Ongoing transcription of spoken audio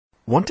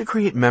Want to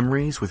create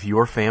memories with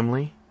your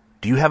family?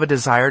 Do you have a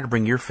desire to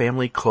bring your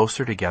family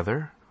closer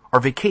together? Are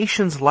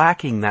vacations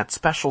lacking that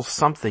special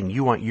something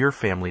you want your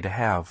family to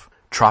have?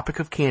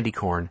 Tropic of Candy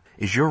Corn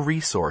is your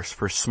resource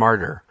for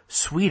smarter,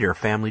 sweeter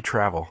family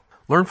travel.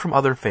 Learn from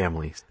other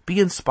families,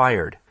 be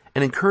inspired,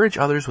 and encourage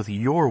others with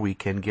your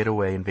weekend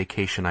getaway and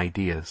vacation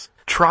ideas.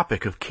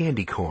 Tropic of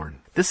Candy Corn.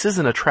 This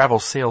isn't a travel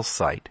sales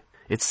site.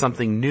 It's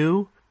something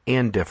new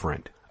and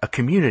different. A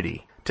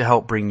community to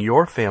help bring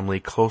your family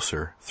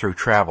closer through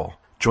travel.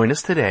 Join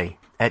us today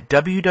at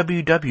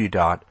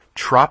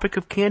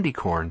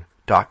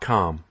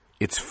www.tropicofcandycorn.com.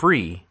 It's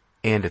free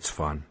and it's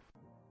fun.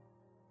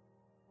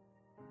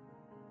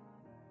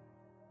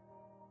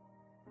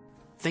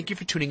 Thank you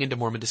for tuning into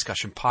Mormon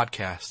Discussion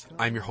Podcast.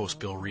 I'm your host,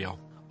 Bill Reel.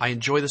 I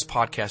enjoy this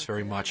podcast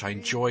very much. I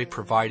enjoy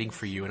providing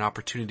for you an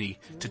opportunity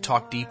to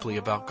talk deeply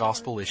about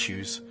gospel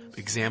issues,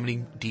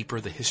 examining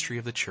deeper the history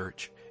of the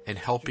church, and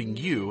helping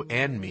you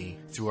and me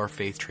through our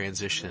faith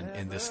transition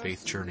in this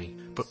faith journey.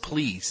 But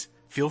please,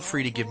 feel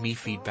free to give me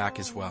feedback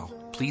as well.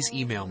 Please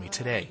email me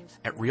today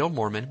at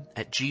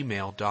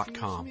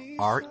realmormon@gmail.com.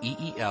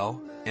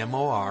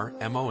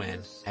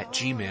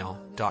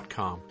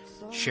 REELMORMON@gmail.com.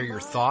 Share your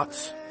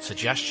thoughts,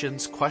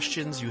 suggestions,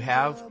 questions you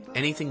have,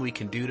 anything we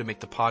can do to make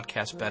the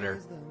podcast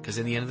better. Because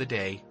in the end of the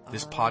day,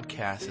 this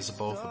podcast is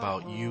both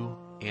about you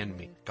and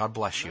me. God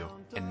bless you.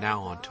 And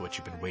now on to what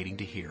you've been waiting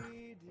to hear.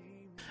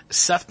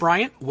 Seth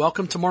Bryant,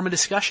 welcome to Mormon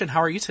Discussion.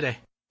 How are you today?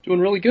 Doing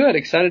really good.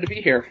 Excited to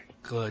be here.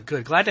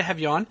 Good. Glad to have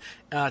you on.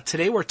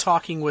 Today we're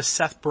talking with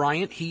Seth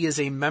Bryant. He is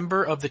a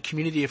member of the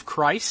Community of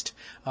Christ,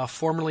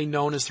 formerly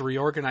known as the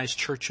Reorganized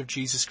Church of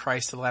Jesus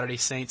Christ of Latter-day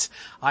Saints.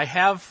 I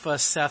have,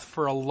 Seth,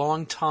 for a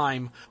long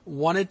time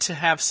wanted to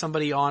have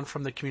somebody on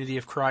from the Community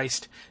of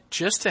Christ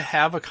just to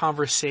have a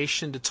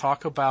conversation to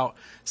talk about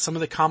some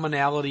of the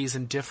commonalities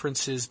and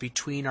differences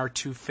between our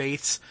two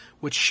faiths,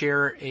 which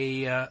share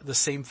the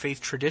same faith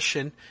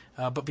tradition.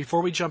 But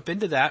before we jump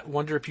into that,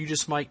 wonder if you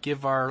just might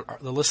give the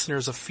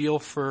listeners a feel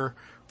for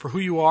who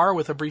you are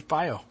with a brief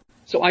bio.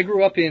 So I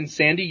grew up in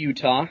Sandy,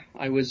 Utah.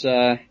 I was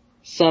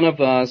son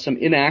of some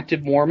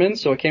inactive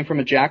Mormons, so I came from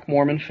a Jack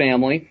Mormon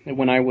family. And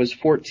when I was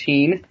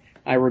 14,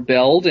 I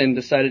rebelled and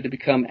decided to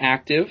become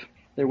active.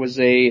 There was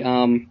a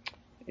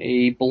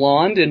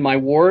blonde in my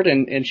ward,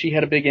 and she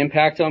had a big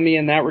impact on me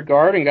in that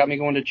regard and got me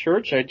going to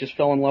church. I just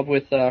fell in love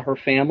with her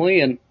family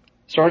and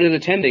started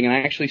attending. And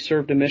I actually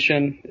served a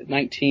mission at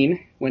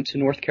 19, went to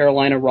North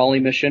Carolina Raleigh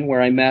Mission,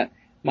 where I met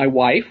my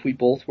wife. We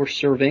both were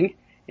serving.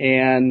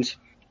 And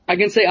I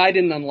can say I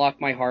didn't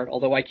unlock my heart,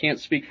 although I can't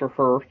speak for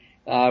her.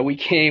 We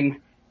came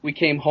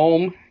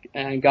home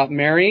and got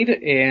married,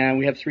 and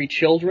we have 3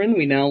 children.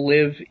 We now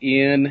live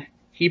in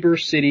Heber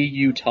City,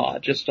 Utah,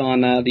 just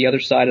on the other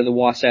side of the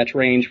Wasatch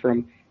Range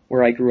from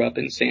where I grew up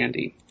in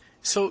Sandy.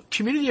 So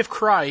Community of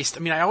Christ,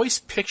 I always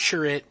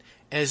picture it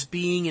as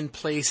being in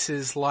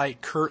places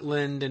like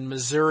Kirtland and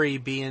Missouri,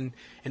 being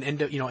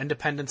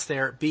Independence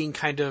there, being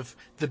kind of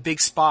the big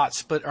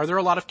spots. But are there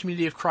a lot of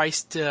Community of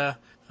Christ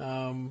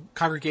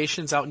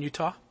congregations out in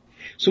Utah?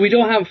 So we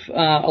don't have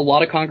a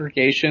lot of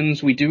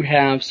congregations. We do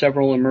have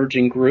several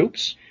emerging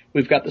groups.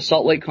 We've got the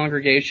Salt Lake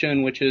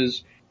congregation, which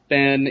has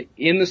been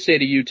in the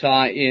state of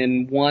Utah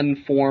in one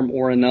form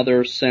or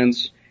another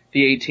since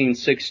the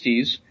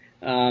 1860s.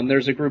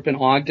 There's a group in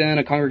Ogden,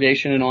 a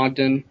congregation in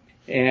Ogden.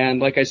 And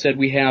like I said,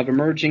 we have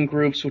emerging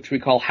groups, which we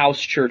call house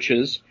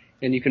churches,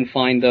 and you can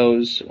find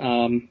those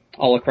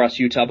all across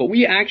Utah. But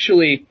we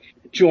actually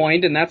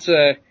joined, and it's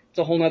a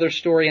whole other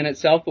story in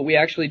itself, but we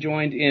actually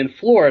joined in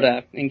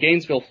Florida, in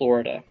Gainesville,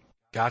 Florida.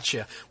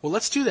 Gotcha. Well,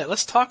 let's do that.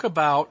 Let's talk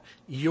about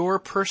your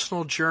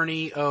personal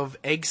journey of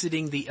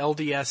exiting the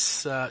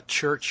LDS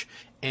church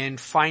and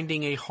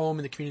finding a home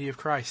in the Community of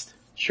Christ.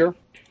 Sure.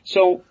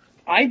 So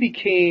I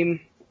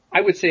became,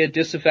 I would say, a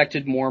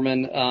disaffected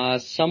Mormon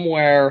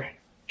somewhere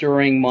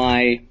during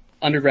my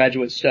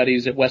undergraduate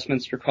studies at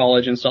Westminster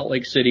College in Salt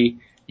Lake City,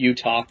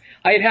 Utah.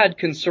 I had had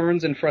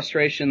concerns and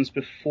frustrations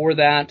before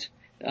that,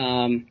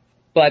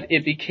 but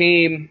it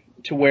became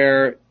to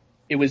where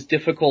it was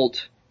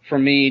difficult for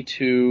me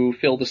to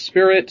feel the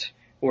Spirit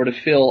or to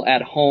feel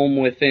at home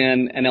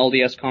within an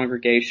LDS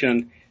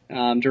congregation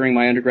during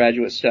my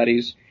undergraduate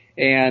studies.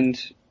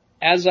 And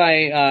as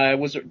I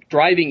was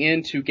driving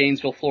into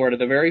Gainesville, Florida,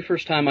 the very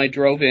first time I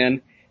drove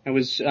in,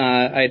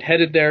 I had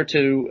headed there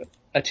to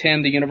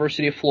attend the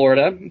University of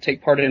Florida,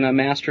 take part in a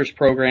master's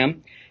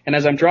program. And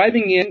as I'm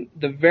driving in,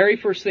 the very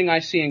first thing I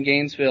see in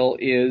Gainesville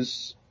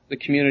is the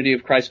Community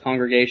of Christ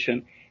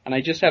congregation. And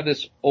I just have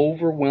this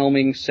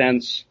overwhelming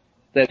sense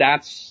that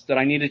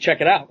I need to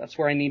check it out. That's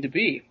where I need to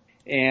be.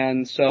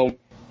 And so,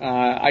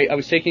 I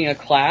was taking a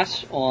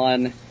class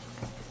on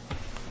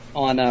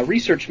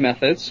research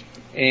methods,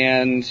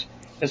 and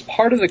as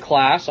part of the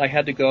class, I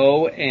had to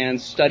go and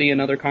study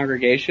another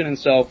congregation, and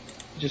so it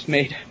just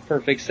made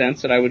perfect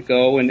sense that I would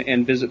go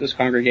and visit this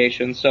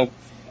congregation. So,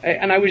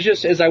 and I was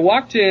just, as I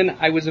walked in,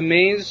 I was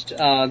amazed.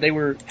 They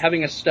were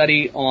having a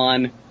study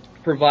on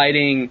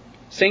providing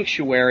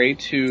sanctuary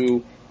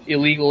to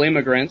illegal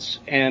immigrants,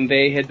 and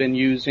they had been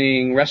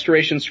using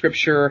Restoration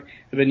Scripture,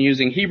 had been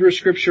using Hebrew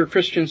Scripture,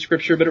 Christian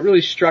Scripture, but it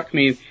really struck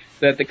me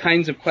that the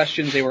kinds of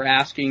questions they were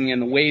asking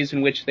and the ways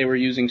in which they were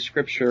using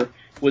Scripture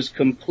was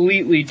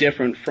completely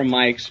different from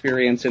my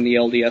experience in the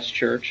LDS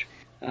Church.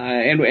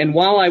 And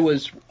while I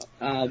was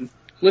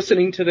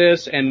listening to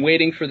this and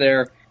waiting for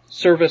their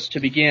service to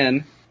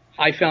begin,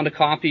 I found a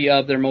copy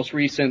of their most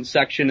recent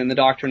section in the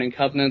Doctrine and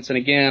Covenants, and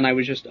again, I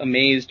was just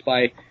amazed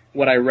by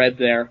what I read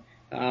there.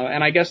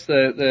 And I guess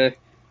the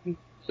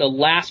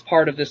last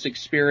part of this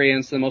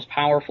experience, the most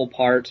powerful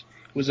part,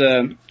 was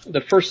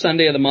the first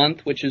Sunday of the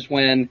month, which is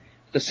when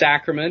the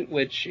sacrament,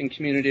 which in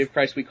Community of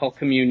Christ we call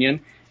communion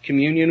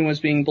was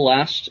being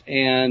blessed,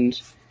 and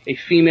a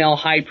female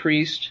high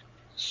priest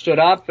stood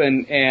up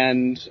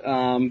and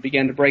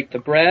began to break the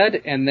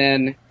bread, and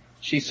then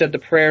she said the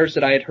prayers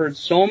that I had heard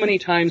so many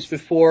times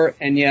before,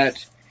 and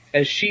yet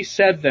as she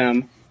said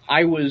them,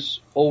 I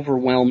was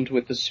overwhelmed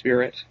with the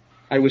Spirit.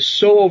 I was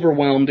so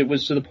overwhelmed, it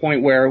was to the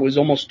point where it was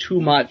almost too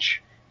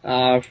much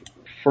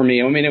for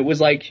me. I mean, it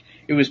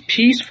was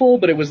peaceful,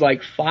 but it was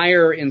like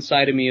fire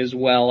inside of me as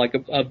well, like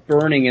a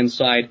burning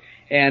inside.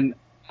 And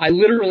I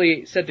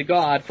literally said to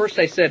God, first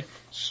I said,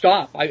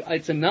 stop,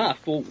 it's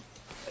enough. Well,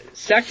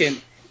 second,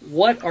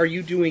 what are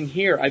you doing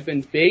here? I've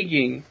been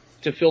begging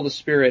to feel the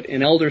Spirit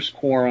in elders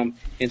quorum,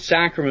 in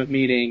sacrament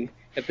meeting,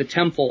 at the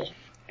temple,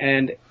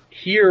 and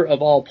here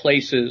of all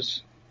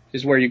places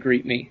is where you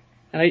greet me.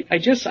 And I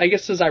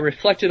guess as I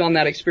reflected on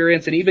that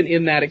experience, and even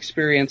in that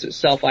experience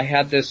itself, I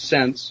had this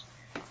sense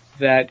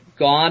that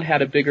God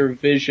had a bigger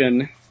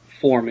vision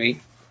for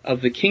me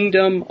of the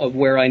kingdom, of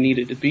where I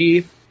needed to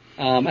be.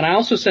 And I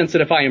also sensed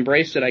that if I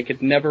embraced it, I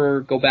could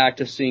never go back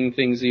to seeing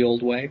things the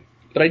old way.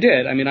 But I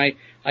did. I mean,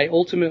 I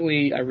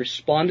ultimately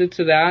responded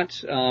to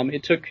that.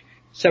 It took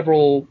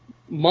several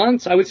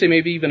months, I would say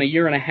maybe even a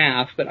year and a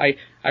half, but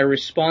I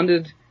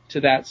responded to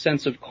that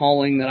sense of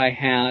calling that I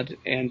had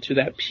and to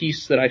that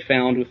peace that I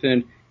found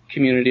within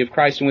Community of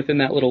Christ and within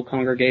that little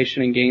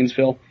congregation in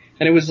Gainesville.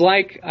 And it was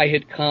like I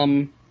had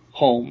come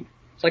home.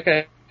 It's like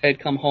I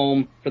had come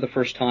home for the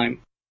first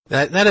time.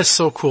 That is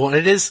so cool. And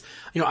it is,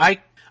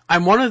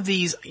 I'm one of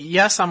these,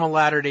 yes, I'm a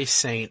Latter-day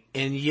Saint,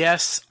 and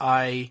yes,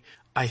 I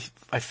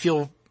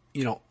feel,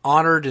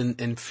 honored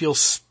and feel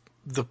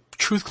the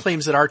truth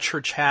claims that our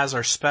church has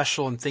are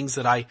special and things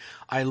that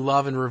I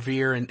love and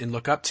revere and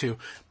look up to.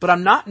 But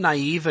I'm not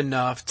naive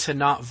enough to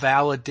not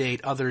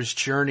validate others'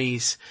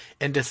 journeys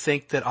and to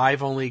think that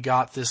I've only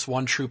got this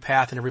one true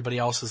path and everybody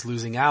else is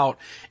losing out.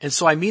 And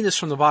so I mean this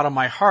from the bottom of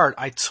my heart.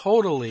 I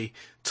totally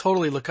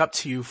look up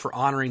to you for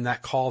honoring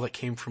that call that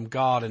came from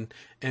God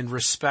and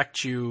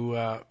respect you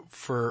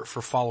for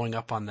following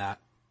up on that.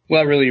 Well,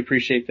 I really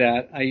appreciate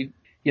that. I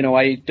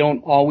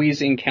don't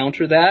always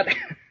encounter that.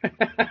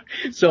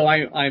 So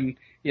I'm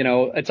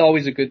it's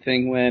always a good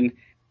thing when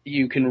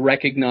you can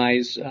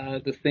recognize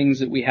the things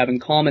that we have in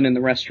common in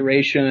the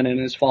restoration and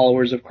as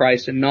followers of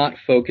Christ and not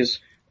focus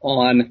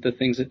on the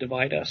things that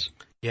divide us.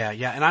 Yeah.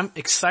 And I'm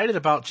excited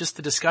about just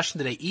the discussion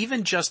today,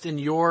 even just in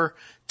your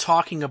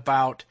talking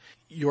about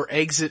your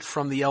exit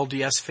from the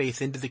LDS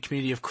faith into the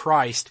Community of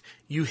Christ.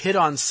 You hit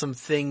on some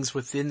things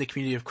within the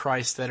Community of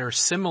Christ that are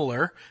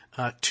similar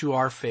to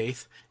our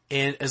faith,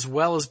 and as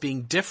well as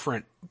being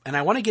different. And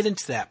I want to get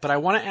into that, but I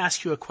want to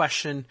ask you a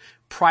question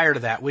prior to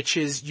that, which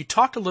is, you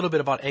talked a little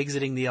bit about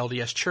exiting the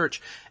LDS Church,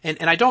 and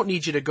I don't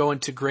need you to go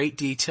into great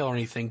detail or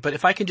anything, but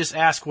if I can just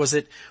ask, was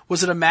it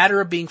a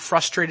matter of being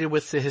frustrated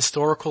with the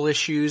historical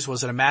issues?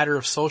 Was it a matter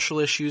of social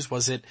issues?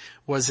 Was it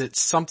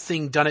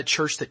something done at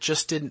church that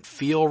just didn't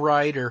feel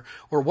right? Or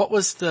what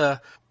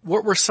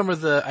were some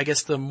of the, I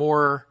guess, the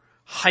more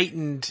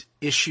heightened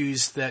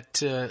issues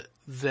that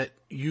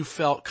you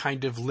felt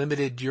kind of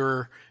limited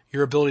your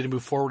ability to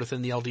move forward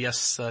within the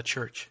LDS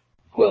church?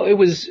 Well, it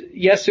was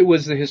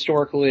the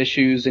historical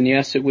issues, and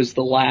yes, it was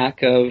the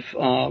lack of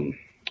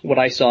what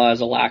I saw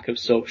as a lack of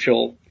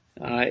social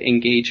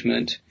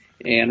engagement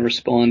and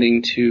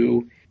responding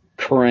to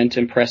current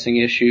and pressing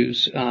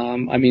issues.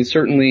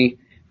 Certainly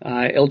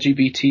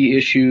LGBT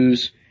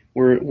issues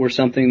were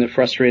something that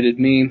frustrated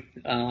me.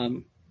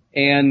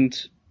 And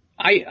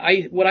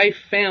what I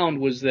found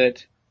was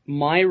that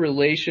my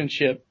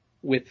relationship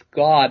with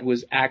God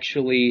was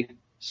actually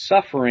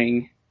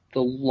suffering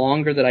the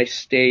longer that I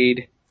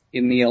stayed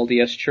in the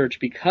LDS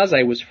Church, because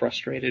I was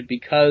frustrated,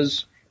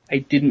 because I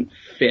didn't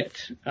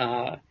fit.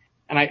 And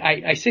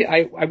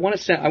I want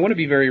to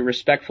be very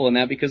respectful in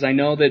that, because I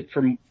know that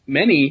for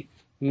many,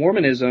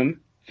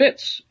 Mormonism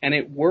fits and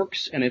it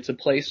works, and it's a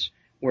place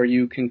where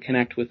you can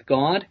connect with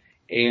God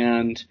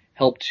and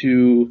help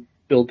to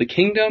build the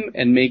kingdom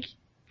and make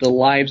the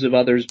lives of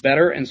others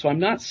better. And so I'm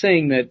not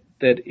saying that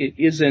it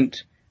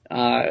isn't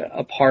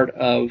a part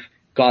of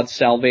God's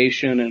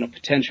salvation and a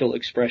potential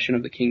expression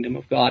of the kingdom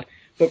of God.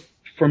 But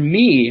for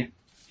me,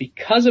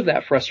 because of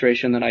that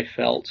frustration that I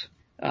felt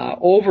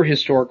over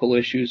historical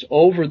issues,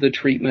 over the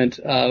treatment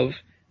of,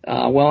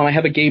 I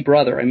have a gay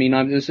brother. I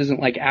mean, this isn't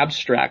like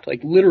abstract,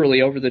 like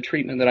literally over the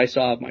treatment that I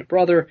saw of my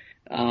brother,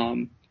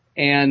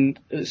 And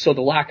so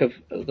the lack of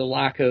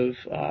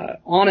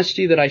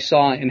honesty that I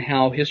saw in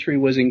how history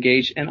was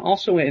engaged, and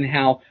also in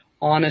how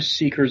honest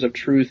seekers of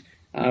truth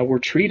were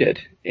treated,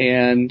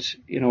 and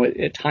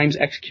at times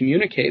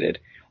excommunicated.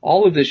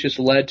 All of this just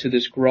led to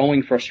this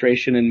growing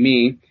frustration in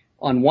me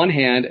on one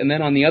hand, and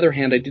then on the other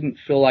hand, I didn't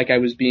feel like I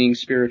was being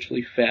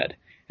spiritually fed,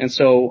 and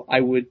so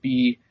I was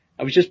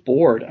just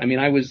bored. I mean,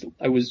 I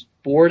was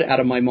bored out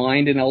of my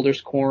mind in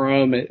elders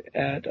quorum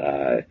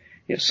at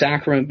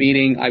sacrament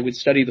meeting. I would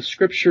study the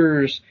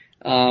scriptures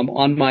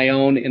on my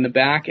own in the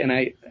back, and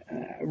I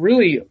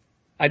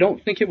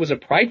don't think it was a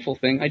prideful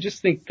thing. I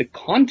just think the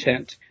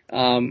content.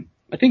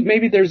 I think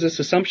maybe there's this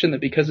assumption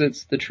that because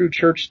it's the true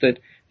church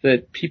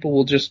that people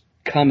will just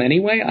come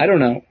anyway. I don't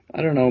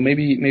know.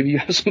 Maybe you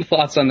have some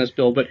thoughts on this,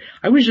 Bill. But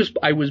I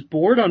was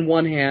bored on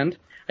one hand.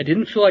 I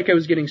didn't feel like I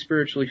was getting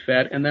spiritually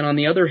fed, and then on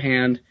the other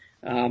hand,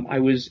 I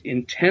was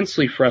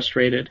intensely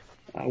frustrated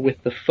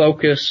with the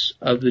focus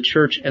of the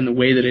church and the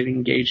way that it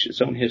engaged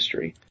its own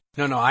history.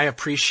 No, I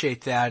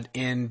appreciate that,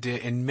 and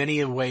in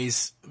many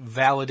ways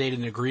validate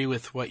and agree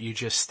with what you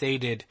just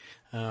stated,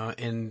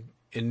 and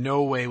in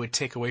no way would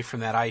take away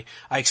from that. I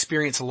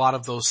experience a lot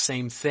of those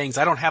same things.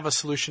 I don't have a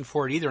solution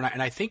for it either,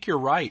 and I think you're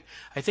right.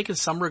 I think in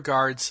some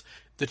regards,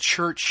 the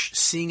church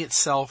seeing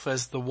itself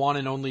as the one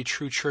and only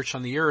true church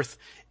on the earth,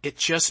 it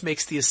just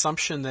makes the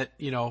assumption that,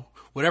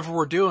 whatever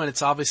we're doing,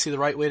 it's obviously the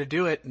right way to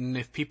do it. And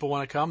if people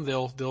want to come,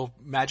 they'll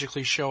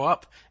magically show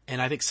up. And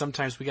I think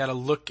sometimes we got to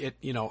look at,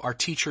 our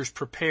teachers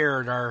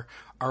prepared?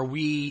 Are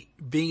we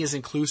being as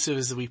inclusive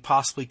as we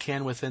possibly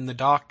can within the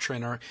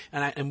doctrine?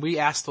 And we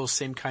ask those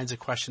same kinds of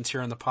questions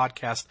here on the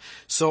podcast.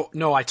 So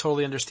no, I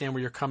totally understand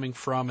where you're coming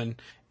from.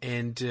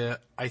 And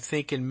I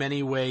think in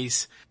many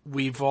ways,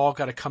 we've all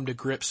got to come to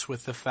grips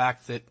with the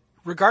fact that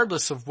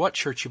regardless of what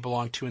church you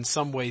belong to, in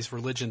some ways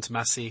religion's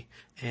messy,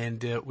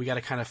 and we got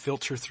to kind of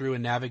filter through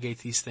and navigate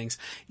these things.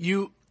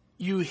 You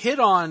hit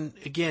on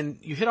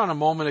a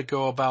moment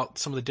ago about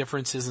some of the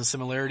differences and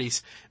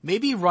similarities.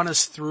 Maybe run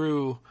us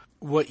through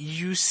what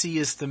you see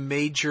as the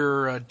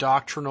major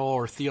doctrinal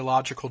or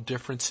theological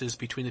differences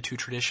between the two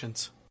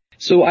traditions.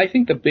 So I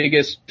think the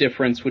biggest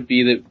difference would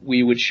be that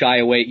we would shy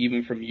away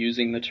even from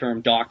using the term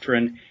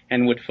doctrine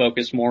and would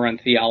focus more on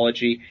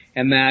theology,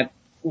 and that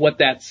what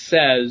that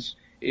says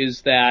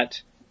is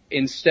that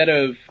instead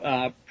of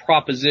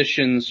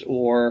propositions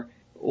or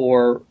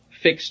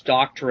fixed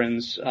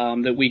doctrines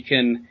that we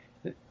can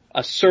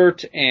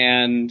assert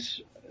and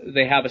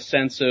they have a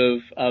sense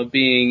of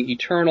being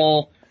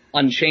eternal,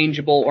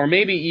 unchangeable, or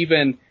maybe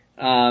even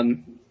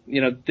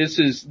this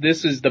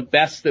is the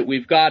best that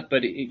we've got,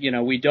 but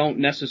we don't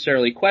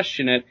necessarily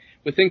question it.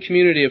 Within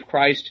Community of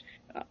Christ,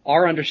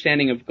 our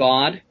understanding of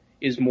God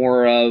is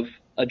more of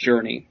a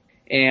journey,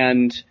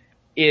 and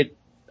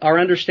our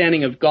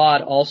understanding of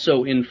God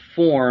also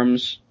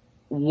informs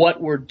what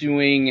we're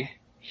doing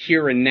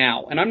here and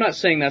now. And I'm not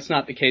saying that's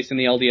not the case in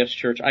the LDS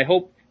Church.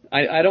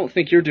 I don't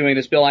think you're doing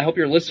this, Bill. I hope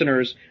your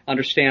listeners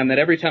understand that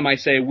every time I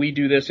say we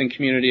do this in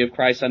Community of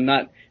Christ, I'm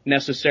not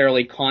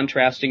necessarily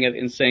contrasting it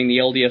and saying the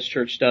LDS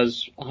Church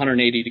does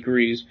 180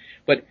 degrees.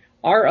 But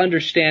our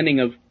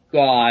understanding of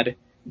God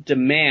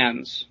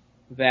demands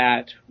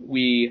that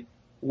we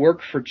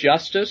work for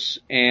justice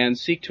and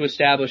seek to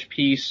establish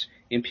peace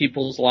in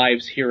people's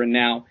lives here and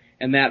now.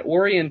 And that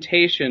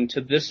orientation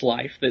to this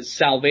life, that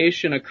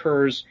salvation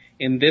occurs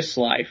in this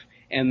life,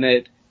 and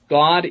that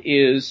God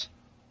is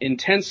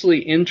intensely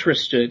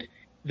interested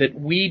that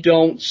we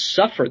don't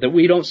suffer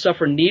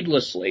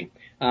needlessly,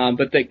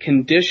 but that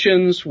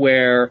conditions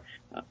where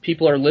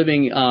people are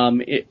living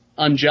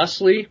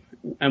unjustly,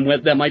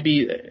 and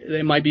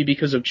they might be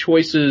because of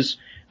choices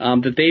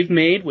that they've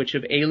made, which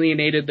have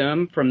alienated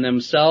them from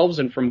themselves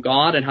and from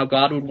God and how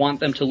God would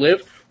want them to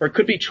live, or it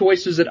could be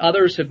choices that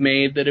others have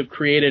made that have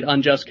created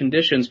unjust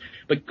conditions.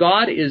 But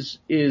God is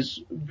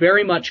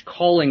very much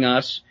calling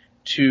us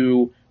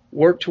to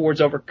work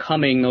towards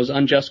overcoming those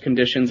unjust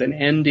conditions and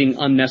ending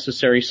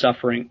unnecessary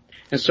suffering.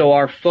 And so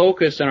our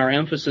focus and our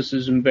emphasis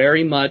is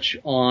very much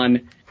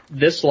on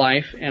this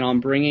life and on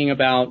bringing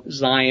about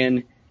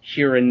Zion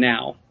here and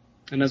now.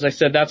 And as I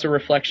said, that's a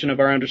reflection of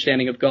our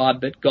understanding of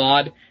God, that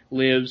God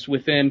lives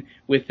within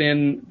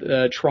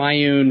the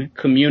triune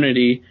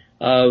community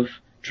of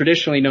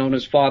traditionally known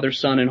as Father,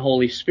 Son, and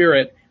Holy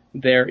Spirit.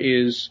 There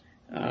is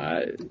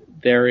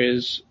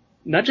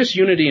not just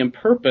unity and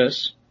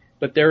purpose,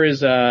 but there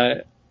is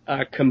a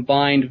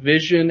combined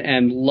vision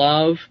and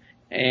love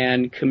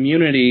and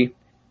community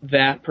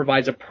that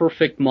provides a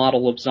perfect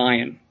model of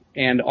Zion.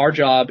 And our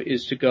job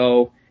is to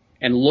go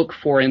and look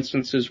for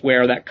instances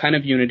where that kind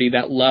of unity,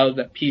 that love,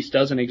 that peace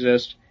doesn't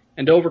exist,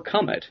 and to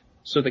overcome it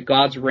so that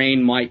God's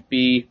reign might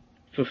be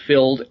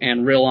fulfilled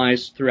and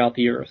realized throughout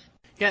the earth.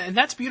 Yeah, and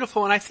that's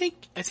beautiful. And I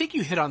think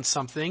you hit on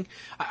something.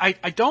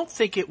 I don't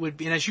think it would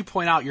be, and as you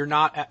point out, you're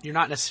not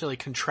necessarily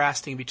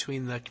contrasting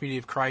between the Community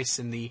of Christ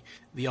and the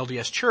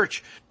LDS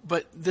Church,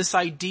 but this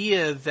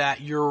idea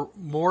that you're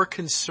more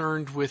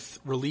concerned with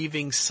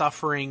relieving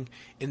suffering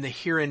in the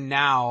here and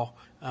now.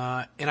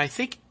 And I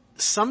think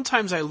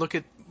sometimes I look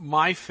at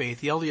my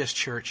faith, the LDS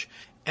Church,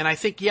 And I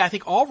think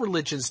all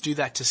religions do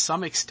that to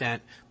some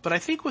extent, but I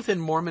think within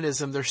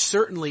Mormonism there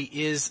certainly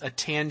is a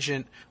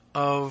tangent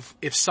of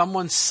if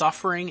someone's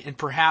suffering and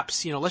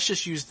perhaps, let's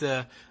just use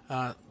the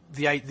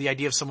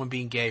idea of someone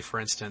being gay, for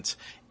instance,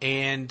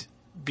 and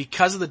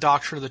because of the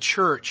doctrine of the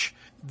church,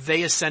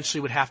 they essentially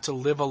would have to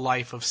live a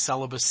life of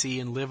celibacy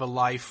and live a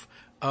life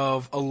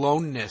of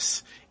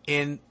aloneness.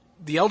 And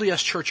the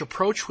LDS Church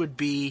approach would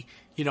be,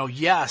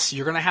 yes,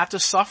 you're going to have to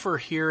suffer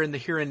here in the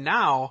here and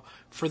now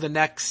for the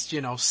next,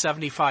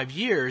 75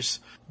 years,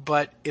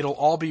 but it'll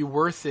all be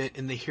worth it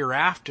in the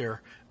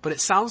hereafter. But it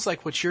sounds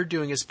like what you're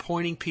doing is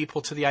pointing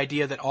people to the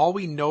idea that all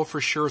we know for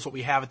sure is what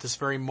we have at this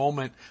very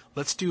moment.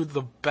 Let's do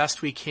the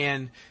best we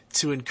can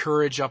to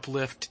encourage,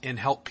 uplift, and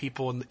help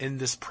people in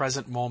this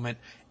present moment,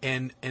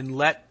 and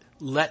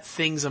let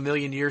things a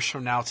million years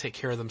from now take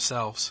care of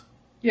themselves.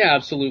 Yeah,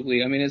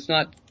 absolutely. I mean, it's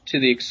not to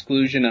the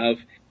exclusion of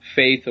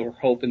faith or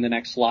hope in the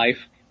next life.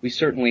 We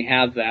certainly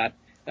have that.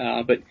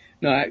 But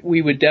no,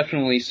 we would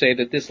definitely say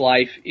that this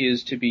life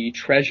is to be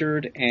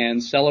treasured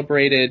and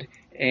celebrated,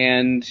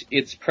 and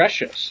it's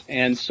precious.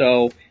 And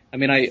so, I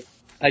mean,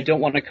 I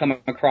don't want to come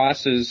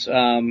across as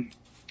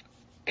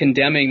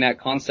condemning that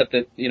concept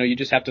that, you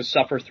just have to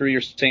suffer through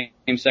your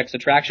same-sex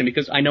attraction,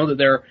 because I know that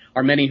there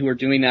are many who are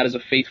doing that as a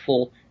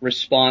faithful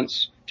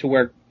response to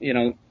where,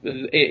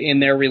 in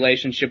their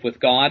relationship with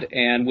God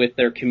and with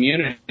their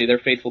community, their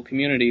faithful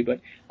community.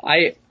 But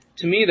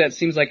to me, that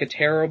seems like a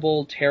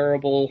terrible,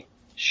 terrible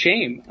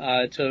shame,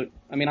 I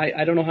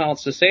don't know how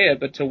else to say it,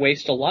 but to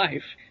waste a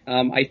life.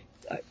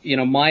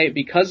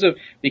 Because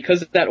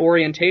that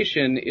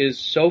orientation is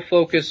so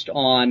focused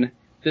on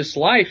this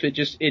life,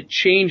 it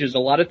changes. A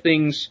lot of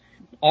things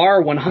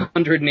are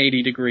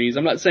 180 degrees.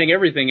 I'm not saying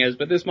everything is,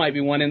 but this might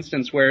be one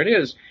instance where it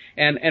is.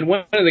 And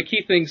one of the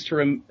key things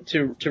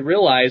to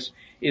realize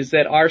is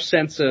that our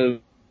sense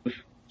of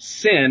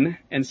sin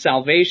and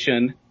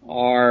salvation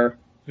are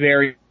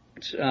very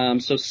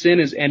so sin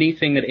is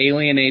anything that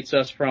alienates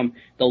us from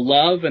the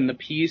love and the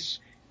peace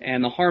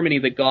and the harmony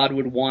that God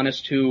would want us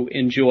to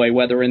enjoy,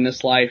 whether in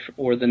this life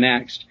or the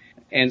next.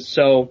 And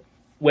so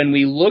when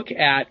we look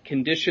at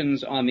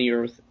conditions on the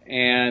earth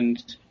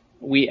and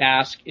we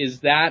ask,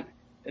 is there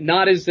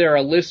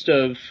a list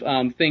of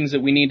things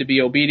that we need to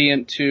be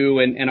obedient to,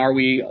 and are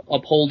we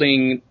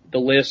upholding the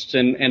list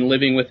and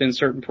living within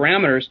certain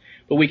parameters?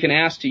 But we can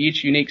ask to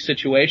each unique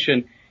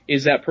situation,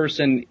 is that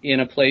person in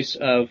a place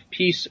of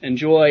peace and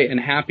joy and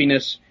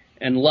happiness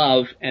and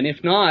love? And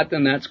if not,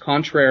 then that's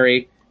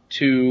contrary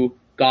to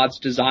God's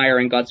desire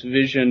and God's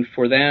vision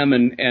for them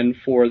and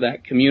for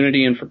that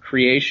community and for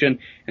creation.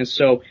 And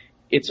so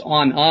it's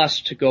on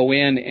us to go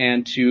in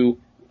and to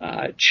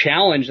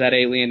challenge that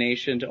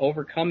alienation, to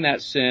overcome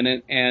that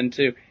sin, and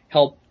to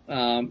help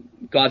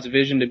God's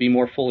vision to be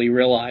more fully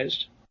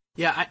realized.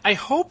 Yeah, I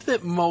hope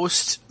that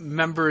most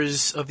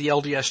members of the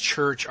LDS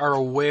Church are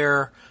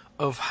aware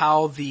of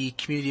how the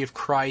Community of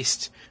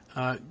Christ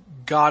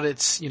got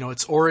its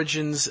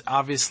origins,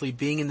 obviously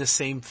being in the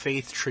same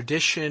faith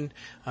tradition,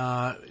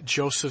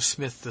 Joseph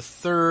Smith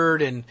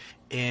III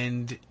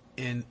and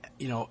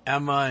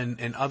Emma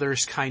and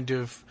others kind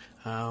of,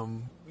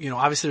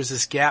 obviously there's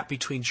this gap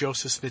between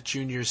Joseph Smith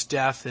Jr.'s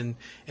death and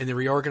the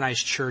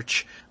reorganized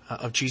Church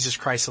of Jesus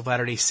Christ of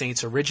Latter-day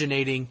Saints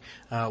originating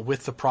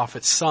with the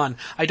prophet's son.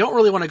 I don't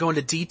really want to go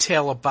into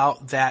detail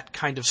about that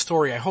kind of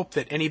story. I hope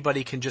that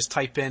anybody can just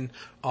type in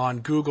on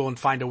Google and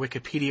find a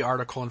Wikipedia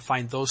article and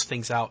find those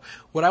things out.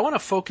 What I want to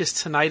focus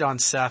tonight on,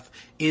 Seth,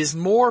 is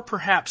more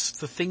perhaps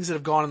the things that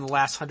have gone in the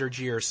last 100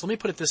 years. So let me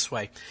put it this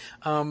way.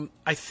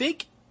 I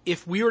think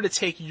if we were to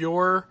take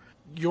your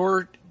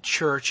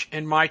church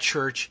and my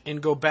church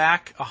and go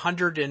back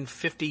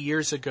 150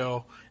 years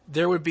ago,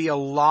 there would be a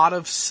lot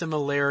of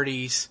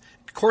similarities.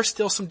 Of course,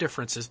 still some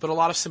differences, but a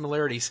lot of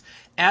similarities.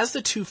 As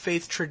the two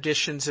faith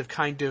traditions have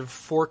kind of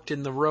forked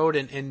in the road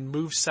and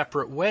moved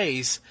separate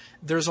ways,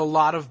 there's a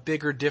lot of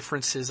bigger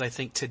differences, I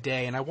think,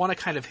 today. And I want to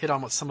kind of hit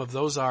on what some of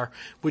those are.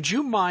 Would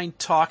you mind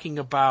talking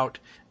about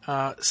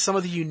some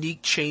of the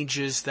unique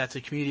changes that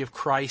the Community of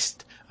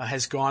Christ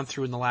has gone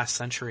through in the last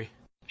century?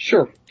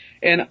 Sure.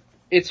 And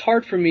it's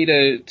hard for me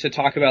to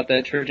talk about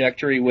that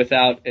trajectory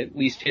without at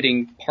least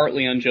hitting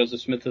partly on Joseph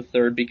Smith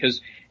III,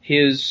 because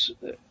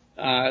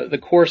the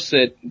course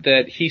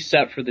that he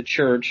set for the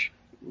church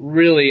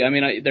really,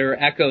 there are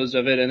echoes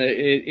of it, and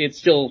it's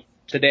still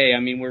today.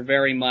 We're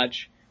very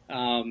much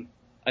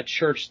a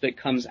church that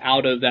comes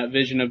out of that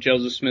vision of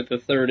Joseph Smith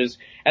III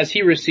as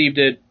he received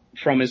it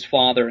from his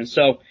father. And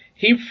so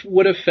he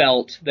would have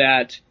felt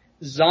that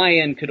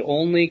Zion could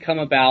only come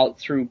about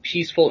through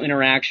peaceful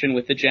interaction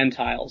with the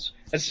Gentiles.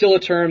 That's still a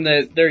term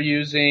that they're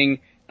using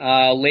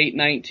late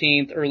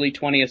 19th, early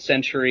 20th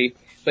century.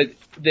 But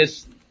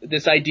this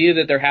idea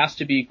that there has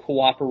to be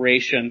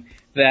cooperation,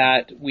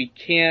 that we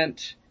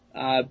can't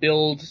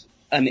build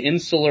an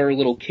insular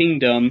little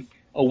kingdom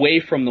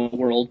away from the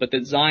world, but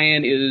that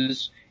Zion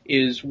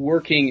is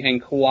working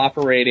and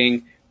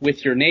cooperating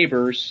with your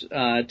neighbors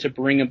to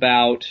bring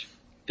about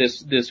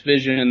this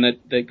vision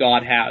that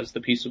God has,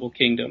 the peaceable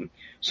kingdom.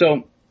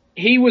 So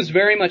he was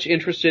very much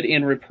interested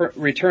in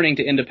returning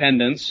to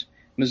Independence,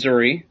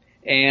 Missouri,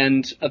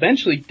 and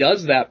eventually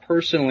does that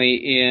personally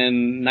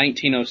in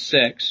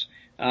 1906.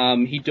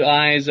 He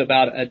dies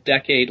about a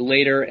decade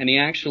later, and he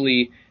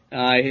actually,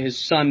 his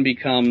son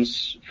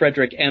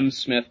Frederick M.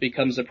 Smith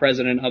becomes the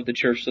president of the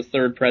church, the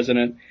third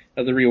president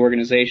of the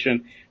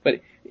reorganization.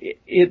 But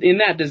in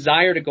that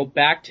desire to go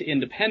back to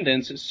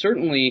independence, it's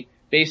certainly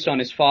based on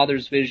his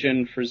father's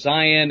vision for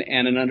Zion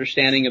and an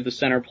understanding of the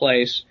center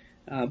place.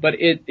 But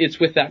it's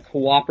with that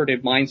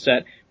cooperative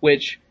mindset,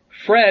 which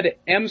Fred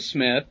M.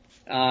 Smith,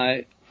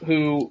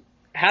 who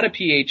had a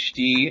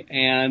PhD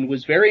and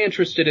was very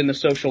interested in the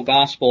social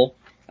gospel,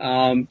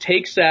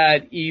 takes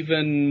that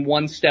even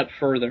one step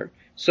further.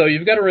 So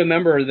you've got to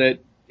remember that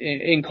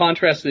in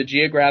contrast to the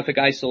geographic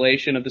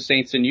isolation of the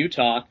saints in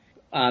Utah,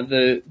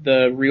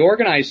 the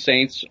reorganized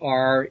saints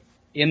are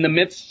in the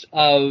midst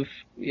of,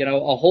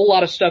 a whole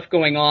lot of stuff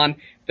going on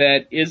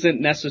that isn't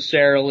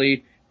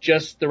necessarily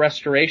just the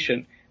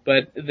restoration,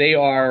 but they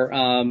are,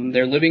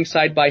 they're living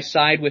side by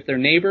side with their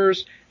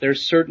neighbors.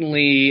 There's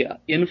certainly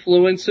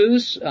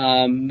influences,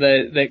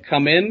 that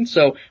come in.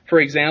 So,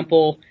 for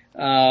example,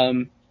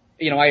 I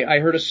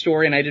heard a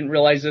story, and I didn't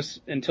realize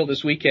this until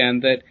this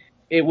weekend, that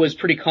it was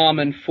pretty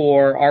common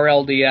for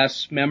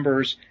RLDS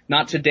members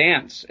not to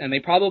dance, and they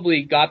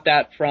probably got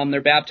that from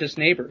their Baptist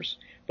neighbors.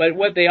 But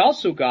what they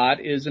also got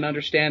is an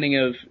understanding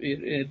of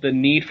the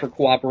need for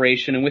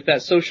cooperation, and with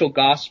that social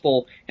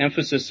gospel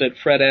emphasis that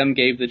Fred M.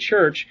 gave the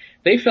church,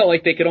 they felt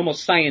like they could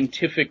almost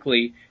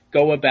scientifically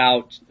go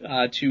about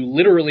to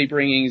literally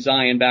bringing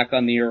Zion back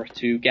on the earth,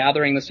 to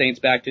gathering the saints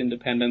back to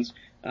independence,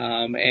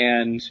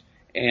 and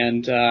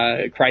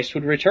Christ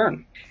would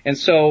return. And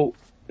so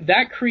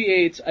that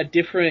creates a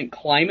different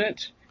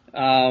climate,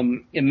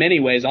 in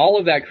many ways. All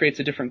of that creates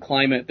a different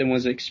climate than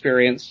was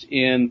experienced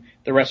in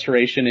the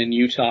restoration in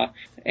Utah.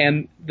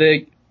 And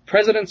the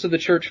presidents of the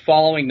church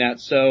following that,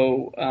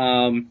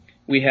 so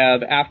we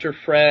have, after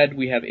Fred,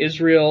 we have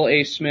Israel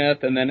A.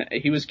 Smith, and then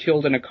he was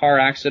killed in a car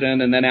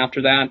accident, and then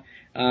after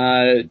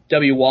that,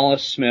 W.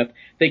 Wallace Smith.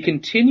 They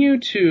continue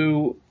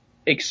to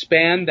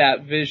expand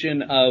that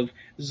vision of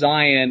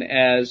Zion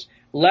as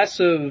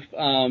less of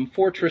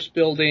fortress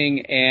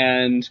building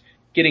and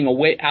getting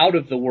away out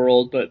of the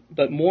world,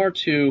 but more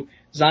to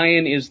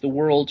Zion is the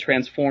world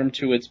transformed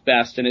to its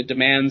best, and it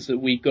demands that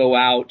we go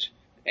out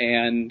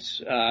and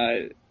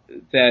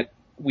that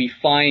we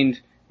find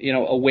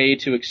a way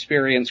to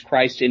experience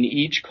Christ in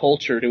each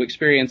culture, to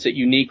experience it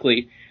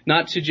uniquely,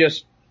 not to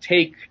just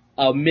take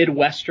a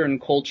Midwestern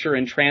culture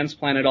and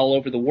transplant it all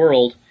over the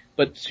world,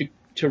 but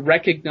to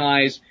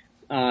recognize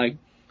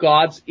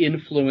God's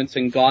influence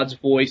and God's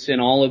voice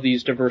in all of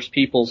these diverse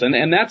peoples.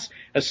 And that's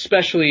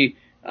especially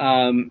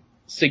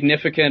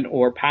significant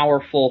or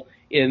powerful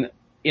in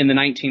the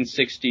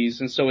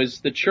 1960s. And so as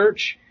the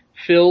church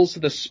fills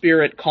the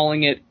Spirit,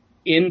 calling it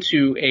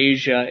into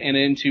Asia and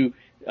into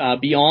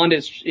beyond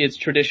its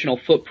traditional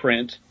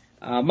footprint,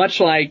 much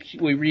like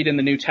we read in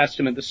the New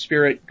Testament, the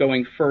Spirit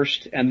going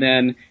first and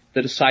then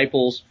the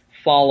disciples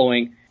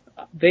following,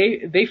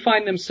 they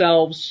find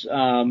themselves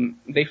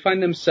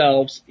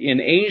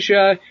in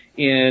Asia,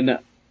 in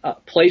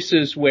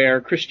places where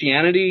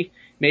Christianity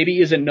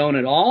maybe isn't known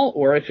at all,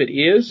 or if it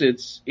is,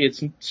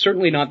 it's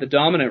certainly not the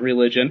dominant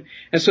religion.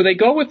 And so they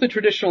go with the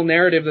traditional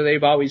narrative that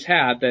they've always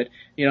had, that,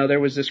 there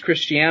was this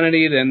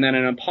Christianity, then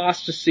an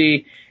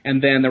apostasy,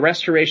 and then the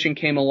restoration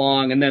came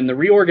along, and then the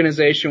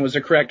reorganization was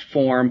the correct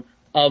form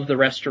of the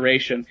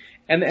restoration.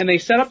 And they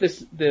set up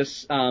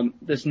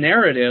this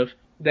narrative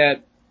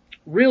that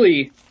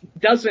really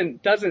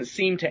doesn't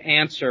seem to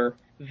answer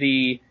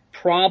the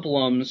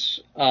problems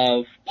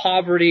of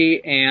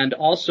poverty and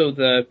also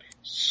the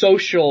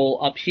social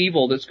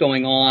upheaval that's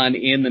going on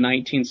in the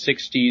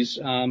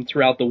 1960s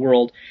throughout the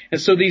world.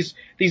 And so these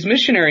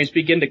missionaries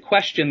begin to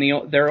question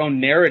their own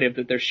narrative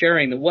that they're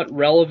sharing, that what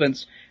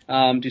relevance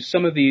do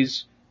some of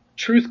these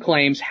truth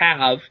claims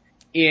have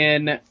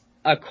in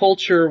a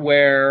culture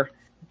where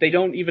they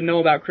don't even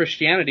know about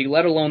Christianity,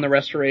 let alone the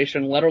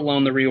restoration, let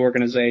alone the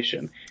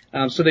reorganization.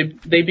 So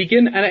they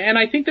begin, and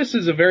I think this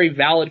is a very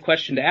valid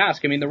question to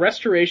ask. I mean, the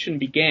restoration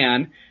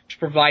began to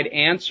provide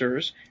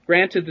answers.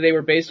 Granted that they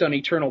were based on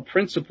eternal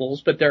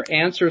principles, but they're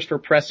answers for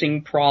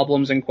pressing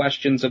problems and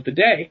questions of the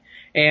day.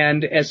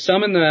 And as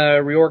some in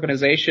the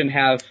reorganization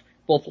have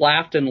both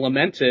laughed and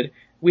lamented,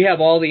 we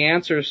have all the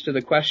answers to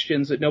the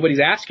questions that nobody's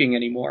asking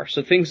anymore.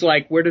 So things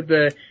like, where did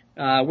the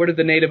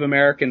Native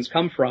Americans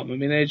come from? I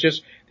mean,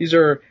 these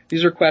are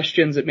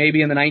questions that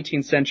maybe in the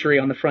 19th century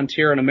on the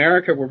frontier in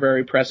America were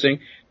very pressing,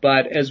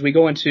 but as we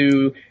go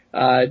into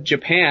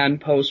Japan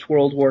post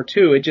World War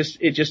II, it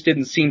just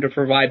didn't seem to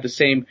provide the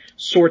same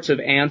sorts of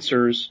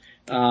answers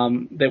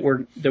that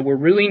were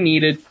really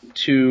needed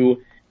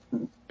to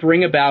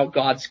bring about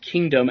God's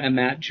kingdom and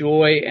that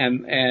joy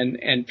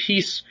and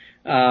peace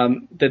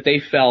that they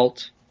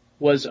felt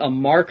was a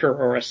marker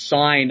or a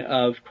sign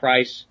of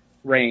Christ's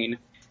reign.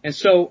 And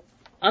so,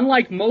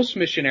 unlike most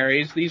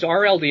missionaries, these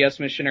RLDS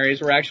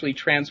missionaries were actually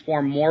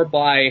transformed more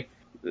by,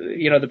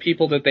 the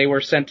people that they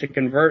were sent to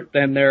convert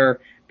than their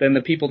than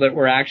the people that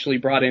were actually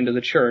brought into the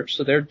church.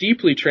 So they're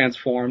deeply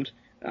transformed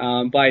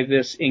by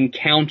this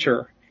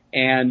encounter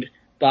and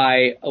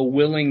by a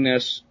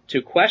willingness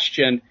to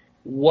question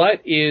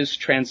what is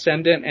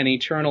transcendent and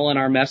eternal in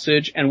our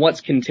message and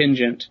what's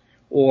contingent,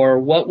 or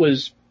what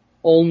was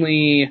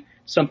only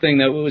something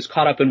that was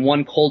caught up in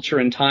one culture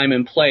and time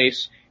and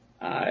place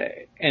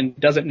and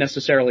doesn't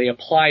necessarily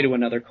apply to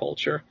another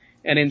culture.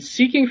 And in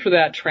seeking for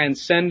that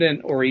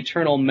transcendent or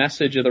eternal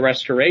message of the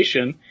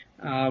restoration,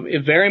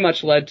 it very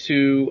much led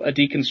to a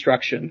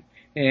deconstruction.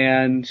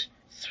 And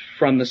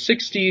from the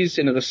 60s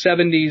into the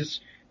 70s,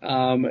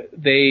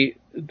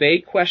 they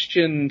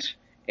questioned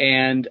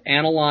and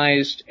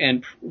analyzed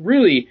and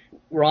really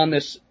were on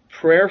this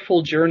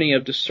prayerful journey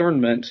of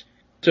discernment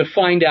to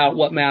find out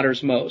what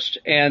matters most.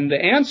 And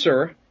the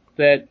answer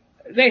that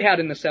they had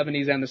in the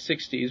 70s and the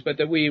 60s, but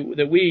that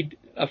we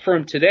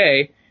affirm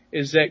today,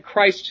 is that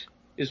Christ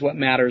is what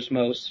matters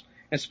most,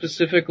 and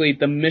specifically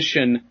the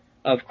mission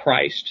of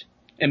Christ.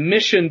 And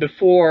mission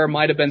before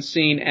might have been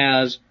seen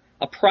as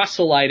a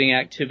proselyting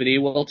activity.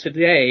 Well,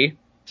 today,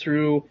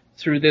 through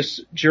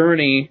this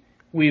journey,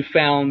 we've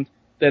found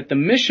that the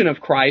mission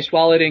of Christ,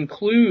 while it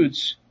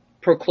includes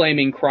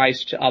proclaiming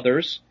Christ to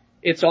others,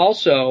 it's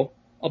also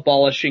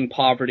abolishing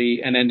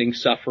poverty and ending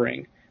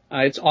suffering.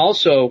 It's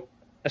also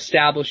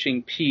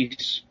establishing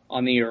peace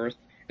on the earth.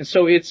 And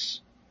so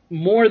it's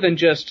more than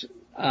just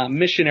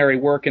missionary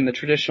work in the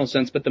traditional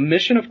sense, but the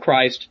mission of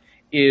Christ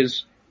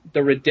is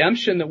the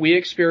redemption that we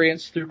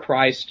experience through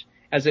Christ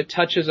as it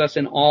touches us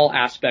in all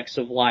aspects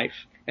of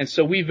life. And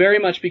so we very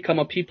much become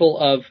a people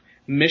of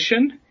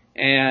mission,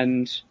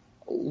 and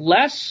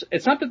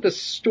it's not that the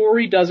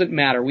story doesn't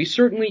matter. We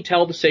certainly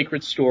tell the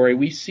sacred story.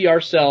 We see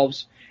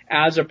ourselves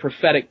as a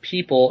prophetic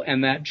people,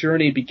 and that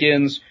journey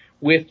begins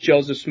with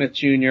Joseph Smith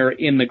Jr.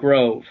 in the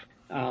Grove.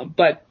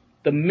 But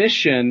the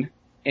mission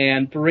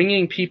and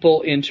bringing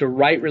people into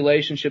right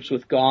relationships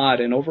with God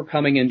and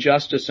overcoming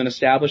injustice and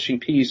establishing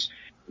peace,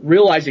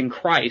 realizing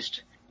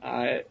Christ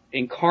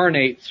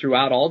incarnate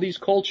throughout all these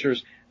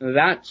cultures,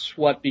 that's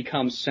what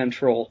becomes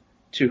central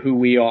to who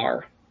we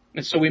are.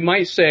 And so we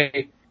might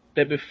say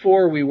that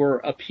before we were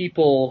a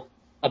people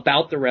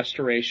about the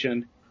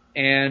restoration,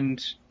 and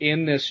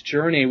in this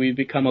journey we've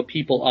become a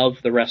people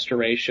of the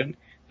restoration.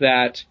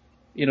 That,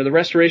 the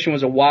restoration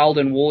was a wild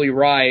and woolly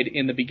ride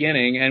in the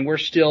beginning, and we're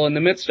still in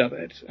the midst of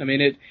it. I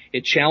mean,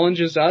 it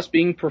challenges us.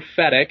 Being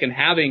prophetic and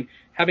having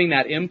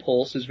that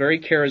impulse is very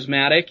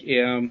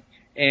charismatic,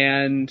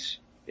 and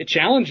it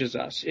challenges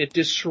us. It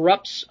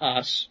disrupts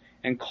us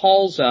and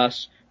calls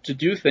us to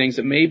do things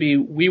that maybe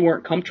we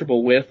weren't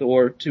comfortable with,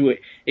 or to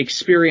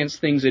experience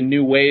things in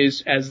new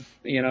ways, as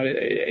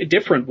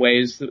different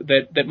ways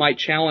that might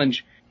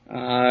challenge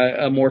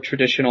a more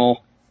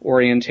traditional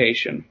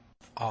orientation.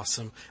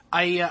 Awesome.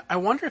 I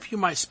wonder if you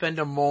might spend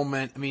a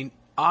moment. I mean,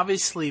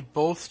 obviously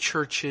both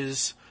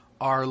churches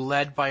are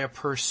led by a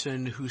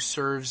person who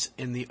serves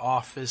in the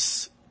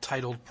office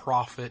titled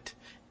prophet,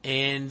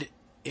 and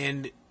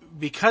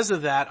because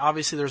of that,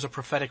 obviously there's a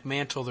prophetic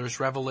mantle. There's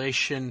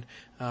revelation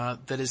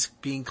that is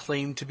being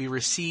claimed to be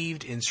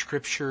received in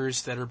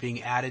scriptures that are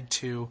being added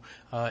to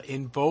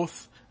in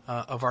both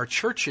of our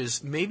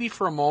churches. Maybe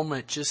for a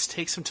moment, just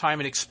take some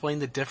time and explain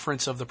the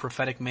difference of the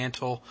prophetic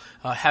mantle,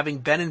 having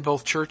been in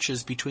both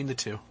churches, between the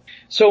two.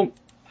 So,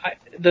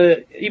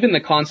 even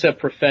the concept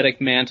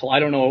prophetic mantle, I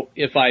don't know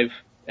if I've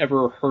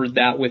ever heard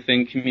that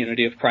within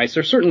Community of Christ.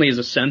 There certainly is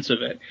a sense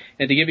of it.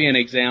 And to give you an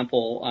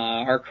example,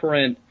 our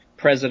current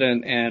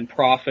president and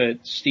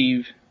prophet,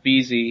 Steve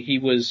Veazey, he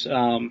was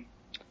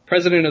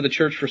president of the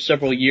church for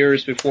several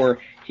years before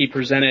he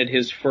presented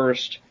his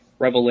first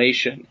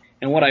revelation.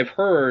 And what I've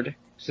heard,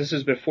 this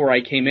is before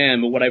I came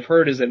in, but what I've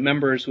heard is that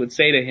members would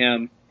say to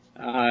him,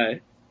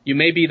 you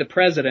may be the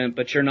president,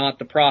 but you're not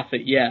the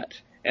prophet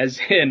yet. As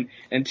in,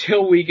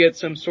 until we get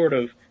some sort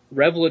of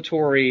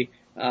revelatory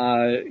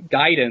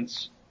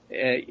guidance,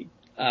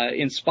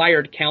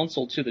 inspired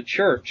counsel to the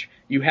church,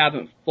 you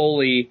haven't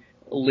fully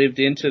lived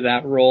into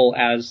that role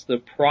as the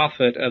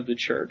prophet of the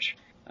church.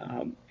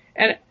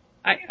 And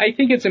I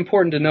think it's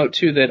important to note,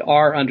 too, that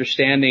our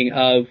understanding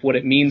of what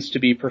it means to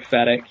be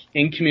prophetic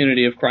in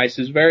Community of Christ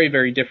is very,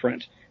 very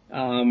different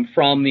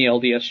from the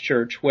LDS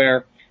Church,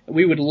 where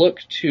we would look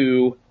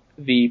to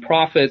the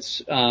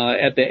prophets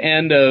at the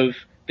end of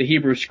the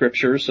Hebrew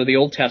Scriptures, so the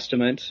Old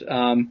Testament,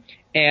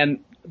 and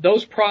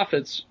those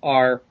prophets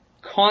are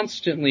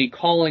constantly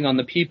calling on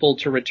the people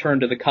to return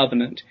to the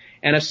covenant.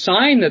 And a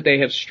sign that they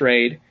have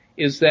strayed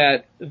is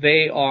that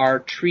they are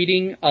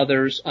treating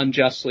others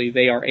unjustly.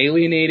 They are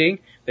alienating,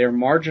 they're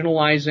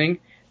marginalizing,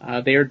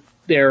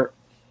 they're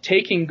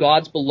taking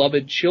God's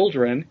beloved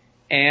children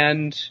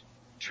and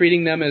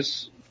treating them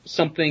as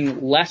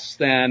something less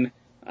than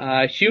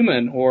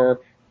human,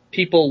 or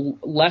people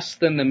less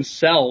than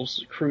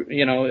themselves,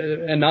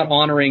 and not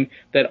honoring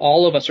that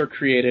all of us are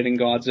created in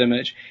God's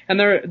image. And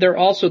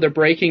they're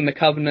breaking the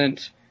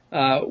covenant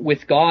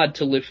with God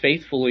to live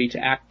faithfully, to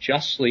act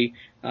justly,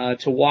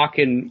 to walk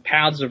in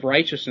paths of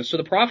righteousness. So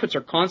the prophets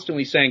are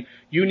constantly saying,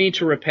 you need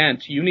to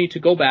repent, you need to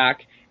go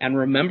back and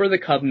remember the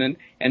covenant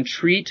and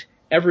treat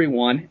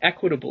everyone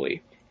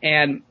equitably.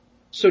 And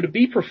so to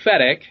be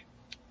prophetic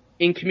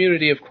in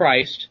Community of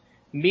Christ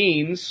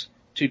means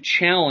to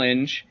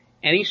challenge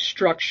any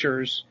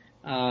structures,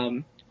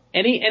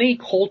 any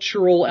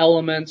cultural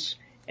elements,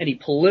 any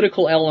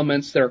political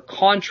elements that are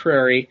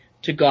contrary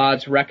to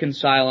God's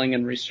reconciling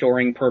and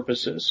restoring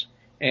purposes.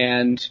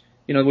 And,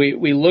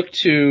 we look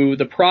to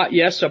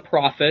a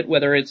prophet,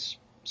 whether it's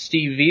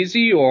Steve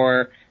Vesey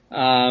or,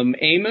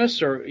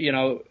 Amos or,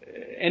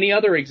 any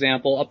other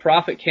example, a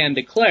prophet can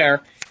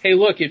declare, hey,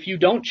 look, if you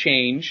don't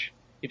change,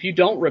 if you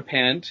don't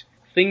repent,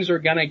 things are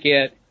gonna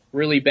get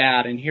really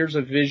bad, and here's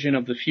a vision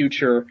of the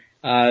future,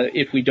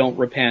 if we don't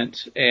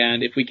repent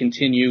and if we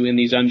continue in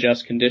these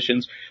unjust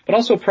conditions. But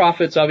also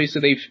prophets,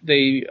 obviously,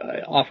 they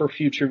offer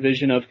future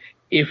vision of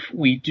if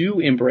we do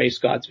embrace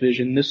God's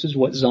vision, this is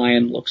what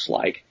Zion looks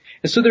like.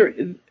 And so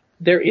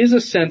there is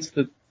a sense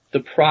that the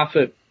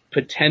prophet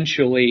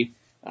potentially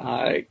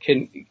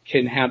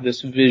can have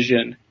this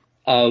vision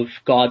of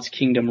God's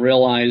kingdom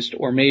realized,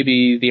 or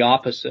maybe the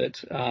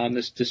opposite,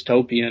 this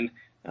dystopian,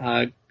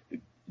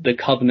 the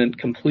covenant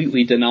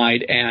completely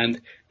denied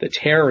and the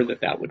terror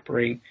that would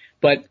bring.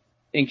 But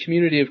in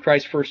Community of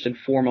Christ, first and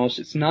foremost,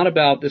 it's not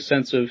about the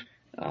sense of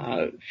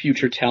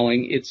future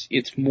telling.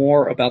 It's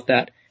more about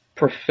that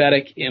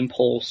prophetic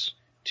impulse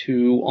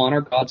to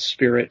honor God's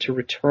Spirit, to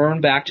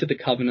return back to the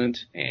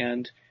covenant,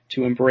 and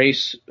to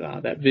embrace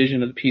that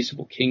vision of the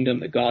peaceable kingdom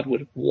that God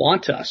would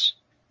want us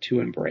to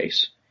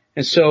embrace.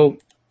 And so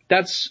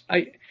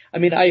I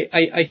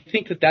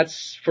think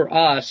that's for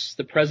us,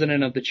 the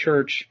president of the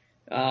church.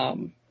 I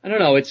don't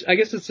know.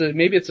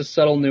 Maybe it's a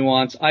subtle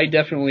nuance. I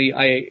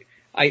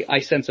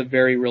sense a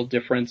very real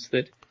difference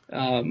that,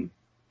 and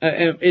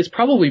it's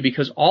probably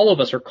because all of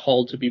us are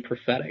called to be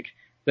prophetic,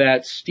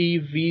 that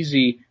Steve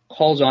Vesey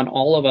calls on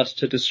all of us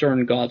to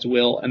discern God's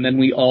will, and then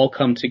we all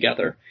come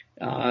together,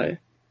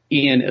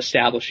 in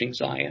establishing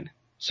Zion.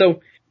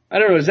 So, I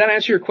don't know, does that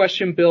answer your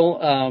question,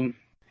 Bill?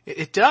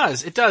 It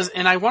does.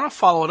 And I want to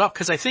follow it up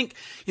because I think,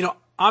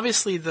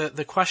 obviously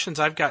the questions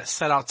I've got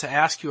set out to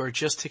ask you are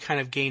just to kind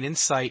of gain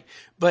insight,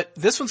 but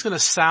this one's going to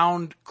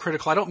sound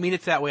critical. I don't mean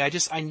it that way.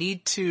 I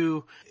need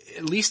to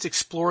at least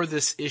explore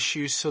this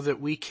issue so that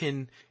we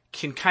can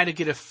kind of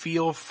get a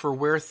feel for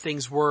where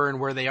things were and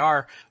where they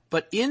are.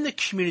 But in the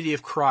Community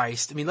of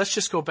Christ, let's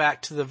just go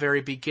back to the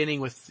very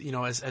beginning with,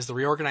 as the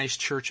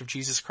Reorganized Church of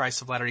Jesus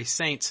Christ of Latter-day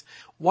Saints.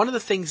 One of the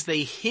things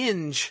they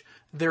hinge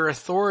their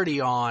authority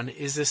on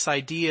is this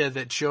idea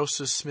that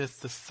Joseph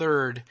Smith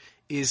III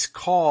is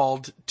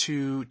called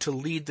to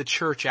lead the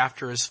church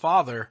after his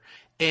father.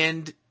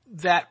 And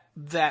that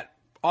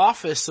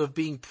office of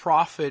being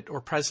prophet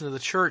or president of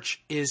the church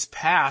is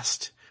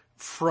passed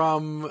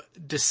from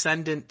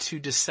descendant to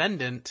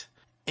descendant.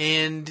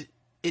 And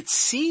it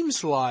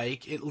seems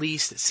like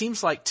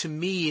to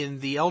me in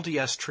the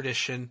LDS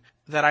tradition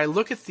that I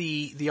look at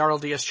the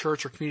RLDS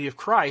Church or Community of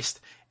Christ,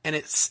 and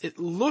it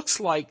looks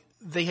like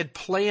they had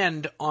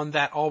planned on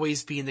that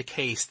always being the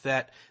case,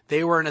 that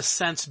they were in a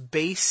sense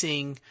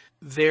basing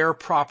their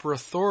proper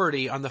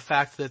authority on the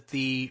fact that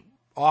the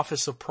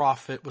office of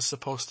prophet was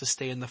supposed to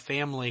stay in the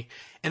family.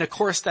 And of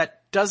course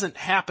that doesn't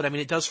happen.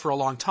 It does for a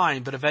long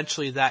time, but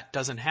eventually that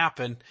doesn't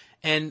happen.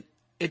 And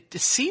it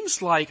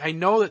seems like, I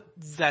know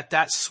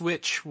that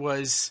switch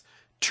was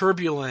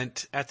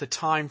turbulent at the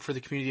time for the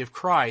Community of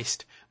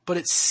Christ, but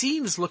it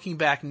seems looking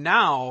back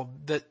now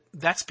that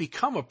that's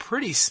become a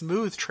pretty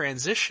smooth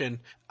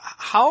transition.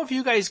 How have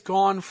you guys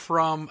gone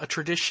from a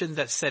tradition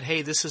that said,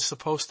 hey, this is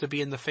supposed to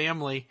be in the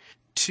family,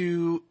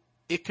 to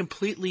it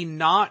completely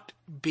not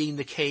being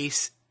the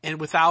case, and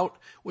without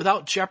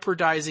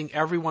jeopardizing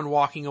everyone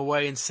walking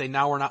away and say,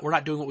 now we're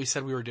not doing what we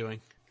said we were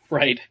doing?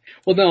 Right.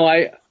 Well,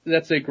 no,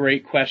 that's a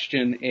great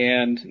question,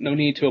 and no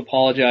need to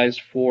apologize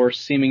for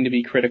seeming to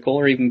be critical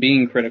or even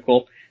being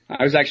critical.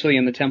 I was actually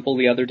in the temple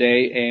the other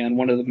day, and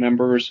one of the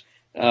members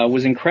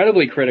was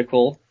incredibly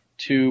critical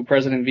to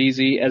President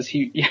Vesey as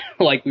he,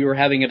 like we were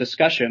having a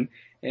discussion,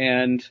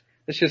 and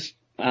it's just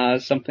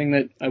something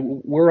that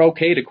we're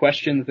okay to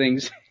question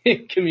things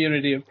in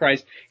Community of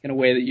Christ in a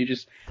way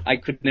that I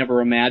could never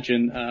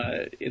imagine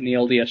in the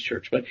LDS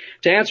Church. But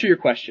to answer your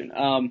question,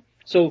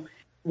 so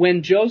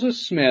when Joseph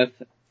Smith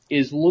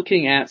is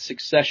looking at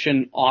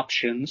succession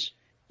options,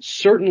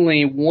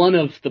 certainly one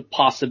of the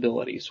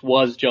possibilities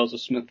was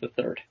Joseph Smith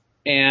III.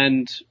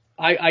 And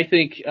I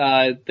think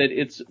that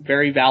it's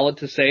very valid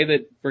to say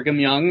that Brigham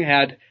Young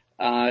had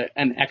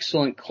an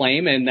excellent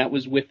claim, and that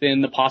was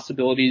within the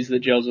possibilities that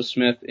Joseph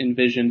Smith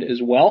envisioned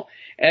as well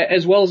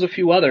as a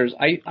few others.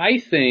 I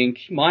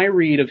think my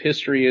read of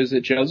history is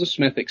that Joseph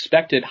Smith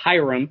expected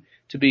Hiram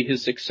to be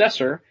his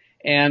successor,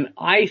 and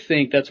I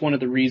think that's one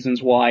of the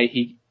reasons why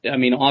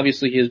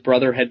obviously his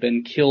brother had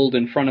been killed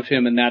in front of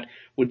him, and that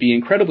would be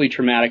incredibly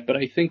traumatic, but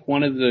I think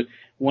one of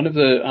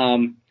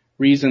the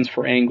reasons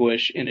for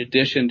anguish, in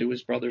addition to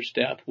his brother's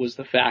death, was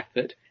the fact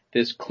that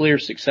this clear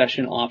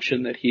succession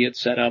option that he had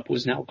set up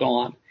was now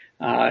gone.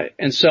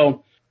 And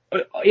so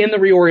in the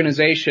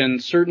reorganization,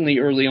 certainly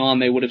early on,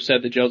 they would have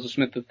said that Joseph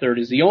Smith III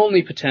is the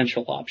only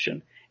potential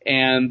option.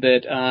 and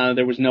that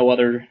there was no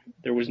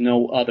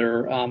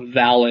other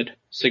valid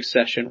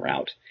succession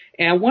route.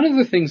 And one of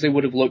the things they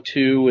would have looked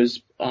to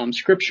is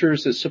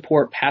scriptures that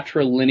support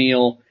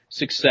patrilineal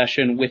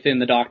succession within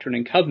the Doctrine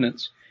and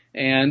Covenants.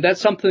 And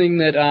that's something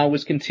that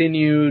was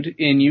continued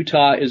in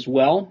Utah as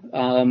well,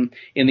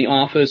 in the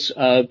office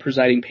of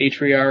presiding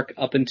patriarch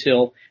up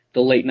until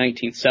the late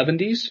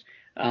 1970s.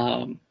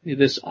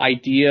 This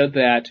idea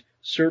that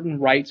certain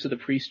rights of the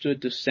priesthood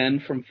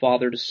descend from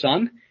father to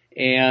son.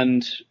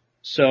 And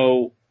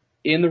so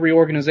in the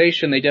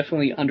reorganization, they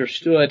definitely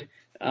understood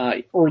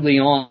early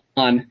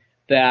on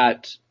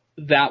that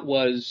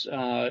was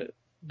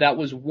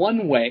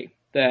one way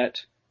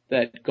that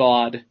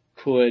God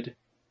could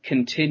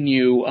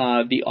continue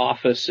the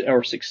office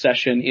or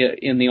succession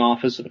in the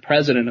office of the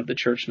president of the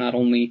church, not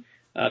only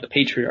the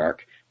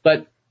patriarch.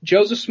 But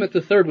Joseph Smith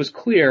III was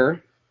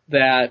clear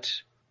that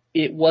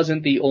it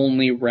wasn't the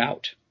only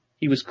route.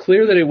 He was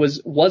clear that it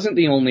wasn't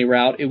the only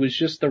route. It was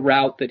just the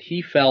route that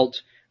he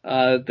felt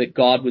that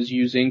God was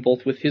using,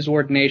 both with his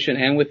ordination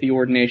and with the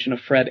ordination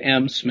of Fred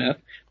M. Smith.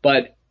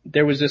 But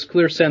there was this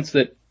clear sense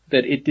that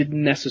it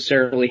didn't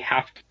necessarily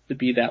have to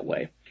be that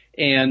way.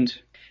 And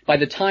by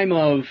the time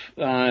of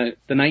the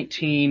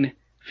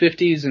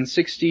 1950s and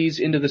 60s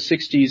into the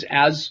 60s,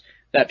 as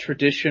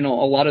a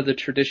lot of the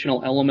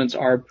traditional elements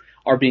are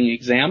being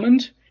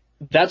examined,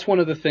 that's one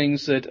of the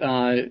things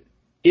that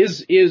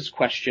is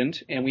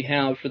questioned. And we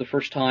have, for the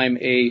first time,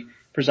 a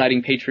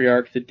presiding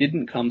patriarch that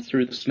didn't come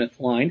through the Smith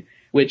line,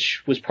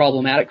 which was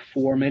problematic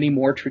for many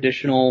more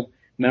traditional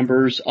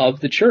members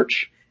of the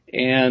church.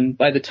 And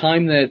by the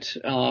time that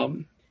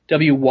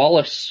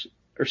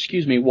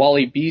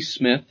Wally B.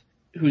 Smith,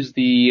 who's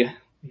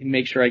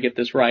make sure I get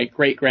this right,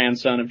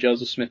 great-grandson of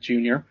Joseph Smith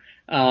Jr.,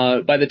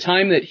 by the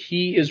time that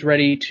he is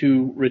ready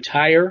to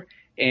retire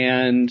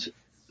and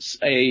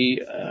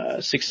a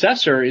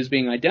successor is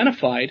being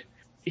identified,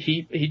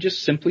 he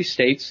just simply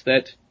states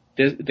that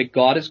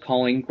God is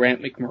calling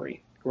Grant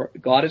McMurray.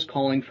 God is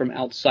calling from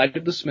outside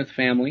of the Smith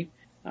family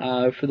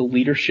for the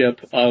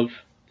leadership of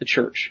the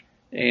church.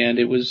 And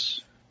it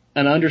was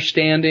an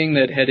understanding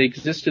that had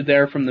existed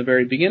there from the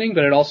very beginning,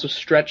 but it also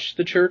stretched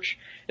the church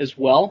as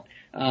well.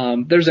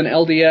 There's an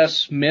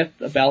LDS myth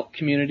about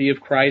Community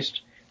of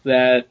Christ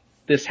that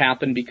this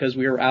happened because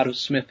we were out of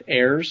Smith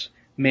heirs,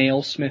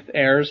 male Smith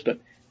heirs, but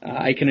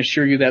I can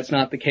assure you that's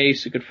not the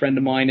case. A good friend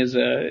of mine is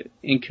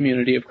in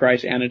Community of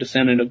Christ and a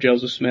descendant of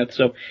Joseph Smith,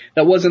 so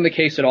that wasn't the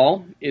case at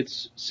all.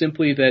 It's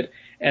simply that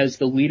as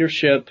the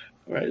leadership,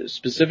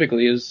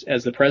 specifically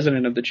as the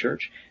president of the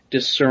church,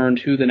 discerned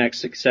who the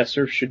next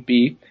successor should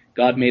be,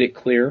 God made it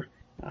clear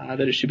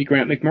that it should be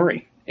Grant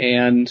McMurray.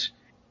 And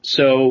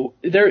so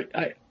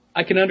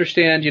I can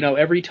understand,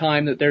 every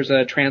time that there's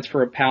a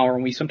transfer of power,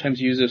 and we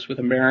sometimes use this with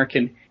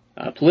American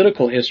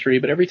political history,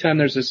 but every time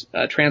there's this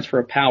transfer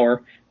of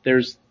power,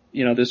 there's,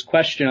 this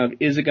question of,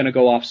 is it going to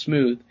go off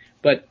smooth?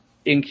 But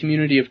in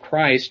Community of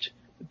Christ,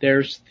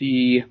 there's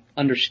the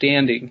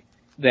understanding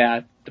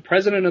that the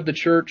president of the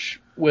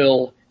church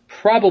will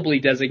probably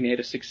designate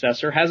a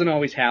successor. Hasn't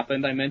always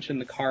happened. I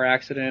mentioned the car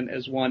accident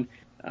as one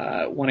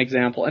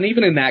example. And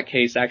even in that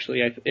case,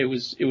 actually, it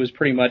was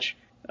pretty much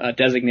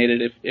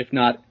designated, if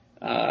not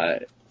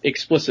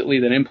explicitly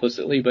than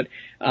implicitly. But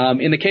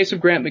in the case of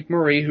Grant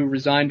McMurray, who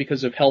resigned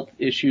because of health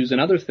issues and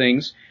other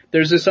things,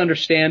 there's this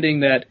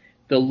understanding that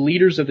the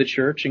leaders of the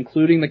church,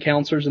 including the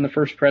counselors in the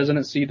first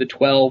presidency, the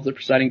 12, the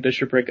presiding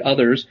bishopric,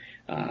 others,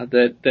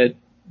 that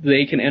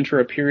they can enter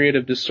a period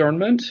of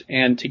discernment,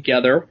 and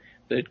together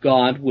that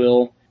God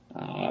will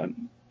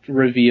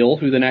reveal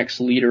who the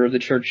next leader of the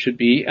church should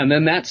be. And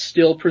then that's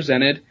still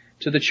presented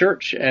to the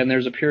church, and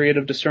there's a period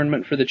of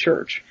discernment for the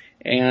church.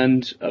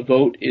 And a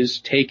vote is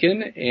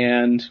taken,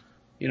 and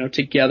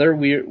together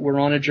we're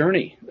on a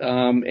journey.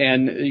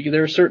 And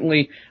there are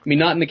certainly,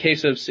 not in the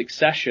case of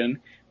succession,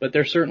 but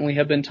there certainly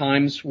have been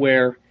times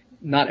where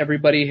not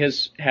everybody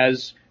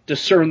has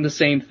discerned the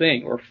same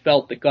thing or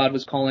felt that God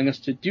was calling us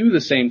to do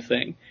the same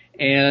thing.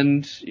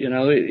 And,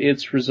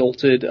 it's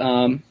resulted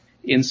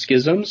in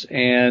schisms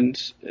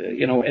and,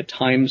 at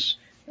times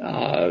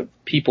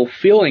people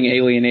feeling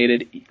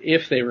alienated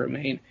if they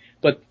remain.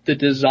 But the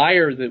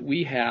desire that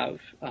we have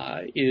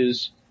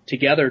is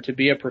together to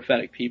be a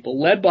prophetic people,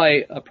 led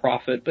by a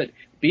prophet, but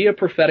be a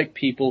prophetic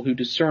people who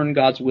discern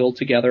God's will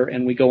together,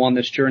 and we go on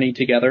this journey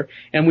together,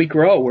 and we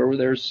grow where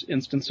there's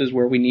instances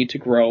where we need to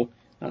grow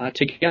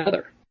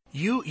together.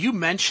 You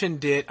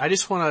mentioned it. I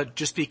just want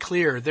to be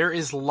clear. There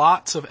is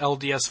lots of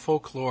LDS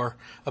folklore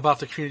about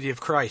the Community of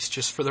Christ,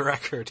 just for the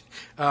record.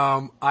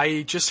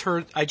 I just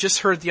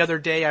heard the other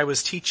day I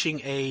was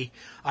teaching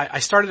I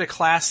started a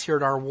class here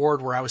at our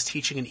ward where I was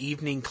teaching an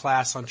evening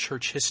class on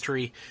church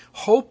history,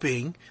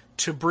 hoping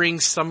to bring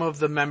some of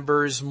the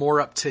members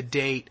more up to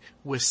date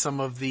with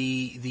some of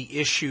the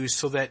issues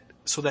so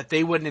that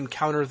they wouldn't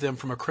encounter them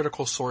from a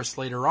critical source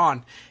later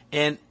on.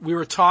 And we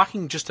were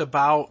talking just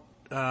about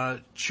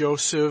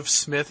Joseph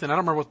Smith, and I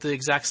don't remember what the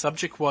exact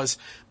subject was,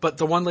 but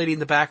the one lady in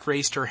the back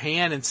raised her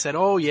hand and said,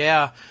 "Oh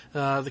yeah,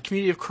 the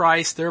Community of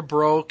Christ, they're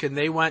broke, and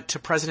they went to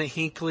President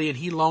Hinckley, and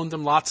he loaned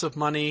them lots of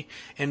money,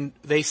 and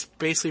they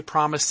basically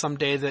promised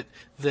someday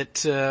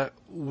that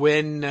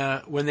when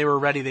they were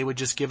ready, they would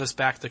just give us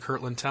back the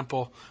Kirtland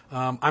Temple."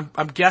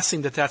 I'm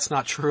guessing that that's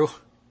not true.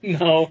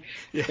 No,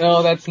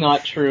 no, that's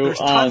not true. There's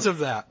tons of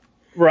that.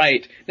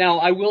 Right. Now,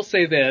 I will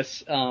say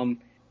this,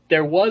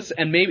 there was,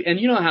 and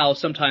you know how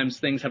sometimes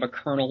things have a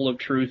kernel of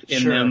truth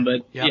in them,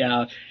 but Yep.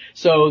 yeah.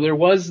 So there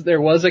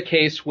was a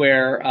case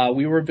where,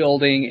 we were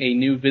building a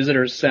new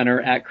visitors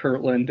center at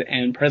Kirtland,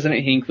 and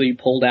President Hinckley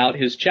pulled out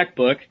his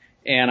checkbook,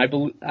 and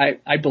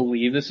I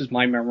believe, this is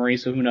my memory,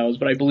 so who knows,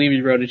 but I believe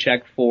he wrote a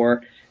check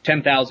for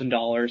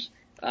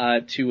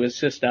 $10,000, to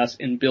assist us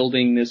in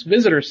building this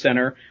visitor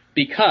center,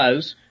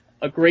 because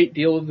a great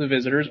deal of the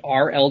visitors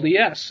are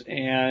LDS.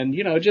 And,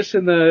 you know, just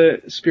in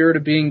the spirit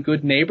of being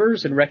good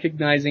neighbors and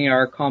recognizing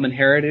our common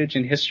heritage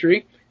and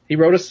history, he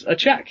wrote us a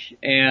check.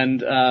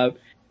 And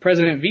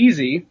President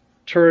Vesey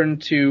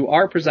turned to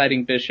our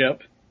presiding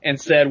bishop and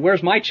said,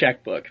 "Where's my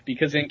checkbook?"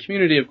 Because in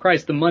Community of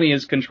Christ, the money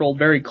is controlled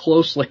very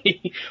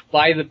closely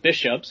by the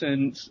bishops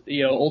and,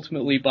 you know,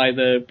 ultimately by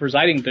the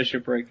presiding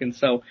bishopric. And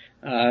so,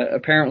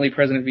 apparently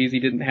President Vesey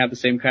didn't have the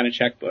same kind of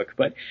checkbook.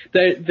 But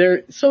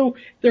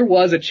there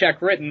was a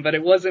check written, but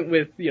it wasn't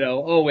with, you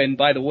know, "Oh, and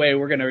by the way,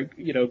 we're gonna,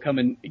 you know, come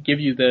and give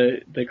you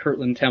the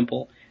Kirtland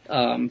Temple."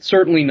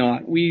 Certainly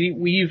not.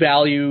 We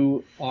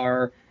value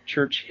our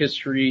church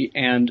history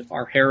and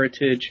our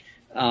heritage.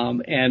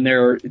 And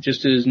there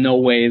just is no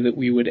way that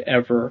we would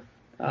ever,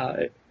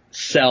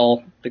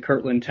 sell the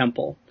Kirtland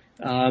Temple.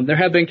 There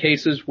have been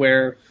cases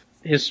where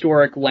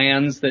historic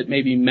lands that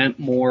maybe meant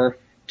more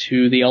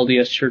to the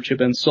LDS Church have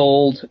been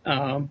sold.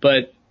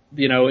 But,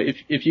 you know,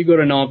 if you go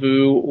to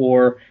Nauvoo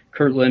or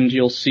Kirtland,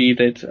 you'll see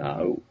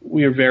that,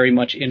 we are very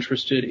much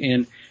interested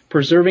in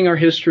preserving our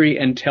history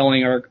and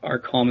telling our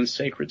common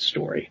sacred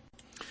story.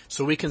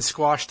 So we can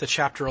squash the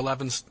chapter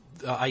 11's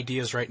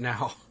ideas right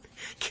now.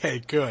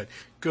 Okay, good.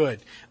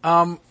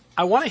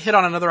 I want to hit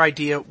on another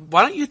idea.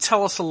 Why don't you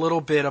tell us a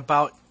little bit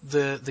about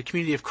the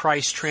Community of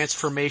Christ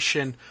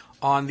transformation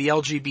on the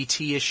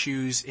LGBT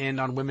issues and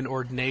on women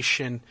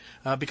ordination,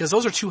 because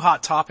those are two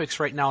hot topics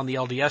right now in the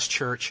LDS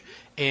Church,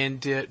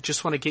 and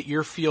just want to get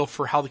your feel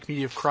for how the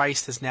Community of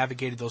Christ has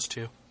navigated those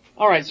two.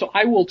 All right, so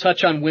I will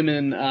touch on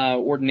women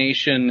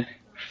ordination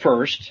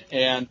first,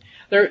 and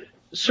there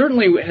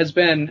certainly has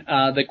been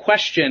the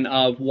question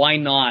of why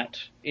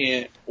not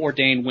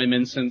ordain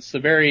women since the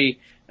very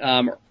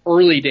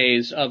early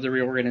days of the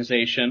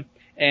reorganization.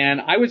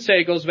 And I would say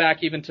it goes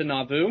back even to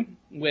Nauvoo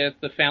with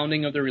the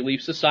founding of the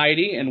Relief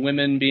Society and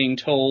women being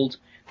told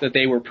that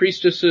they were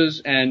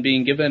priestesses and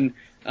being given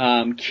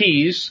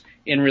keys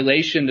in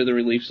relation to the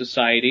Relief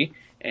Society.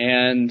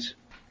 And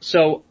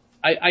so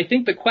I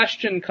think the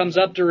question comes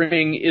up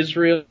during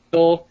Israel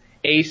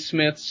A.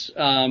 Smith's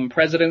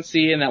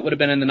presidency, and that would have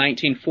been in the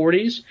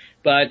 1940s.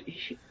 But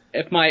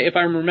if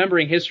I'm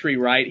remembering history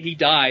right, he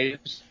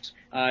dies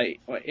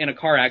in a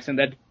car accident.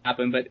 That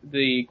happened, but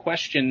the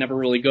question never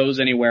really goes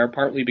anywhere,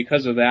 partly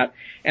because of that.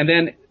 And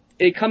then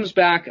it comes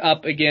back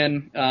up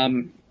again,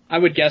 I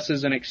would guess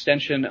as an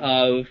extension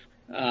of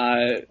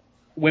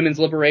women's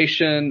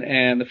liberation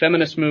and the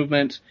feminist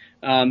movement.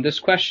 This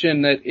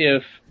question that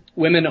if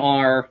women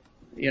are,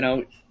 you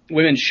know,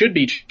 women should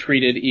be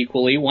treated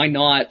equally, why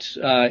not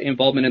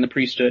involvement in the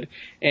priesthood?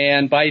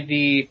 And by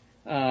the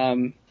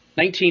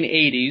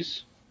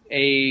 1980s,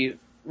 a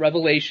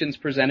revelation's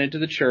presented to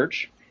the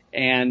church,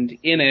 and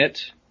in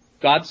it,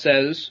 God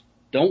says,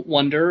 "Don't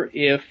wonder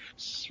if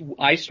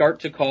I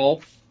start to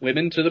call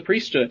women to the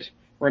priesthood.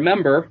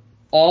 Remember,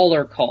 all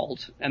are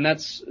called." And that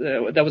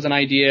was an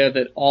idea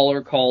that all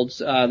are called,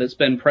 that's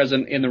been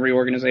present in the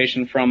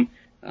reorganization from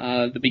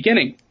the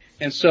beginning.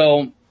 And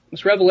so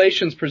this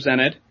revelation's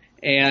presented,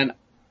 and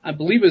I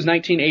believe it was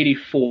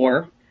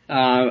 1984,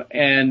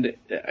 and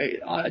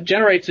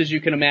generates, as you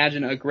can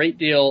imagine, a great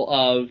deal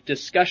of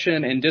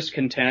discussion and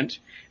discontent.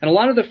 And a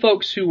lot of the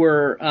folks who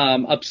were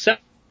upset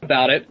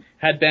about it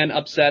had been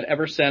upset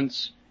ever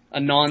since a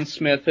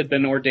non-Smith had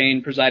been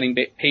ordained presiding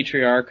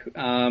patriarch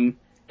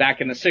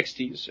back in the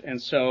 60s. And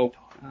so,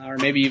 or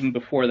maybe even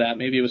before that,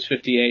 maybe it was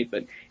 58.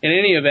 But in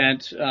any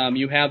event,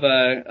 you have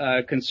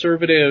a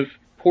conservative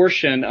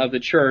portion of the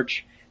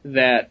church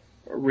that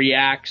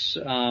reacts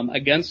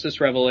against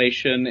this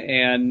revelation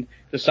and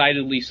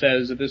decidedly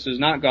says that this is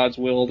not God's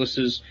will, this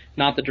is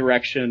not the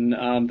direction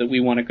that we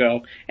want to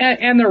go.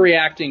 And they're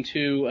reacting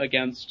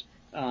against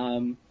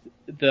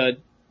the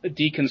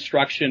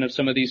deconstruction of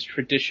some of these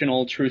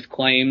traditional truth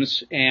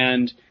claims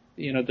and,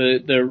 you know,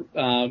 the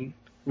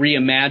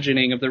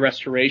reimagining of the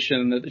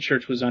restoration that the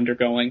church was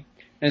undergoing.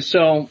 And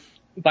so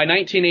by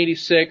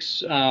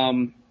 1986,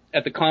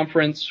 at the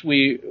conference,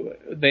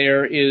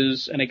 there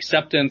is an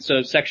acceptance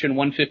of Section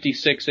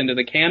 156 into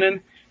the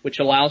canon, which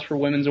allows for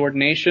women's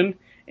ordination,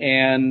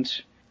 and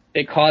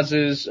it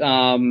causes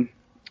a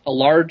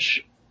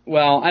large,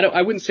 well,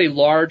 I wouldn't say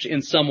large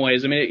in some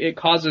ways. I mean, it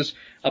causes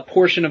a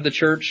portion of the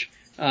church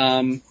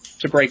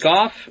to break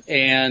off,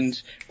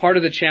 and part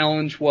of the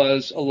challenge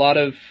was a lot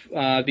of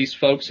these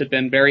folks had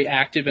been very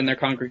active in their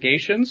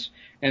congregations,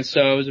 and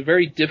so it was a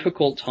very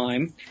difficult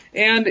time.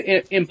 And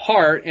in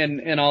part,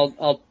 and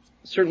I'll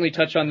certainly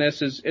touch on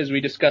this as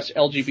we discuss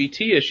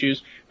LGBT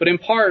issues, but in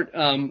part,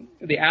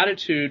 the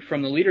attitude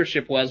from the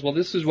leadership was, well,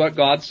 this is what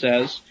God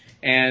says,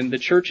 and the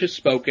church has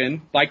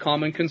spoken by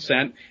common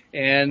consent,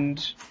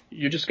 and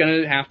you're just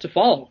going to have to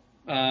follow.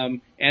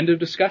 End of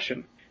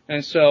discussion.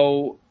 And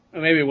so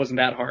maybe it wasn't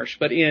that harsh,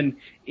 but in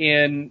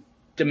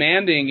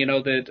demanding,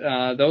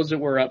 that those that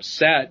were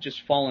upset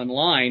just fall in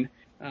line,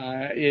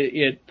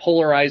 it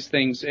polarized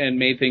things and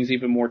made things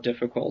even more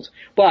difficult.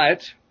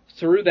 But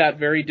through that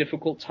very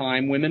difficult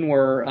time, women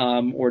were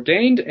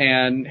ordained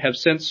and have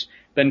since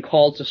been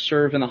called to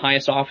serve in the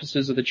highest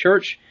offices of the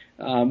church.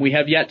 We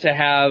have yet to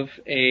have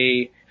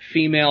a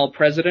female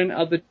president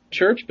of the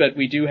church, but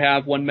we do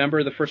have one member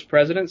of the first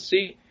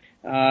presidency,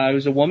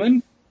 who's a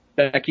woman,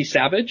 Becky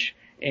Savage.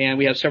 And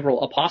we have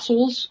several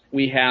apostles.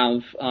 We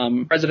have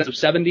presidents of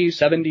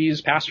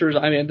 70s, pastors.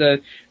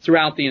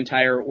 Throughout the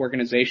entire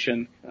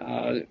organization,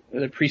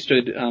 the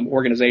priesthood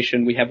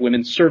organization, we have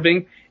women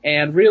serving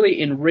and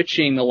really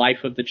enriching the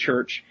life of the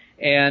church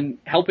and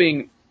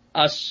helping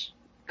us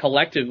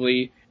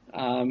collectively,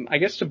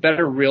 to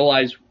better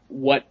realize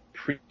what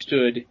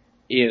priesthood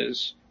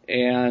is,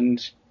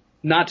 and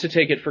not to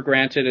take it for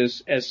granted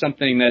as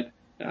something that,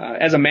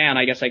 as a man,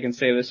 I guess I can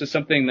say this is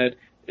something that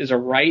is a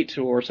right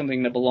or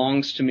something that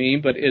belongs to me,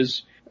 but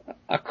is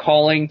a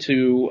calling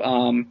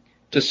to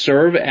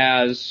serve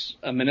as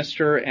a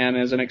minister and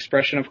as an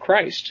expression of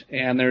Christ.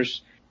 And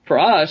there's, for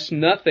us,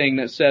 nothing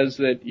that says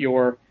that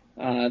your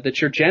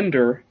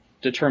gender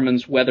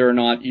determines whether or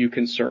not you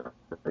can serve.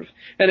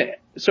 And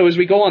so as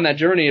we go on that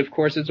journey, of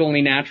course, it's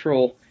only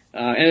natural,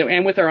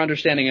 and with our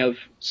understanding of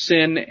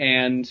sin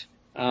and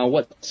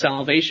what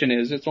salvation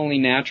is, it's only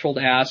natural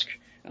to ask,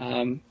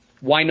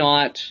 why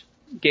not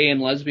gay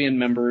and lesbian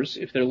members,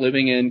 if they're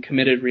living in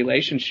committed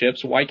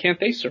relationships, why can't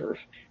they serve?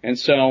 And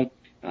so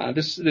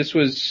this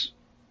was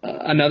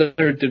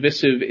another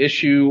divisive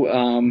issue,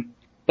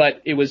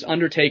 but it was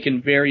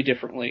undertaken very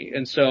differently.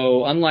 And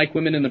so unlike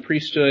women in the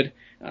priesthood,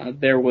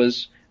 there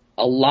was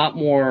a lot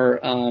more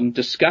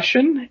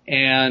discussion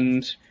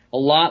and a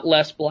lot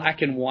less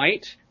black and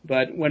white.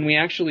 But when we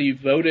actually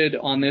voted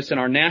on this in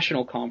our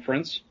national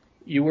conference,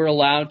 you were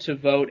allowed to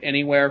vote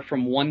anywhere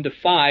from 1 to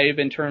 5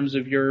 in terms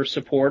of your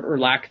support or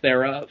lack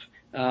thereof.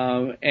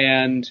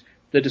 And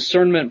the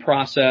discernment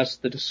process,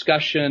 the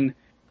discussion,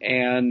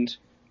 and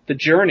the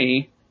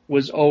journey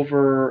was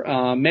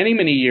over many,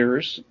 many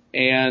years.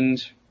 And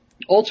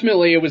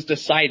ultimately it was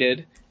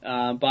decided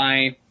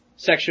by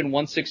Section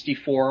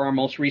 164, our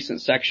most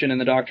recent section in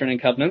the Doctrine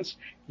and Covenants,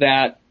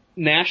 that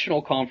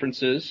national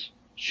conferences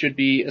should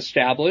be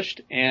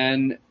established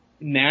and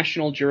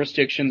national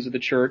jurisdictions of the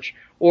church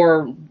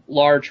or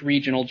large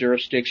regional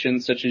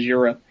jurisdictions such as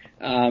Europe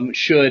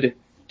should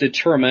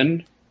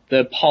determine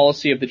the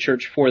policy of the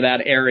church for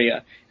that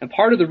area. And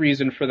part of the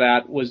reason for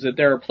that was that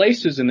there are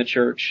places in the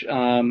church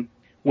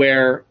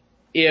where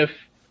if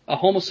a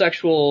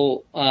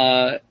homosexual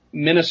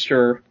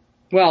minister,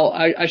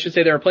 I should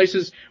say there are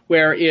places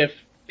where if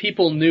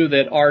people knew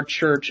that our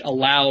church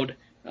allowed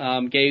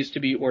gays to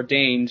be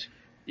ordained,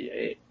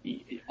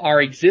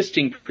 our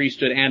existing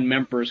priesthood and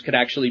members could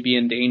actually be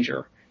in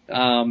danger.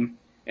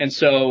 And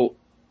so,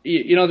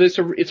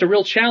 it's a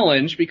real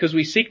challenge because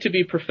we seek to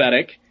be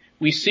prophetic.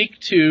 We seek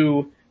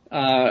to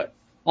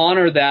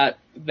honor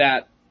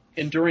that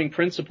enduring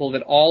principle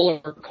that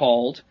all are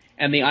called,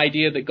 and the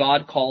idea that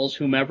God calls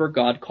whomever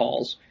God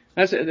calls.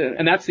 That's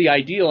the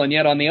ideal. And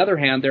yet, on the other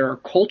hand, there are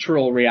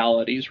cultural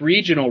realities,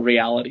 regional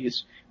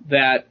realities,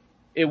 that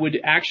it would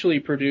actually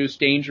produce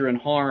danger and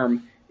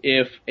harm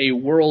if a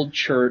world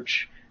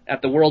church,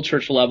 at the world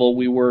church level,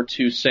 we were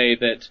to say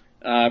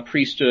that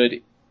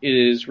priesthood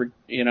is,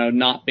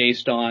 not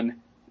based on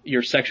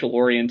your sexual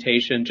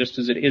orientation, just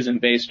as it isn't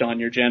based on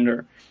your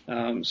gender.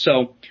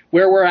 So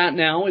where we're at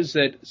now is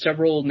that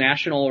several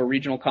national or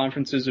regional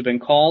conferences have been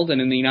called,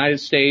 and in the United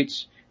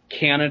States,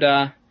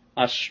 Canada,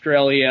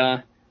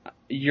 Australia,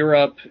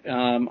 Europe,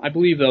 I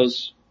believe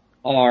those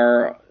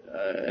are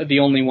the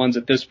only ones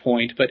at this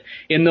point. But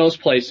in those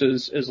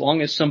places, as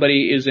long as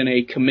somebody is in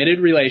a committed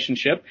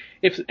relationship,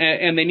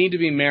 and they need to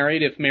be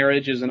married if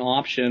marriage is an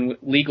option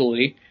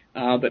legally,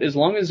 but as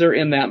long as they're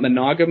in that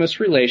monogamous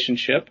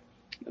relationship,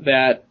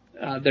 that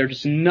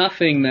there's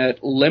nothing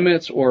that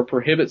limits or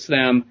prohibits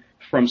them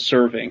from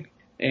serving.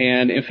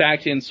 And in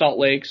fact, in Salt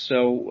Lake,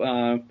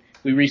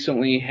 we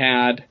recently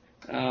had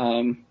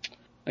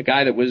a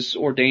guy that was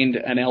ordained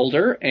an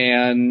elder,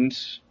 and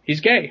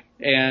he's gay,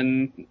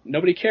 and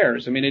nobody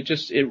cares. I mean,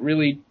 it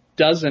really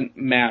doesn't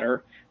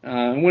matter.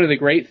 And one of the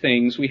great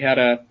things, we had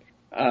a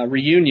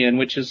reunion,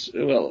 which is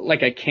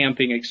like a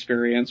camping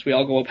experience. We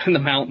all go up in the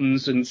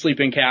mountains and sleep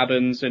in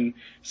cabins and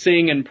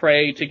sing and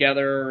pray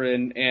together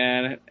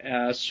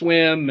and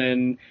swim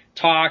and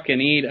talk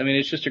and eat. I mean,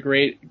 it's just a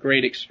great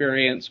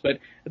experience. But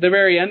at the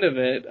very end of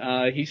it,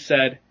 he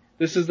said,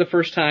 "This is the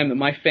first time that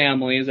my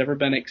family has ever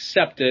been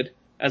accepted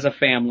as a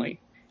family.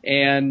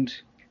 And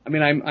I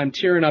mean, I'm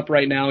tearing up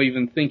right now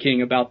even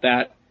thinking about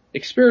that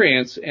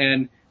experience.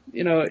 And,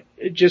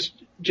 just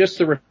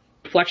the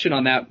reflection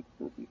on that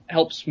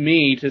helps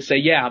me to say,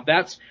 yeah,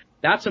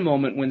 that's a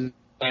moment when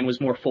Zion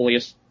was more fully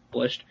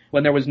established,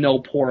 when there was no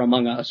poor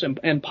among us.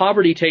 And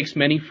poverty takes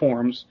many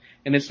forms,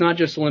 and it's not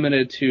just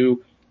limited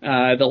to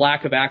the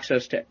lack of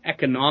access to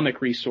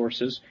economic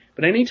resources,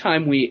 but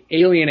anytime we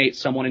alienate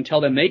someone and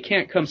tell them they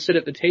can't come sit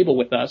at the table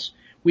with us,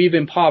 we've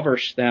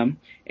impoverished them,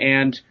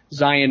 and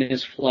Zion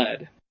is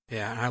fled.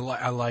 Yeah,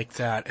 I like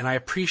that, and I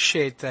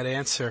appreciate that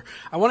answer.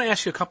 I want to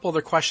ask you a couple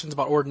other questions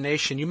about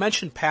ordination. You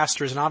mentioned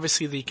pastors, and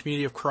obviously the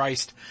Community of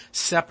Christ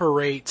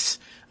separates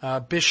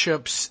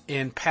bishops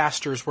and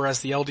pastors, whereas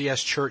the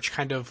LDS Church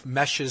kind of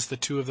meshes the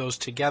two of those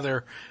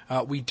together.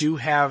 We do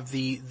have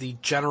the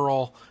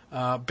general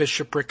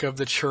bishopric of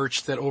the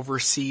church that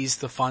oversees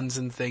the funds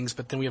and things,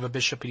 but then we have a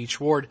bishop in each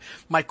ward.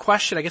 My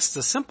question, I guess, is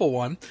a simple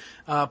one.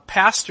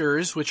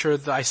 Pastors, which are,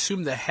 I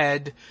assume, the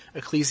head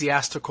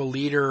ecclesiastical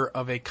leader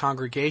of a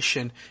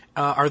congregation,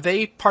 are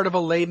they part of a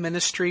lay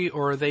ministry,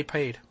 or are they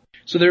paid?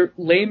 So they're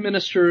lay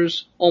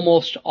ministers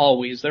almost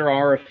always. There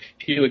are a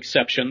few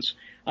exceptions,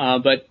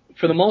 but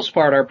for the most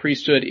part, our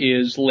priesthood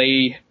is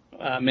lay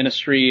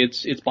ministry.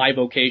 It's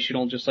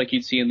bivocational, just like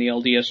you'd see in the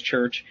LDS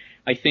Church.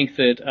 I think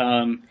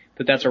that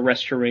that's a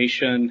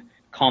restoration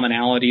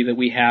commonality that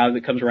we have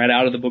that comes right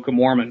out of the Book of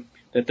Mormon,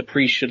 that the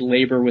priests should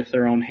labor with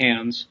their own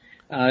hands.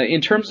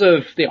 In terms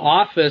of the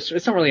office,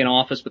 it's not really an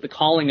office, but the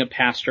calling of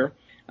pastor,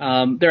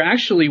 there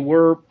actually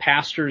were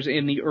pastors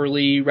in the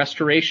early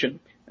restoration.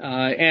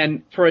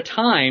 And for a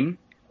time,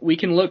 we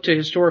can look to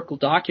historical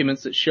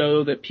documents that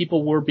show that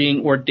people were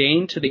being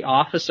ordained to the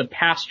office of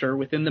pastor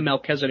within the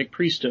Melchizedek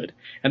priesthood.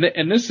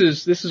 And this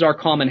is our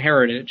common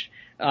heritage.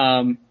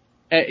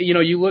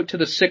 You look to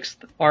the 6th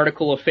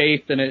article of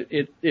faith, and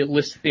it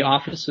lists the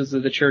offices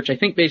of the church, I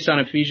think based on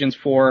Ephesians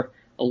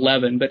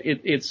 4:11, but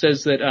it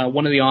says that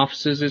one of the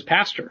offices is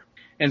pastor.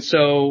 And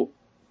so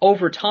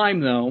over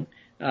time, though,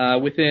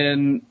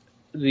 within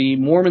the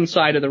Mormon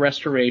side of the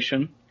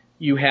restoration,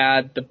 you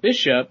had the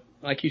bishop,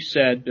 like you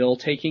said, Bill,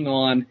 taking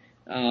on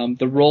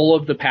the role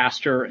of the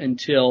pastor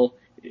until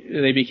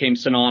they became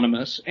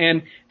synonymous.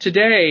 And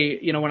today,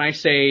 when I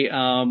say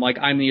like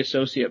I'm the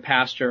associate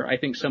pastor, I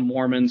think some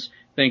Mormons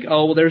think,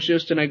 oh, well, there's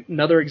just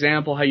another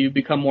example how you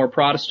become more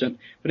Protestant.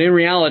 But in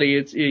reality,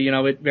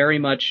 it very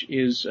much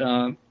is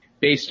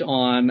based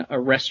on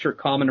a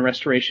common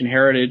restoration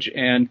heritage,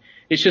 and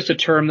it's just a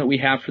term that we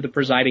have for the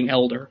presiding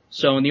elder.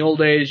 So in the old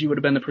days, you would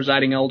have been the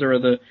presiding elder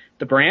of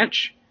the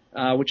branch,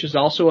 which is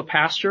also a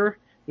pastor,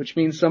 which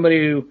means somebody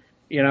who,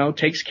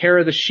 takes care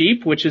of the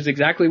sheep, which is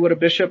exactly what a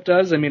bishop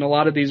does. I mean, a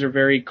lot of these are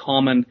very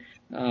common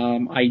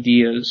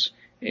ideas.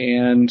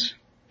 And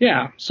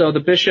yeah, so the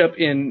bishop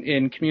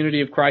in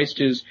Community of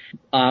Christ is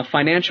a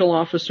financial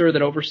officer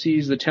that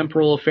oversees the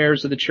temporal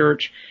affairs of the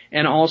church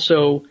and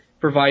also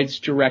provides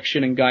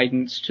direction and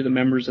guidance to the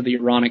members of the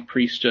Aaronic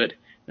priesthood.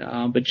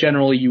 But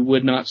generally, you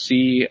would not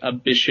see a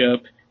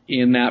bishop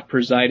in that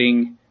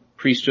presiding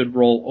priesthood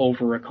role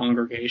over a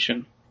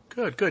congregation.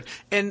 Good.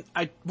 And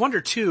I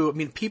wonder too,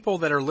 people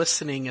that are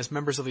listening as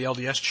members of the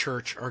LDS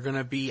Church are going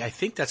to be, I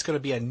think that's going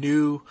to be a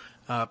new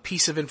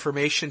piece of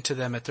information to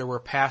them, that there were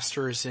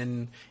pastors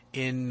in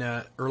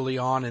early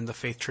on in the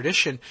faith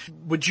tradition.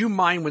 Would you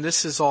mind, when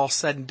this is all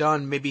said and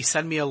done, maybe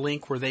send me a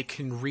link where they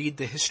can read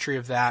the history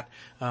of that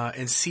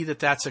and see that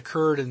that's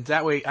occurred? And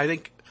that way, I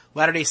think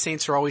Latter-day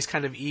Saints are always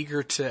kind of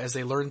eager to, as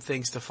they learn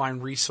things, to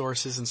find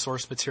resources and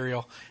source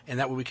material, and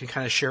that way we can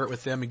kind of share it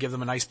with them and give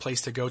them a nice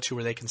place to go to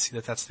where they can see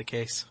that that's the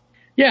case.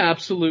 Yeah,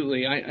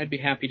 absolutely. I'd be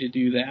happy to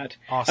do that.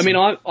 Awesome.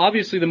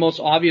 Obviously the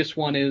most obvious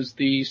one is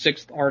the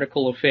 6th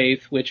article of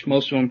faith, which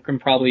most of them can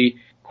probably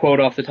quote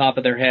off the top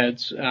of their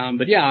heads.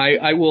 But yeah,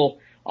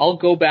 I'll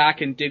go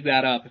back and dig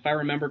that up. If I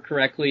remember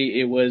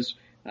correctly,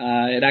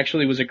 it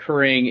actually was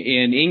occurring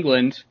in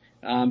England,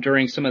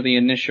 during some of the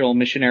initial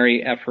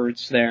missionary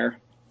efforts there.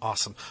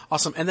 Awesome.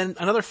 And then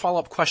another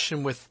follow-up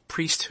question with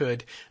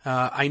priesthood.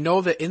 I know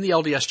that in the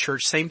LDS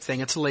Church, same thing,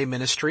 it's a lay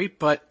ministry,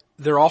 but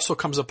there also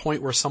comes a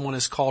point where someone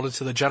is called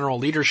into the general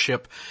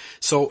leadership.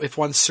 So if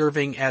one's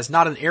serving as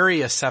not an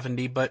Area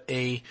 70, but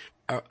I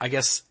don't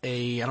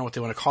know what they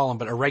want to call them,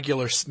 but a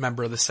regular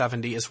member of the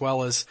 70, as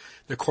well as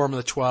the Quorum of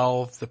the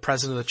 12, the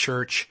president of the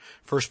church,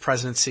 first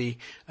presidency,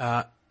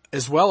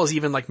 as well as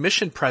even like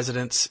mission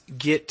presidents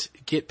get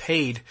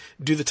paid.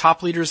 Do the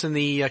top leaders in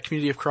the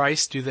Community of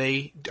Christ, are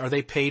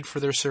they paid for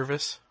their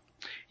service?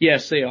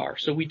 Yes, they are.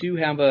 So we do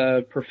have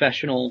a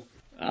professional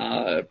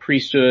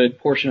priesthood,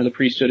 portion of the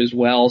priesthood as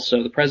well.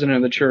 So the president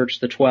of the church,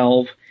 the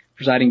 12,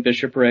 presiding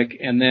bishopric,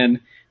 and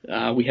then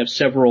we have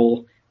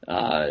several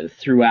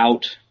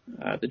throughout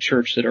the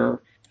church that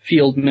are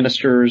field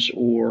ministers,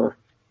 or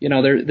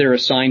they're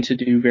assigned to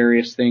do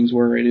various things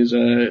where it is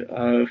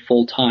a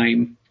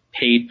full-time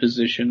paid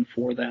position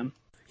for them.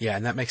 Yeah,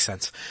 and that makes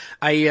sense.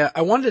 I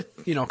wanted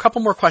to, a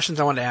couple more questions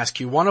I wanted to ask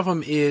you. One of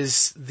them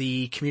is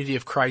the Community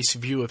of Christ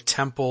view of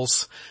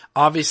temples.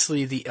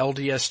 Obviously, the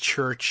LDS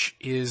Church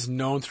is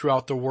known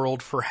throughout the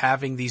world for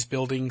having these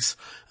buildings,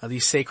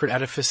 these sacred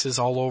edifices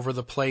all over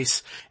the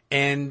place,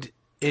 and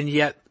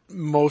yet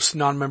most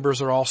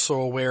non-members are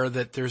also aware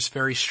that there's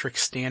very strict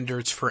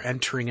standards for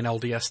entering an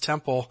LDS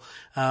temple.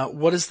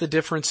 What is the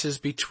differences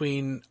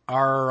between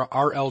our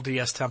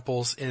LDS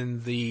temples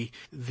and the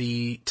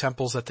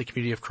temples that the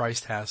Community of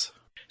Christ has?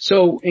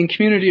 So in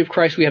Community of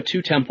Christ, we have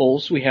two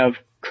temples. We have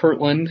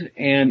Kirtland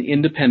and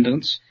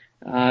Independence.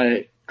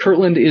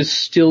 Kirtland is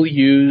still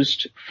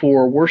used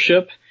for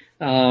worship.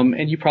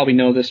 And you probably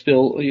know this,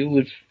 Bill. You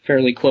live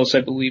fairly close,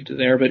 I believe, to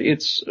there, but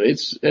it's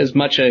as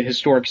much a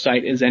historic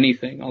site as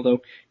anything.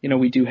 Although,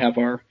 we do have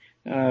our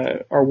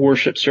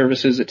worship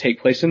services that take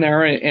place in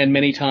there, and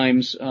many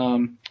times,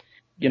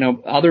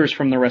 others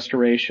from the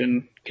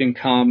Restoration can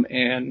come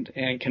and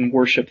can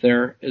worship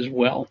there as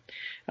well.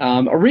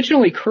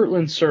 Originally,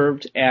 Kirtland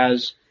served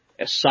as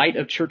a site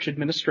of church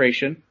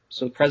administration.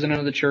 So the president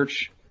of the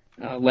church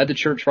led the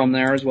church from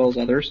there, as well as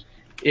others.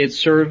 It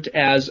served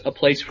as a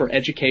place for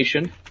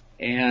education.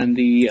 And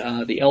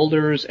the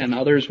elders and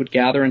others would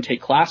gather and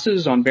take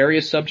classes on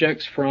various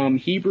subjects from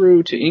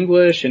Hebrew to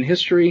English and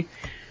history.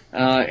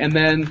 And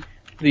then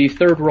the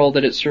third role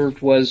that it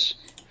served was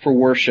for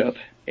worship.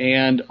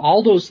 And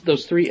all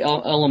those three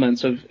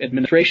elements of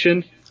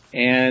administration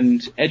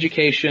and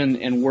education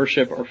and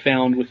worship are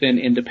found within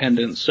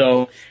Independence.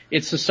 So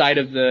it's the site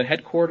of the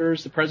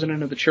headquarters, the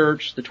president of the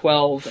church, the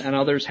 12, and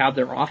others have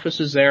their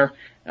offices there.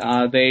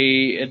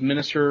 They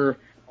administer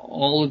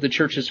all of the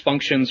church's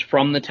functions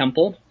from the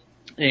temple.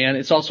 And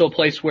it's also a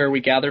place where we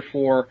gather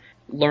for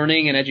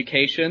learning and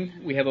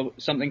education. We have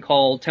something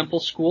called Temple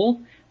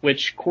School,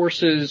 which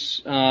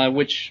courses,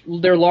 which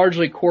they're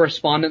largely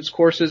correspondence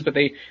courses, but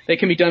they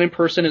can be done in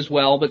person as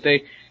well, but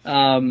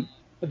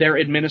they're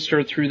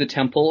administered through the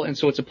temple. And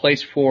so it's a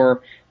place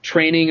for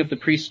training of the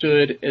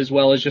priesthood as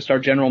well as just our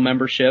general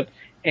membership.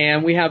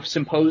 And we have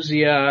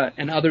symposia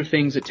and other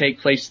things that take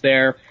place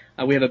there.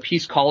 We have a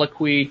peace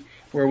colloquy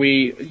where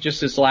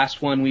just this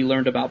last one, we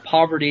learned about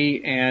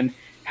poverty and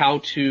how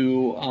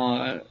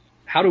to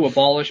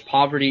abolish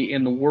poverty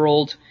in the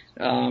world.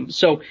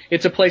 So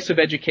it's a place of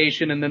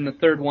education, and then the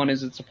third one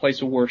is it's a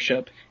place of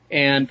worship.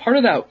 And part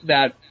of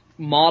that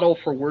model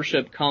for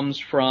worship comes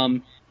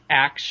from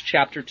Acts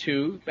chapter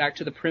 2, back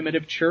to the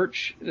primitive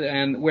church,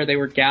 and where they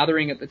were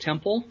gathering at the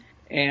temple.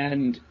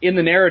 And in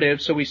the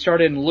narrative, so we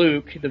start in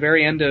Luke, the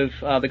very end of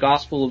the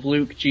Gospel of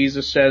Luke,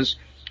 Jesus says,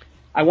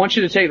 I want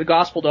you to take the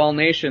gospel to all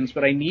nations,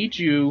 but I need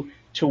you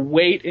to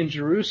wait in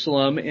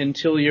Jerusalem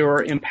until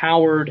you're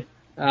empowered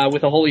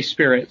with the Holy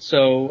Spirit.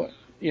 So,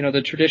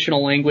 the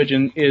traditional language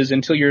is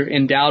until you're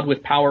endowed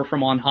with power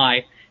from on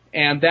high.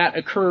 And that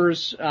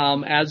occurs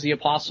as the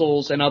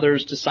apostles and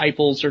others,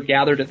 disciples, are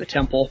gathered at the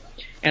temple,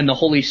 and the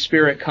Holy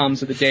Spirit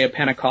comes at the day of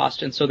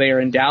Pentecost. And so they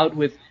are endowed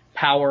with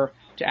power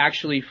to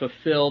actually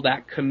fulfill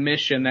that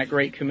commission, that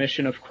great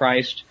commission of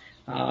Christ.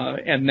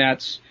 And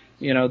that's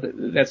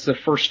the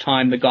first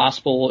time the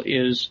gospel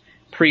is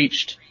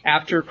preached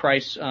after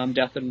Christ's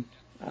death and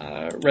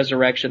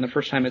resurrection. The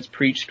first time it's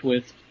preached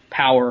with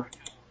power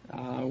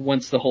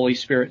once the Holy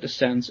Spirit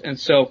descends. And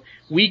so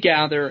we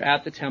gather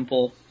at the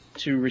temple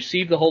to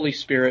receive the Holy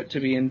Spirit, to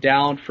be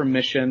endowed for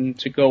mission,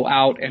 to go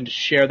out and to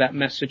share that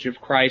message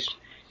of Christ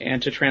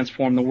and to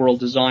transform the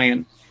world to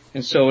Zion.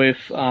 And so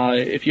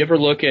if you ever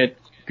look at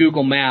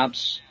Google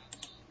Maps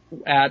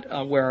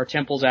at where our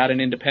temple's at in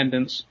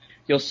Independence,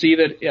 you'll see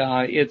that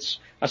it's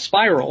a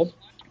spiral,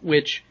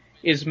 which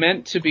is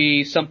meant to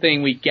be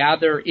something we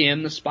gather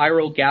in. The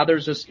spiral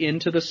gathers us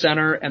into the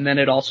center, and then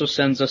it also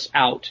sends us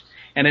out.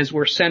 And as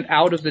we're sent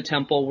out of the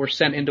temple, we're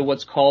sent into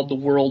what's called the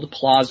World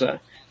Plaza.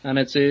 And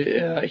it's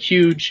a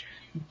huge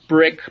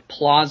brick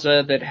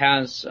plaza that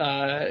has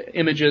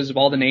images of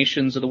all the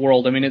nations of the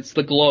world. I mean, it's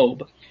the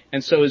globe.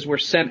 And so as we're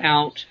sent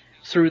out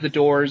through the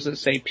doors that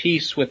say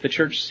peace with the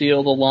church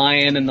seal, the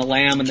lion and the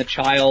lamb and the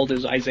child,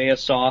 as Isaiah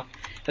saw,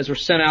 as we're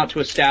sent out to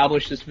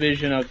establish this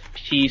vision of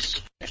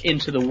peace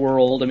into the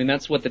world. I mean,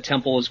 that's what the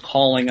temple is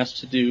calling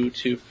us to do,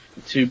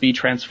 to be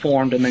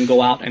transformed and then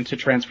go out and to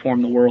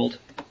transform the world.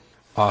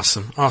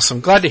 Awesome.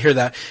 Glad to hear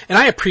that. And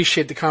I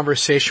appreciate the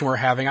conversation we're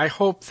having. I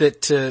hope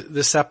that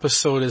this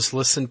episode is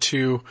listened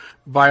to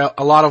by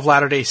a lot of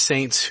Latter-day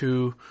Saints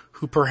who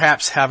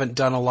perhaps haven't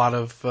done a lot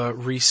of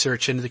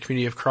research into the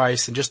Community of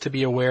Christ, and just to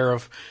be aware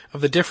of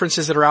the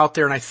differences that are out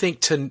there, and I think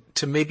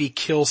to maybe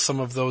kill some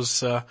of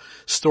those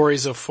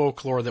stories of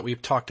folklore that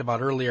we've talked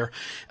about earlier.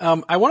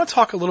 I want to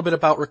talk a little bit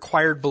about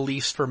required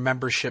beliefs for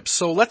membership.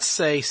 So let's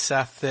say,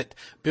 Seth, that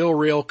Bill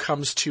Reel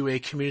comes to a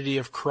Community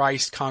of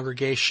Christ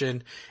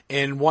congregation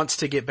and wants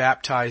to get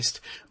baptized.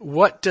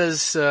 What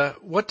does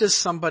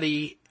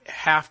somebody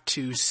have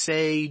to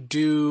say,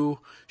 do,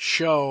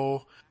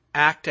 show,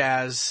 act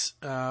as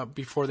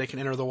before they can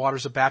enter the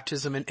waters of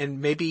baptism,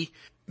 and maybe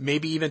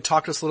even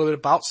talk to us a little bit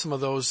about some of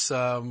those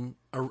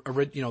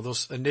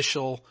those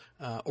initial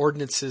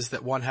ordinances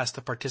that one has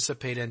to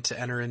participate in to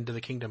enter into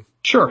the kingdom?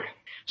 Sure.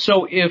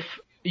 So if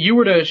you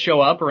were to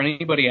show up, or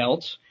anybody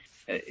else,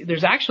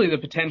 there's actually the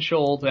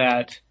potential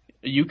that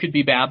you could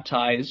be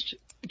baptized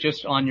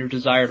just on your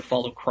desire to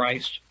follow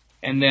Christ.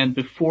 And then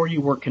before you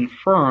were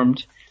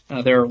confirmed,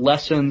 there are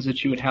lessons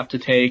that you would have to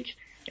take,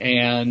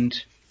 and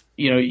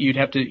you'd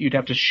have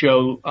to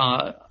show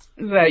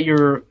that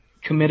you're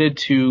committed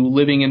to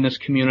living in this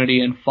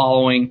community and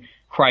following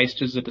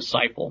Christ as a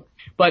disciple.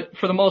 But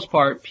for the most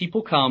part,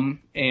 people come,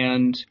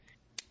 and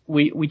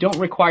we don't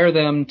require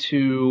them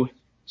to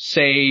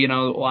say,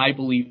 well, I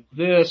believe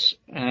this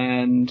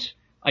and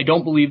I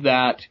don't believe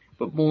that,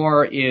 but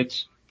more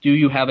it's, do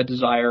you have a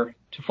desire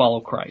to follow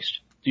Christ?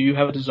 Do you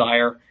have a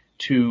desire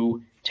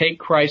to take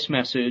Christ's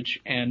message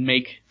and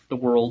make the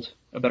world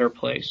a better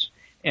place?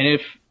 And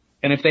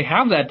if they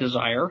have that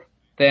desire,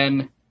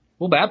 then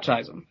we'll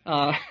baptize them.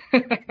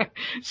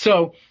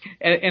 So,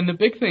 and the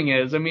big thing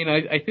is,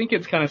 I think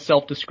it's kind of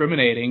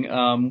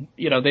self-discriminating.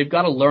 They've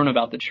got to learn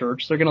about the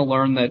church. They're going to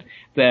learn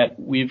that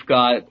we've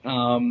got,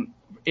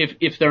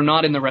 if they're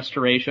not in the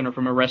Restoration or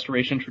from a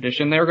Restoration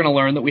tradition, they're going to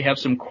learn that we have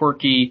some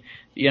quirky,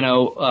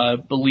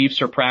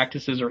 beliefs or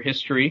practices or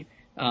history.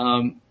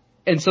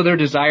 And so their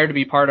desire to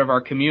be part of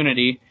our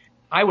community,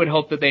 I would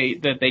hope that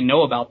they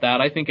know about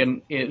that. I think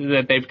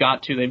that they've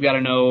got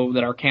to know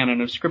that our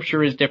canon of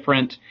Scripture is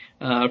different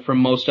from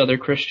most other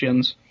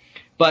Christians.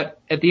 But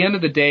at the end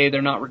of the day,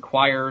 they're not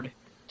required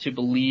to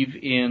believe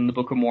in the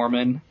Book of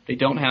Mormon. They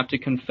don't have to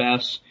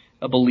confess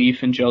a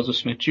belief in Joseph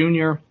Smith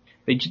Jr.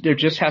 There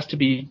just has to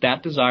be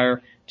that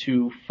desire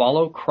to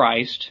follow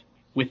Christ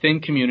within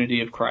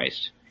community of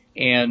Christ,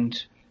 and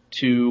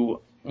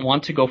to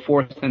want to go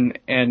forth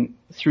and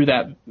through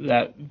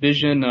that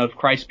vision of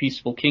Christ's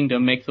peaceful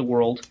kingdom, make the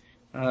world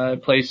a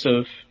place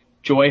of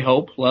joy,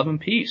 hope, love, and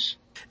peace.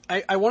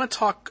 I want to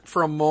talk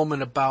for a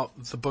moment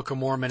about the Book of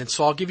Mormon, and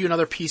so I'll give you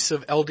another piece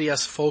of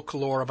LDS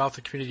folklore about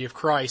the Community of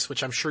Christ,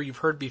 which I'm sure you've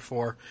heard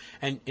before,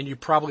 and you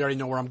probably already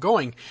know where I'm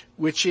going,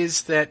 which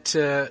is that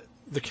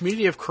the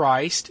Community of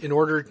Christ, in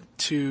order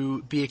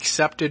to be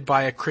accepted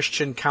by a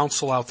Christian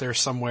council out there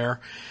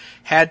somewhere,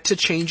 had to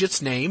change its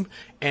name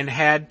and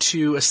had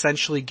to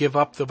essentially give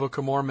up the Book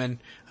of Mormon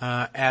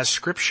as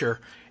Scripture.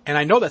 And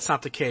I know that's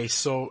not the case,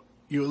 so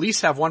you at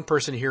least have one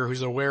person here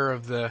who's aware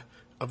of the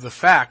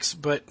facts,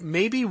 but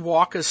maybe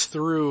walk us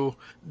through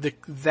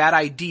that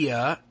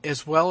idea,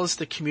 as well as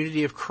the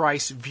Community of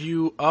Christ's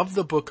view of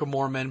the Book of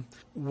Mormon,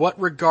 what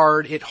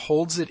regard it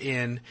holds it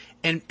in,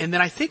 and then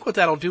I think what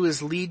that'll do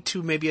is lead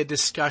to maybe a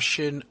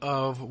discussion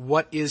of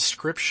what is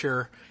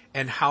Scripture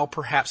and how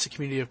perhaps the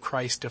Community of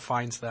Christ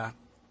defines that.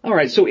 All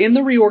right, so in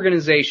the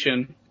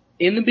reorganization,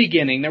 in the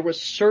beginning, there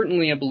was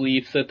certainly a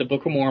belief that the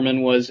Book of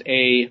Mormon was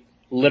a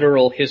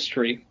literal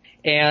history.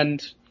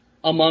 And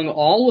among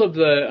all of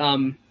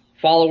the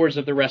followers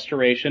of the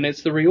Restoration,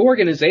 it's the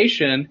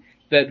reorganization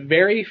that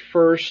very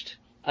first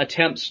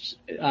attempts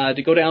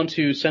to go down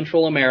to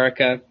Central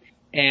America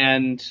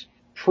and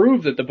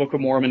prove that the Book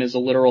of Mormon is a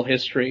literal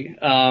history.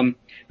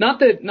 Not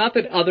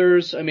that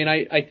others,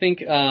 I think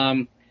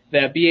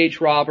that B.H.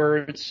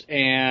 Roberts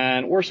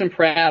and Orson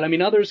Pratt,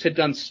 others had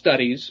done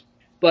studies,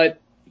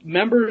 but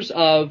members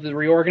of the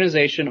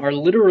reorganization are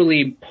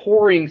literally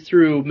pouring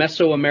through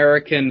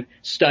Mesoamerican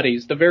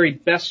studies, the very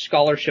best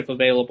scholarship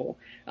available.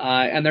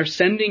 And they're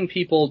sending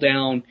people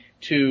down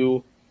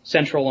to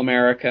Central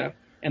America,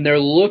 and they're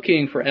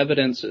looking for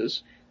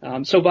evidences.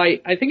 So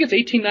by, I think it's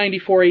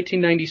 1894,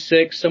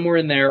 1896, somewhere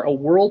in there, a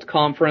world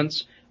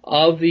conference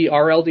of the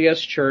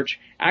RLDS Church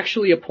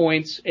actually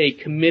appoints a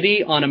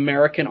committee on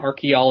American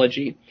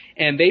archaeology,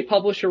 and they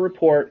publish a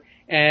report,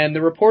 and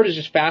the report is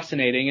just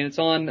fascinating, and it's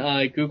on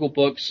Google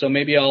Books, so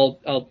maybe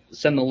I'll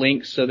send the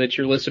link so that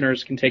your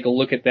listeners can take a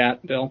look at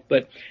that, Bill.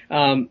 But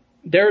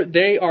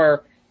they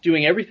are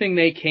doing everything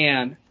they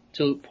can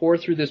to pour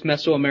through this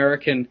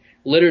Mesoamerican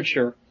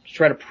literature to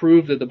try to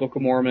prove that the Book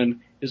of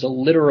Mormon is a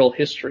literal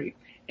history.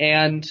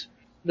 And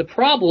the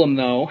problem,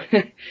 though,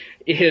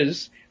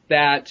 is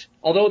that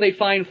although they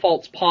find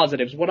false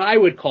positives, what I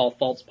would call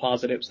false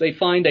positives, they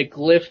find a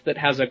glyph that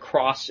has a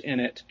cross in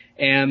it,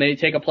 and they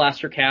take a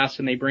plaster cast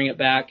and they bring it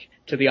back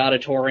to the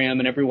auditorium,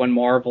 and everyone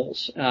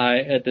marvels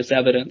at this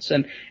evidence,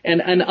 and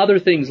other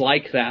things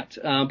like that.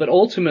 But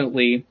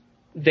ultimately,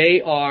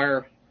 they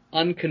are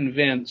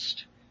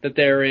unconvinced that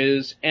there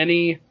is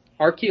any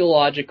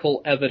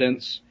archaeological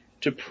evidence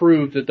to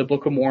prove that the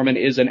Book of Mormon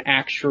is an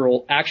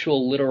actual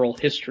literal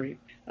history.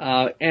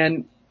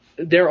 And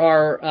there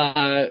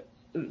are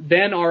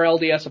then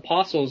RLDS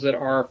apostles that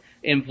are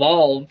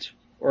involved,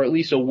 or at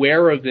least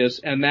aware of this,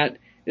 and that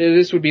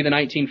this would be the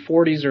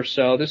 1940s or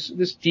so.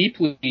 This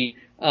deeply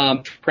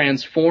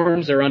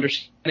transforms their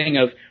understanding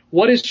of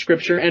what is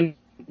Scripture, and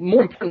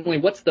more importantly,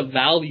 what's the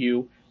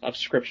value of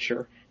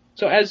Scripture.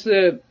 So as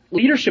the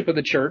leadership of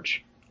the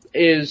church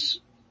is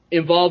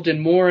involved in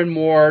more and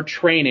more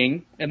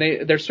training, and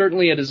there's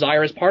certainly a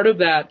desire as part of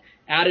that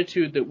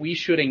attitude that we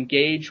should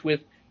engage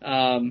with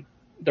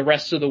the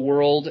rest of the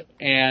world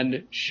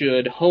and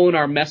should hone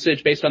our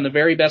message based on the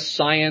very best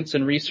science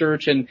and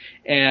research and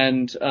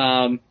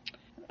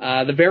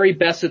the very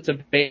best that's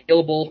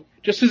available.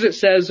 Just as it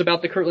says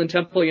about the Kirtland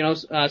Temple,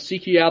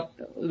 seek ye out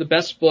the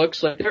best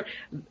books. Like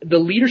the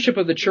leadership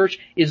of the church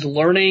is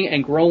learning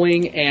and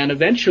growing, and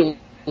eventually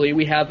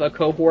we have a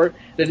cohort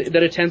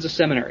that attends a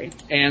seminary,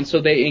 and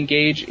so they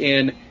engage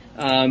in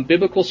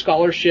biblical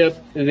scholarship.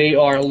 They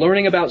are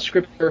learning about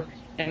Scripture,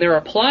 and they're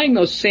applying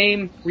those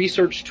same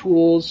research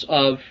tools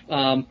of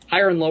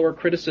higher and lower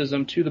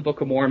criticism to the Book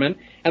of Mormon,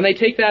 and they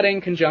take that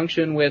in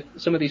conjunction with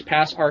some of these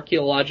past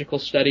archaeological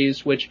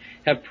studies, which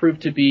have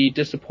proved to be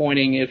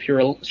disappointing if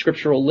you're a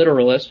scriptural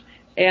literalist,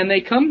 and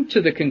they come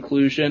to the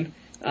conclusion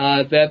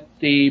that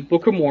the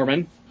Book of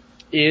Mormon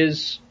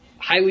is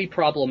highly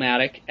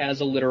problematic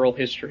as a literal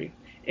history.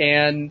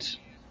 And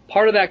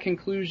part of that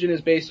conclusion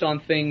is based on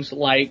things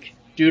like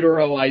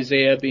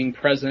Deutero-Isaiah being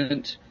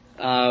present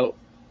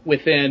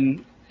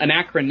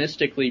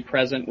anachronistically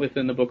present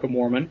within the Book of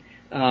Mormon.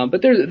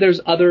 But there's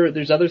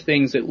other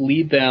things that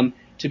lead them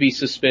to be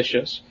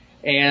suspicious.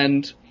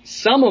 And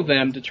some of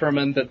them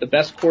determine that the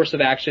best course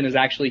of action is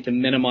actually to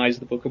minimize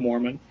the Book of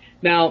Mormon.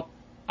 Now,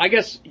 I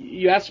guess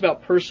you asked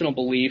about personal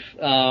belief.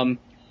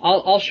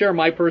 I'll share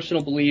my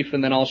personal belief,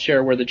 and then I'll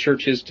share where the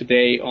church is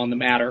today on the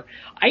matter.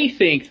 I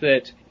think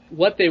that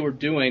what they were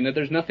doing, that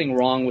there's nothing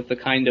wrong with the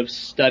kind of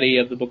study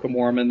of the Book of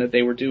Mormon that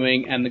they were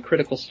doing and the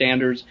critical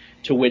standards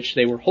to which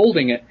they were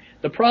holding it.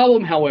 The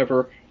problem,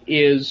 however,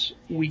 is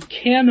we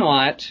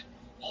cannot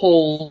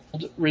hold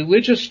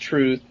religious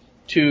truth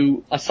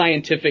to a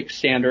scientific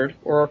standard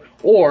or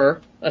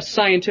a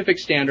scientific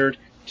standard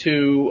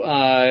to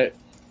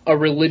a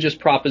religious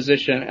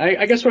proposition.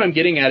 I guess what I'm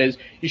getting at is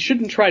you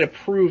shouldn't try to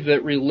prove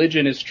that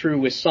religion is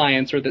true with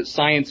science or that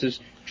science is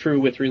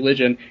true with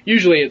religion.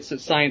 Usually it's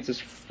that science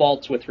is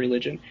false with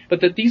religion.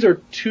 But that these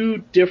are two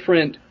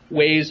different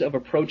ways of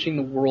approaching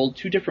the world,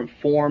 two different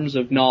forms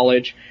of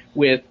knowledge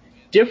with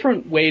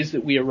different ways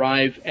that we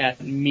arrive at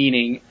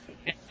meaning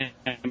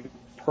and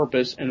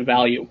purpose and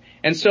value.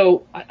 And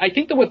so I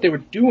think that what they were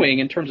doing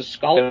in terms of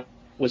scholarship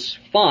was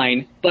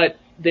fine, but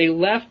they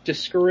left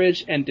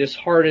discouraged and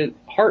disheartened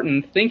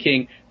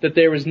thinking that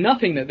there was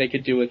nothing that they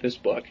could do with this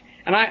book.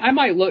 And I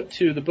might look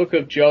to the book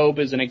of Job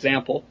as an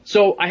example.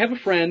 So I have a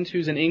friend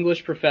who's an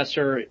English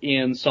professor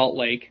in Salt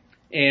Lake,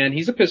 and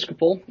he's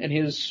Episcopal, and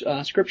his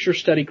scripture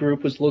study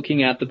group was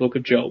looking at the book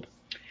of Job.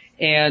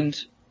 And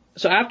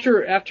so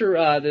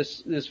after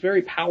this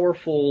very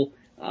powerful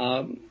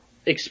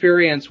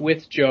experience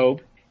with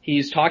Job,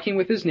 he's talking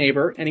with his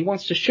neighbor, and he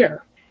wants to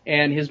share.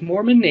 And his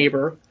Mormon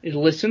neighbor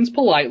listens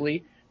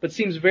politely, but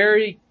seems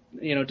very,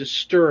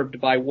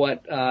 disturbed by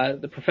what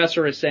the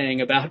professor is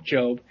saying about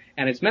Job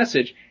and his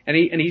message. And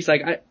he's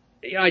like,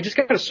 I just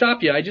got to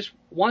stop you. I just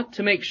want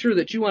to make sure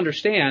that you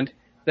understand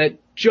that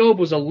Job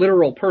was a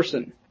literal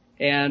person.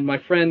 And my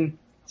friend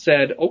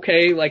said,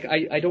 okay,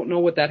 I don't know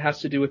what that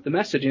has to do with the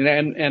message.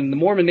 And the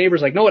Mormon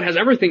neighbor's like, no, it has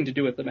everything to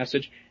do with the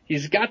message.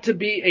 He's got to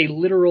be a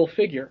literal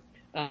figure.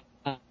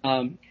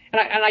 And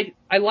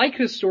I like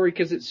this story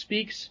because it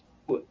speaks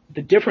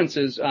the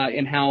differences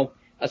in how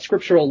a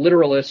scriptural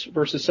literalist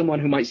versus someone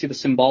who might see the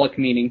symbolic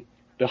meaning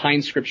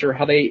behind Scripture,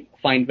 how they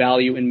find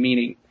value in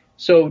meaning.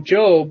 So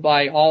Job,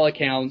 by all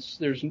accounts,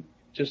 there's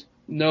just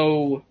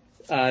no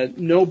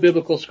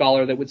biblical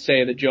scholar that would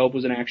say that Job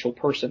was an actual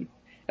person.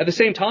 At the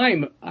same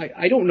time,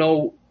 I don't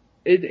know,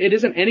 it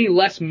isn't any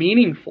less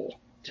meaningful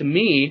to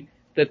me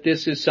that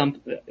this is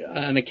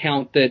an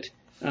account that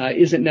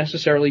isn't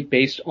necessarily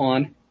based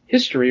on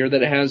history, or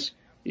that it has,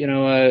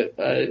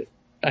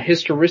 a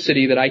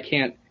historicity that I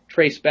can't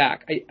trace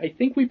back. I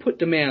think we put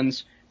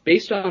demands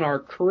based on our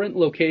current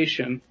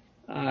location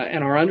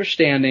and our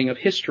understanding of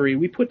history.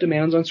 We put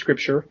demands on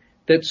Scripture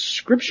that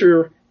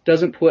Scripture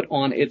doesn't put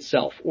on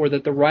itself, or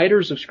that the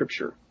writers of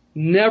Scripture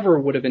never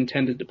would have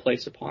intended to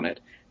place upon it.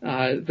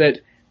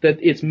 That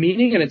its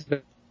meaning and its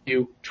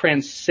value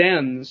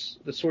transcends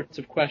the sorts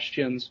of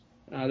questions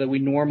that we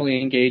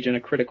normally engage in a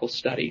critical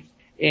study.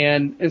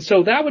 And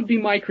so that would be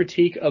my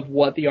critique of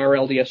what the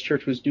RLDS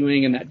Church was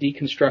doing in that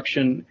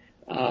deconstruction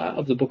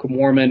of the Book of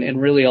Mormon, and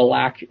really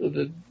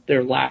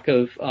their lack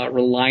of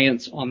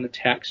reliance on the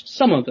text,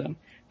 some of them,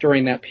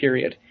 during that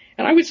period.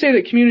 And I would say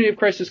that Community of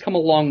Christ has come a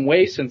long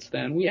way since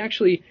then. We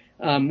actually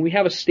we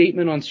have a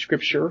statement on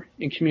Scripture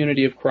in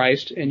Community of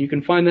Christ, and you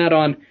can find that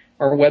on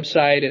our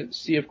website at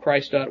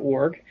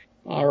seaofchrist.org,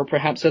 or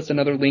perhaps that's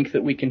another link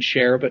that we can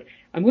share. But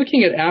I'm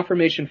looking at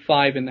Affirmation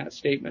 5 in that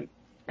statement,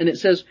 and it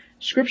says,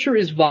 Scripture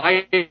is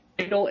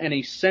vital and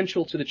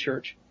essential to the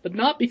church, but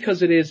not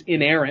because it is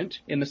inerrant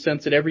in the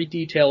sense that every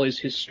detail is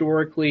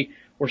historically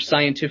or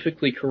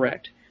scientifically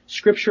correct.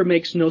 Scripture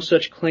makes no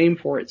such claim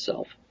for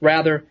itself.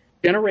 Rather,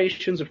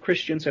 generations of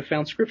Christians have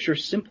found Scripture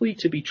simply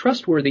to be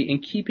trustworthy in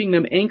keeping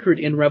them anchored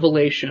in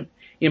revelation,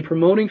 in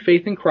promoting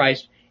faith in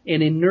Christ,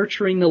 and in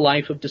nurturing the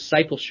life of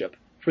discipleship.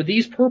 For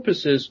these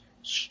purposes,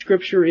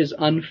 Scripture is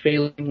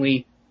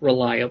unfailingly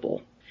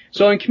reliable.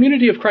 So in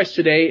Community of Christ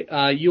today,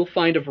 you'll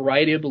find a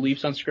variety of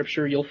beliefs on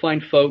Scripture. You'll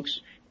find folks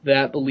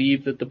that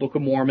believe that the Book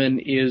of Mormon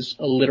is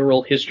a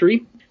literal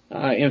history.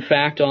 In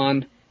fact,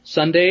 on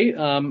Sunday,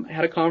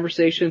 had a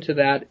conversation to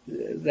that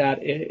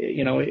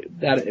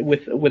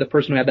with a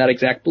person who had that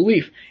exact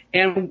belief.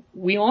 And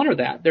we honor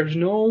that.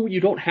 You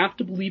don't have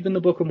to believe in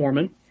the Book of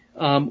Mormon.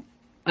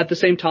 At the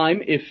same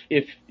time,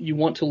 if you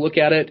want to look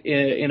at it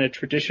in a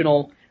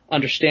traditional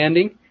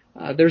understanding,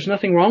 there's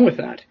nothing wrong with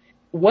that.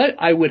 What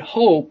I would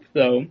hope,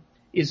 though,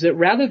 is that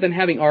rather than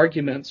having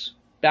arguments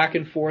back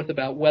and forth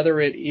about whether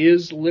it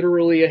is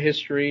literally a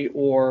history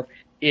or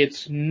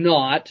it's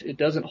not, it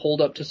doesn't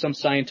hold up to some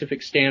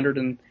scientific standard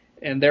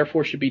and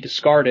therefore should be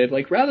discarded,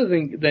 like rather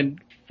than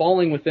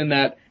falling within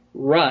that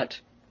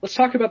rut, let's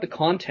talk about the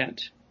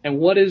content and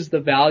what is the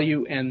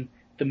value and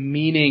the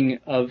meaning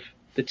of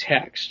the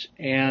text.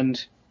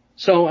 And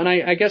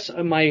I guess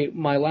my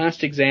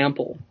last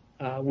example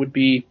would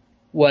be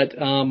what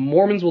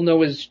Mormons will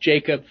know as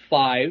Jacob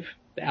 5,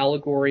 the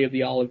allegory of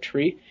the olive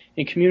tree.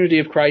 In Community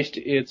of Christ,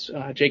 it's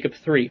Jacob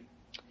 3.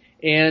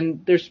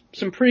 And there's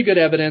some pretty good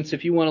evidence,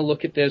 if you want to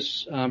look at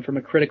this from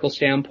a critical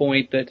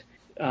standpoint, that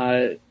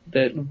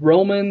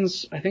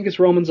Romans, I think it's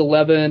Romans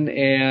 11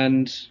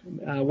 and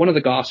one of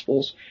the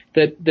Gospels,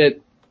 that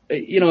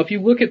if you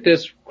look at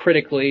this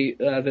critically,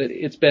 that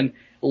it's been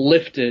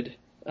lifted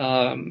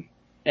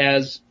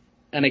as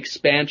an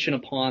expansion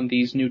upon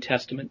these New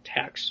Testament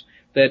texts.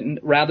 That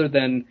rather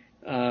than,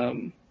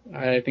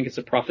 I think it's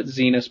the prophet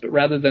Zenos, but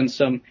rather than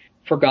some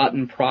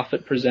forgotten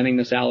prophet presenting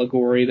this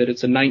allegory, that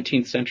it's a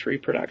 19th century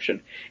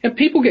production. And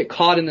people get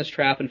caught in this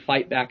trap and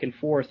fight back and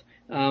forth.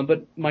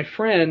 But my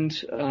friend,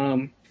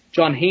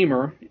 John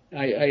Hamer,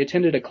 I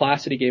attended a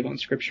class that he gave on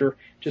scripture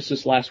just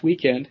this last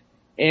weekend,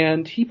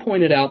 and he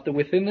pointed out that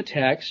within the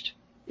text,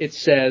 it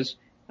says,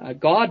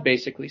 God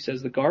basically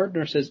says, the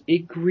gardener says,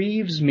 it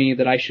grieves me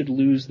that I should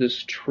lose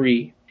this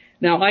tree.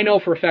 Now, I know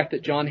for a fact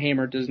that John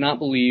Hamer does not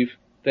believe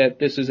that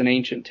this is an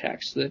ancient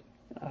text, that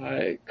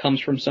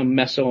comes from some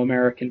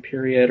Mesoamerican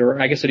period,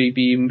 or I guess it'd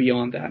be even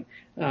beyond that.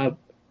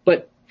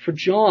 But for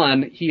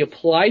John, he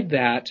applied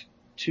that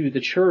to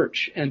the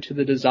church and to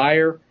the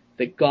desire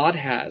that God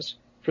has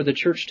for the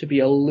church to be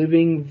a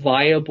living,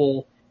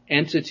 viable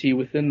entity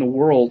within the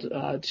world,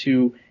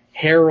 to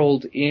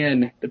herald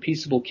in the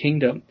peaceable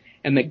kingdom,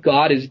 and that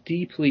God is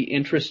deeply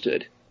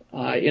interested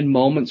in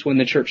moments when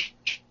the church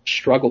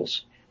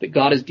struggles, that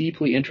God is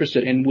deeply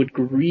interested and would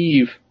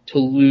grieve to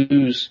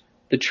lose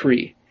the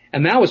tree.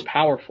 And that was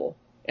powerful.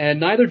 And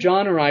neither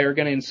John or I are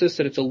going to insist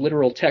that it's a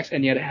literal text,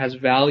 and yet it has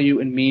value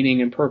and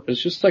meaning and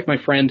purpose, just like my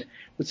friend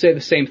would say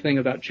the same thing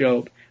about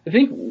Job. I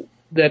think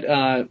that,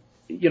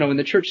 in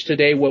the church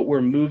today, what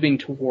we're moving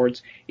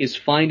towards is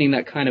finding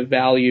that kind of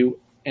value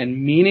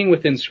and meaning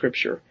within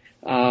Scripture.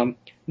 Not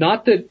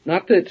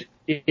that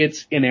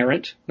it's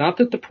inerrant, not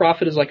that the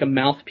prophet is like a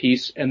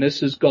mouthpiece and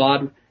this is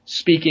God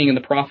speaking and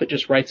the prophet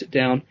just writes it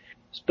down,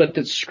 but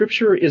that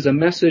Scripture is a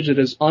message that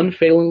is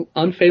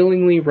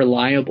unfailingly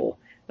reliable,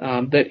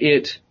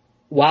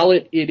 while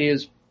it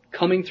is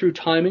coming through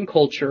time and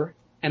culture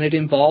and it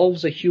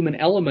involves a human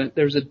element,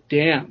 there's a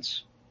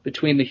dance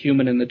between the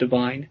human and the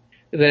divine,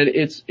 that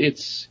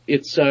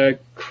it's a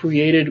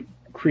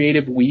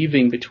creative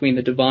weaving between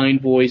the divine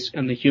voice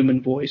and the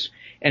human voice.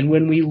 And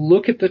when we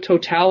look at the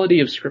totality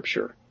of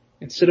Scripture,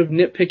 instead of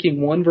nitpicking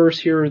one verse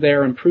here or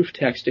there and proof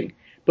texting,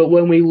 but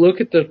when we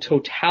look at the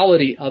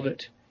totality of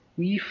it,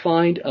 we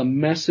find a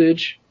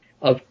message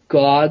of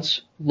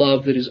God's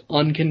love that is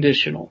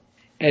unconditional.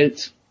 And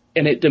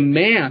it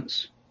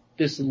demands,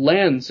 this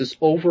lens, this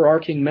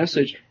overarching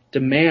message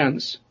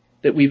demands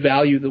that we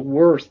value the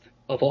worth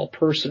of all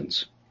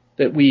persons,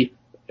 that we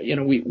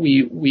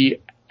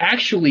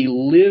actually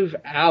live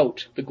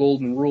out the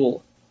golden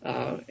rule,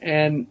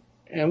 and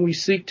we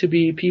seek to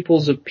be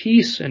peoples of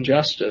peace and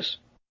justice.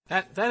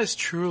 That is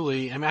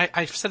truly, I mean,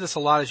 I've said this a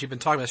lot as you've been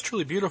talking about, it's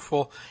truly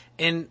beautiful.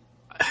 And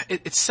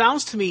it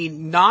sounds to me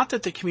not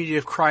that the Community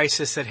of Christ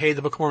has said, hey,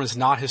 the Book of Mormon is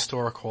not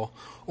historical,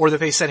 or that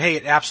they said, hey,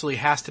 it absolutely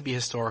has to be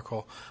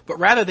historical, but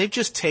rather they've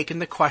just taken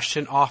the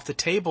question off the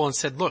table and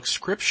said, look,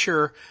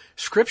 Scripture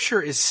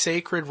is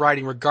sacred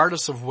writing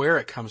regardless of where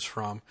it comes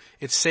from.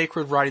 It's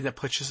sacred writing that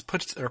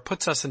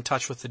puts us in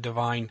touch with the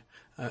divine.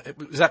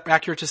 Is that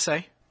accurate to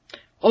say?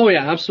 Oh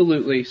yeah,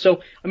 absolutely.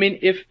 So, I mean,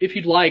 if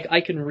you'd like,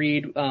 I can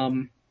read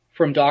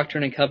from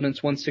Doctrine and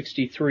Covenants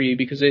 163,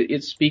 because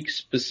it speaks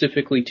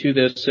specifically to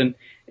this, and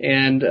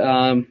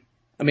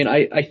I mean,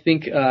 I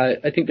think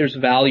there's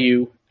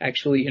value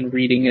actually in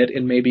reading it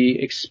and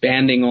maybe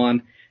expanding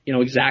on,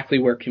 exactly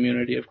where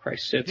Community of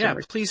Christ sits. Yeah,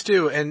 please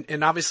do.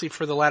 And obviously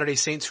for the Latter-day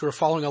Saints who are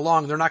following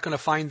along, they're not going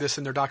to find this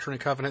in their Doctrine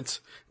and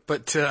Covenants,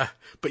 but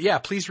yeah,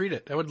 please read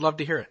it. I would love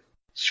to hear it.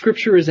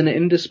 Scripture is an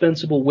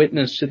indispensable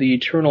witness to the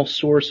eternal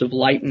source of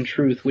light and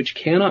truth, which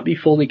cannot be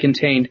fully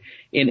contained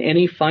in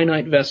any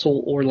finite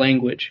vessel or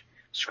language.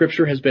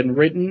 Scripture has been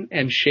written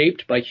and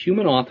shaped by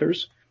human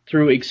authors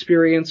through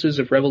experiences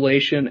of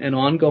revelation and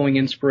ongoing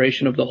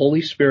inspiration of the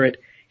Holy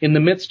Spirit in the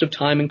midst of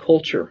time and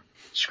culture.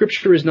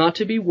 Scripture is not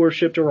to be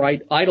worshipped or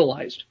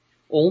idolized.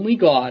 Only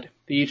God,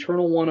 the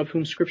Eternal One of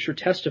whom Scripture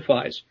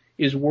testifies,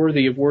 is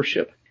worthy of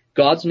worship.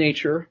 God's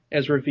nature,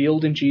 as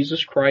revealed in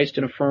Jesus Christ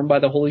and affirmed by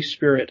the Holy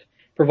Spirit,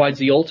 provides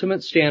the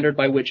ultimate standard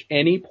by which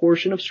any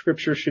portion of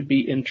Scripture should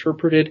be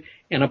interpreted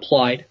and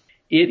applied.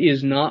 It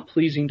is not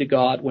pleasing to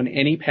God when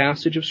any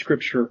passage of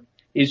Scripture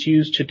is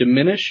used to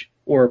diminish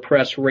or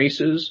oppress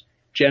races,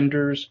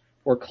 genders,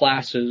 or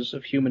classes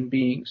of human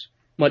beings.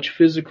 Much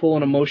physical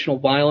and emotional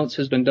violence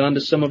has been done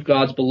to some of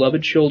God's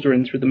beloved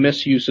children through the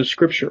misuse of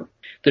Scripture.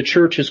 The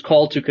church is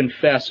called to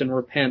confess and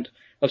repent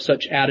of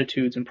such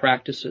attitudes and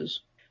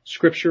practices.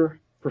 Scripture,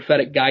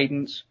 prophetic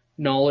guidance,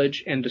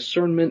 knowledge, and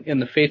discernment in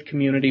the faith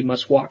community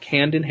must walk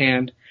hand in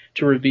hand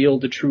to reveal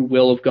the true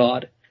will of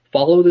God.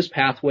 Follow this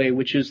pathway,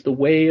 which is the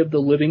way of the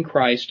living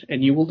Christ,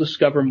 and you will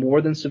discover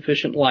more than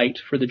sufficient light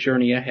for the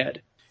journey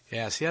ahead.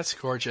 Yes, that's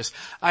gorgeous.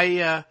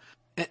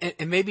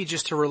 And maybe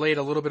just to relate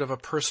a little bit of a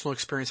personal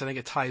experience, I think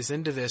it ties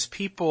into this.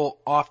 People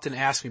often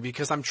ask me,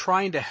 because I'm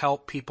trying to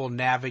help people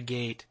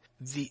navigate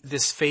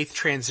this faith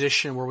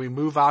transition where we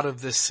move out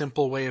of this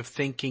simple way of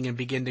thinking and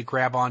begin to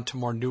grab onto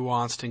more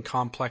nuanced and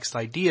complex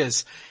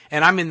ideas.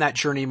 And I'm in that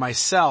journey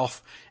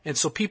myself. And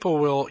so people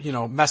will,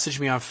 message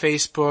me on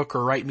Facebook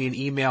or write me an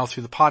email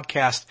through the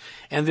podcast,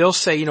 and they'll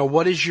say,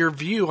 what is your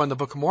view on the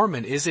Book of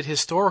Mormon? Is it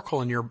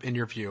historical in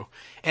your view?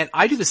 And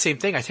I do the same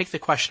thing. I take the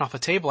question off the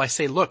table. I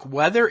say, look,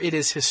 whether it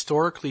is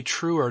historically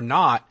true or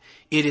not,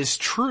 it is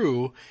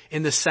true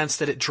in the sense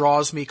that it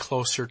draws me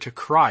closer to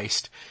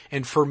Christ.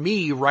 And for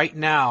me, right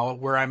now,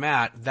 where I'm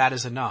at, that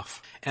is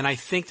enough. And I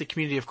think the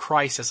community of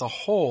Christ as a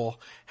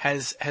whole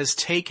has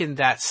taken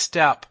that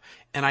step.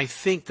 And I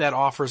think that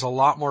offers a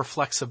lot more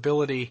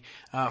flexibility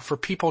for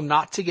people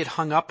not to get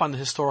hung up on the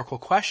historical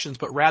questions,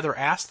 but rather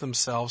ask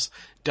themselves,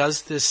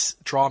 does this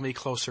draw me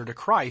closer to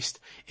Christ?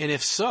 And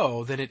if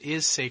so, then it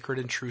is sacred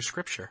and true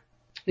Scripture.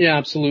 Yeah,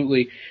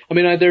 absolutely. I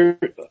mean,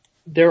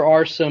 there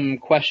are some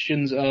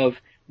questions of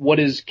what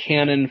is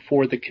canon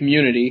for the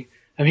community.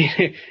 I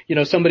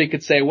mean, somebody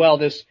could say, well,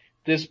 this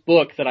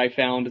book that I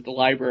found at the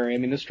library,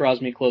 this draws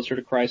me closer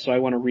to Christ, so I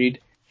want to read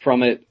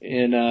from it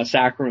in a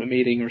sacrament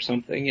meeting or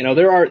something.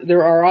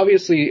 There are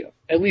obviously,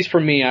 at least for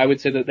me, I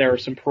would say that there are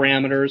some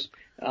parameters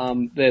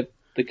that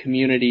the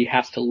community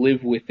has to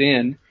live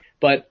within.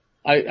 But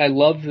I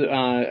love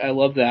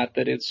that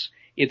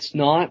it's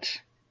not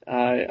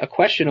a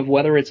question of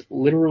whether it's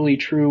literally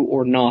true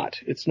or not.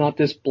 It's not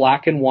this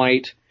black and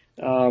white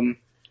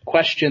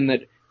question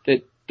that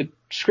the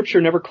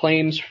Scripture never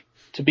claims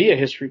to be a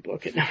history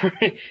book. It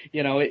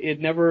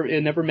never,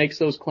 it never makes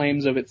those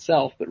claims of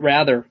itself, but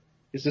rather,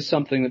 is this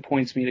something that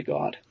points me to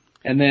God?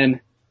 And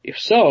then, if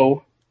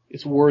so,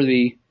 it's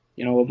worthy,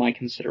 of my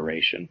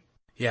consideration.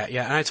 Yeah,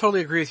 and I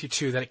totally agree with you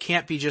too, that it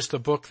can't be just a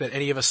book that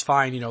any of us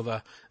find,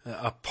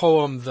 a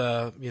poem,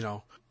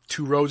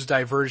 two roads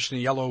diverged in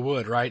a yellow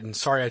wood, right? And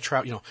sorry I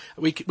traveled,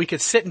 we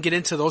could sit and get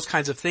into those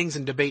kinds of things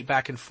and debate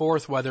back and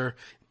forth whether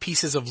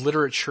pieces of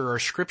literature are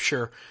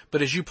Scripture.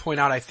 But as you point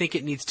out, I think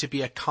it needs to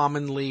be a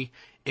commonly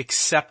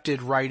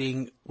accepted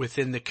writing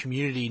within the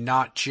community,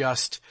 not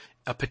just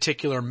a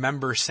particular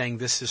member saying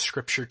this is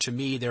Scripture to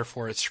me,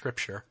 therefore it's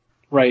Scripture.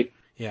 Right.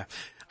 Yeah.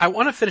 I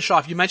want to finish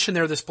off. You mentioned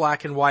there this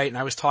black and white, and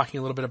I was talking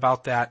a little bit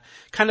about that.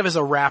 Kind of as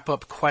a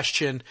wrap-up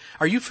question,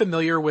 are you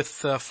familiar with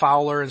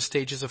Fowler and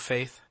Stages of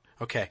Faith?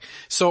 Okay.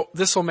 So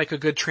this will make a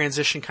good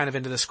transition kind of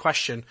into this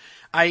question.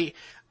 I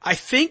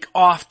think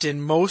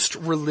often most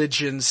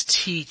religions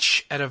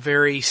teach at a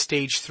very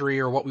stage 3,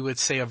 or what we would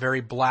say a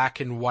very black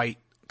and white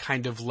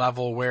kind of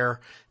level, where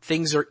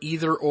things are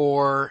either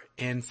or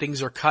and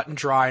things are cut and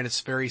dry, and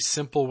it's a very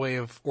simple way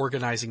of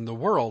organizing the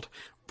world.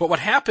 But what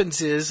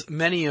happens is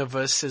many of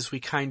us, as we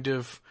kind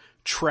of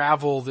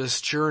travel this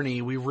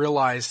journey, we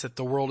realize that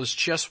the world is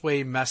just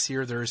way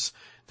messier. There's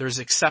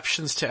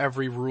exceptions to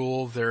every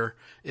rule.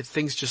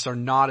 Things just are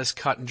not as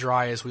cut and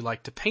dry as we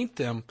like to paint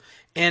them.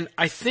 And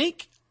I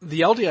think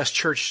the LDS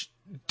Church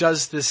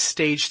does this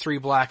stage 3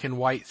 black and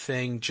white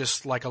thing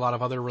just like a lot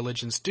of other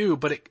religions do.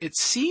 But it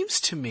seems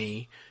to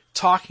me,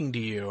 talking to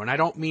you, and I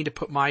don't mean to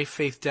put my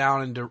faith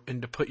down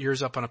and to put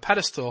yours up on a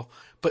pedestal,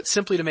 but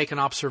simply to make an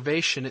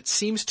observation, it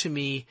seems to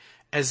me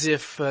as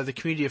if the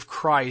community of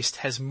Christ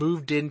has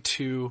moved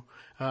into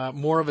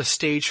more of a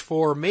stage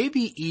 4,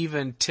 maybe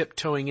even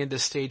tiptoeing into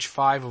stage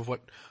 5 of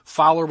what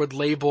Fowler would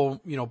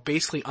label,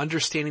 basically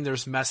understanding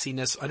there's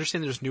messiness,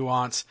 understanding there's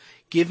nuance,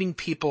 giving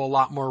people a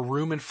lot more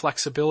room and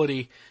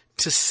flexibility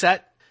to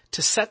set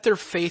their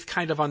faith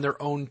kind of on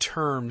their own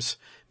terms.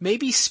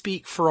 Maybe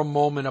speak for a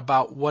moment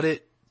about what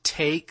it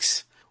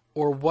takes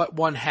or what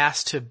one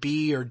has to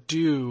be or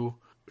do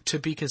to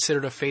be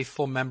considered a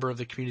faithful member of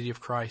the community of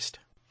Christ.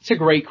 It's a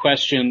great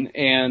question.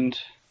 And,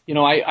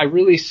 I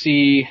really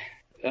see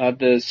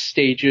the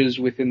stages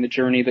within the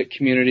journey that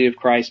Community of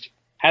Christ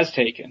has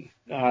taken.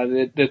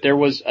 That there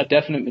was a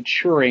definite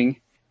maturing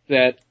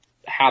that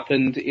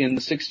happened in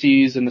the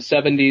 60s and the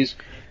 70s,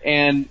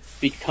 and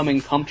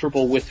becoming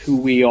comfortable with who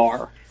we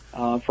are.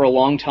 For a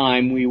long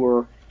time, we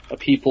were a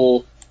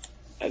people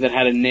that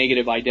had a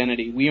negative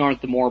identity. We aren't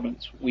the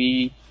Mormons.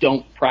 We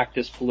don't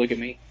practice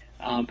polygamy.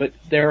 But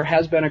there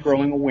has been a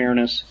growing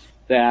awareness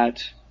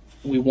that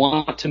we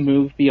want to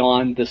move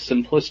beyond the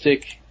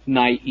simplistic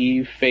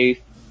naive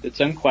faith that's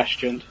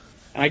unquestioned.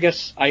 And I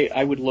guess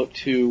I would look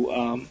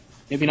to,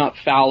 maybe not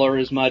Fowler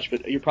as much,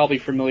 but you're probably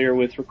familiar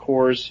with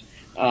Ricoeur's,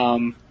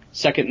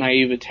 second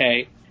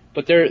naivete.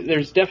 But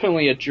there's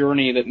definitely a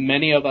journey that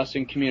many of us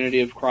in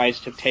Community of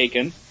Christ have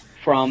taken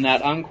from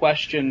that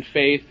unquestioned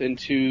faith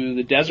into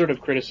the desert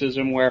of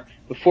criticism, where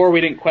before we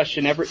didn't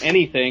question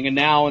anything, and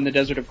now in the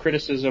desert of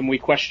criticism we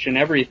question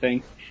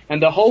everything.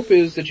 And the hope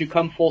is that you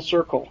come full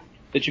circle,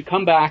 that you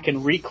come back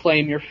and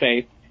reclaim your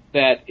faith,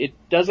 that it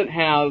doesn't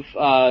have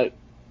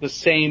the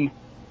same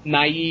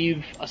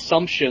naive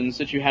assumptions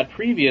that you had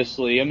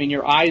previously. I mean,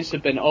 your eyes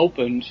have been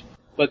opened,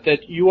 but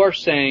that you are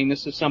saying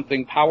this is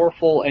something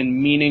powerful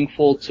and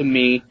meaningful to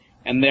me,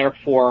 and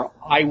therefore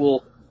I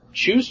will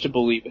choose to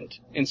believe it.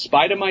 In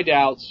spite of my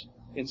doubts,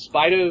 in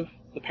spite of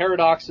the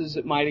paradoxes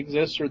that might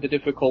exist or the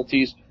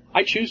difficulties,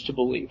 I choose to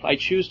believe. I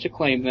choose to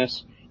claim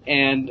this,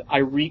 and I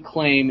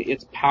reclaim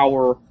its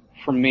power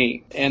for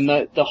me. And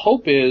the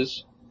hope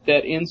is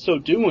that in so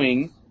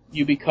doing,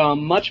 you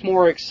become much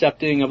more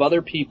accepting of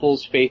other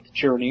people's faith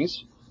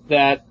journeys,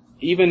 that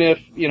even if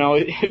you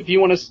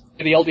want to say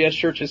the LDS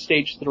Church is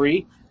stage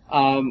 3,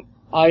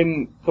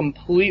 I'm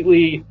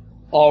completely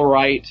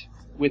alright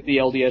with the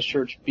LDS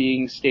Church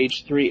being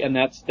stage 3, and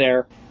that's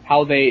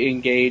how they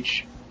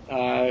engage,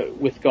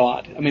 with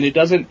God. I mean,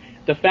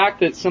 the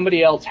fact that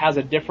somebody else has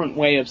a different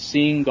way of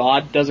seeing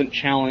God doesn't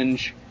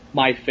challenge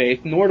my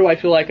faith, nor do I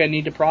feel like I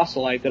need to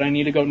proselyte, that I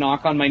need to go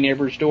knock on my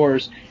neighbors'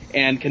 doors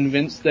and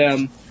convince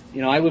them.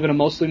 I live in a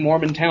mostly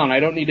Mormon town. I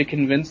don't need to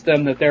convince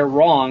them that they're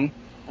wrong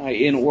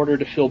in order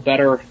to feel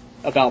better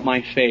about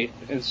my faith.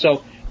 And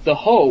so the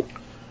hope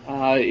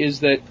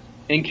is that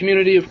in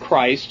Community of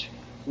Christ,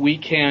 we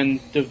can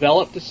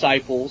develop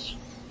disciples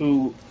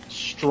who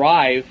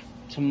strive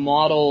to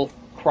model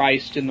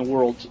Christ in the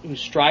world, who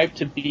strive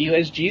to be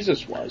as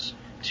Jesus was,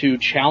 to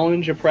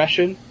challenge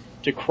oppression,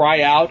 to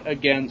cry out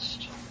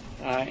against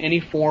any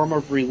form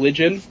of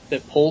religion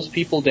that pulls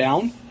people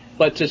down,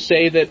 but to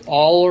say that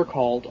all are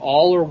called,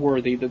 all are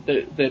worthy,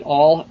 that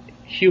all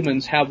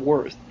humans have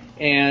worth.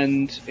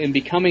 And in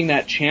becoming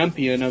that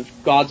champion of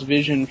God's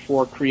vision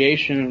for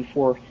creation and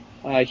for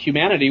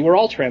humanity, we're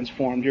all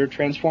transformed. You're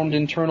transformed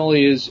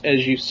internally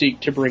as you seek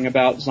to bring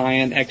about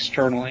Zion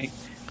externally.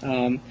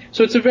 So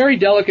it's a very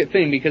delicate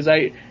thing, because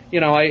I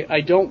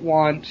don't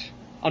want,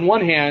 on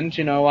one hand,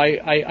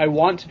 I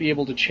want to be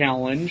able to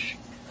challenge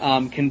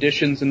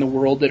conditions in the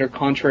world that are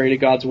contrary to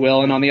God's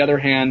will, and on the other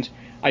hand,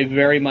 I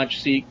very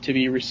much seek to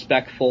be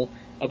respectful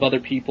of other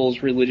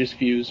people's religious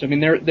views. I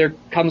mean, there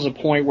comes a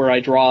point where I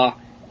draw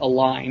a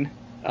line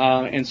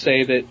and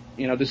say that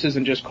this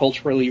isn't just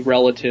culturally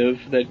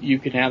relative, that you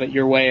can have it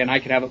your way and I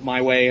can have it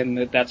my way,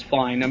 and that's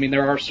fine. I mean,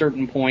 there are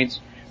certain points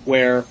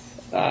where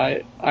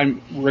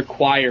I'm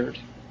required,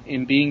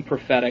 in being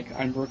prophetic,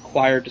 I'm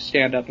required to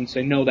stand up and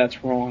say, no,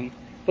 that's wrong.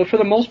 But for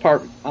the most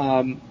part,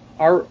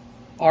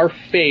 our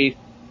faith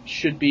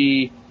should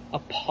be a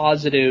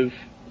positive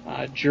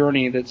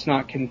journey that's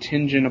not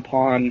contingent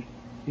upon,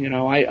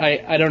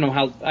 I don't know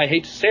how, I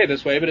hate to say it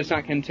this way, but it's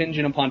not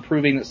contingent upon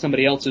proving that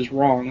somebody else is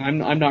wrong.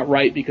 I'm not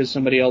right because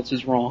somebody else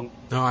is wrong.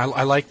 No,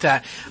 I like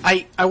that.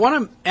 I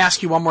want to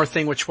ask you one more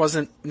thing, which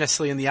wasn't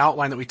necessarily in the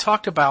outline that we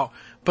talked about,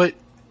 but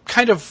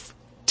kind of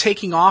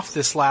taking off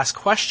this last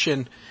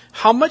question,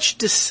 how much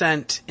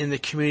dissent in the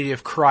Community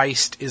of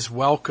Christ is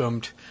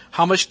welcomed?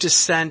 How much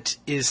dissent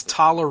is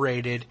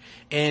tolerated?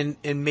 And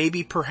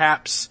maybe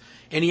perhaps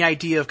any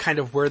idea of kind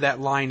of where that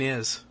line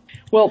is?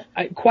 Well,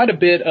 quite a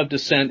bit of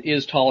dissent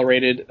is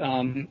tolerated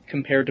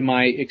compared to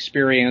my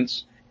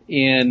experience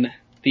in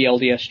the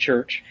LDS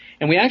Church.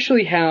 And we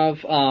actually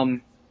have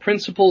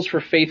Principles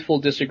for Faithful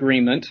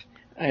Disagreement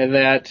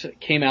that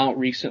came out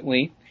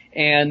recently.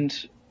 And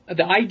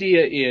the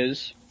idea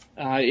is,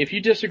 if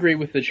you disagree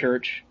with the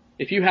church,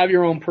 if you have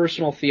your own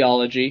personal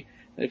theology,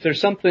 if there's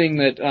something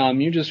that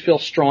you just feel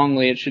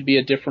strongly it should be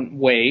a different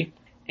way,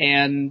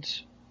 and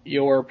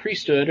your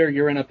priesthood, or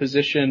you're in a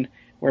position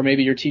where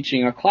maybe you're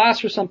teaching a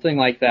class or something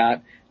like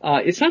that,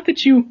 it's not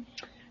that you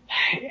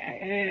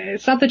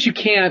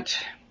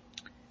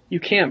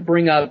can't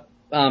bring up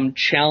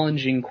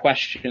challenging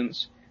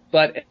questions.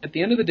 But at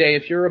the end of the day,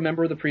 if you're a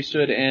member of the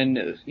priesthood and,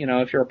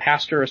 if you're a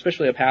pastor,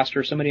 especially a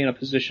pastor, somebody in a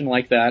position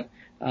like that,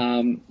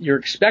 you're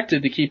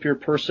expected to keep your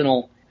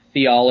personal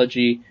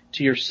theology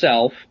to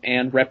yourself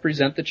and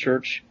represent the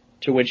church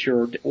to which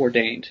you're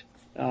ordained.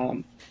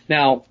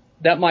 Now,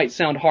 that might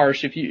sound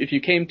harsh if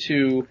you came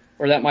to,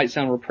 or that might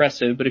sound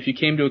repressive, but if you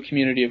came to a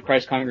Community of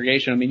Christ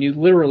congregation, I mean, you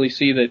literally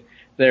see that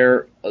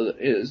there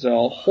is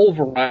a whole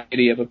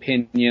variety of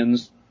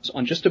opinions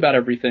on just about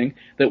everything,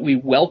 that we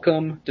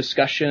welcome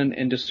discussion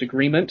and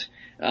disagreement,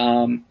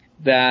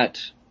 that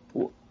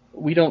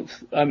we don't,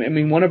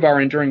 one of our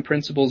enduring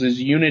principles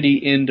is unity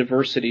in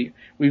diversity.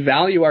 We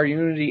value our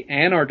unity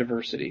and our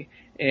diversity.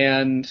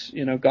 And,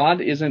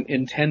 God isn't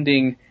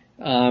intending,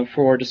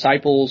 for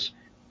disciples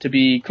to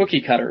be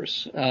cookie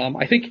cutters.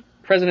 I think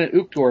President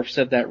Uchtdorf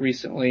said that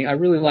recently. I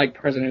really like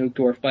President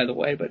Uchtdorf, by the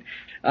way, but,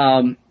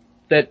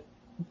 that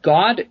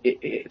God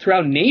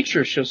throughout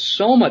nature shows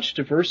so much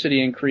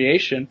diversity in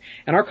creation,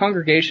 and our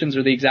congregations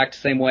are the exact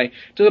same way,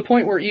 to the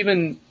point where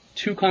even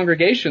two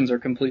congregations are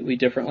completely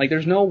different. Like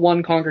there's no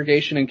one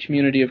congregation and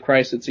community of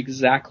Christ that's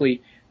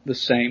exactly the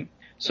same.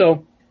 So,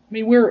 I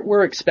mean,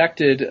 we're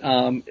expected,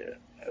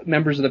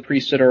 members of the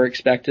priesthood are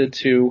expected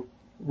to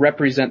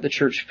represent the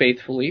church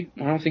faithfully.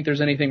 I don't think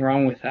there's anything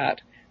wrong with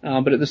that.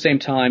 But at the same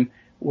time,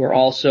 we're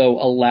also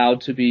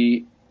allowed to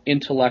be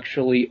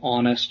intellectually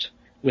honest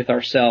with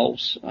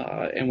ourselves,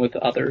 and with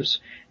others.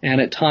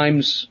 And at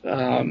times,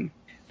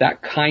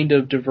 that kind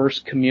of diverse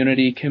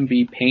community can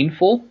be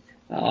painful.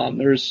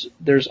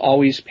 There's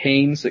always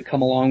pains that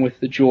come along with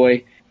the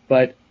joy,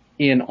 but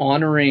in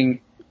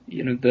honoring,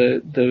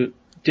 the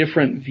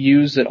different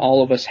views that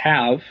all of us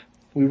have,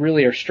 we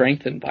really are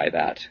strengthened by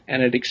that,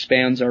 and it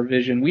expands our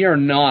vision. We are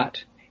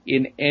not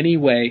in any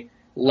way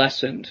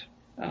lessened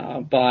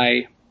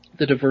by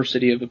the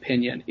diversity of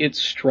opinion. It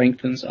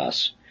strengthens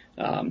us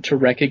to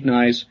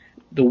recognize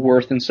the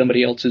worth in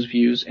somebody else's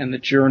views and the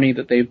journey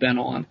that they've been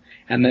on,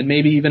 and that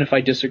maybe even if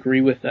I disagree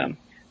with them,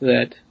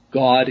 that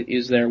God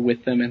is there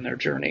with them in their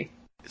journey.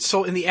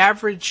 So in the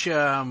average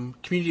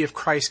Community of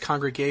Christ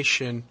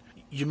congregation,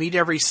 you meet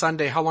every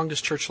Sunday. How long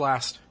does church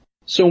last?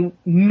 So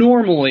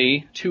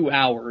normally 2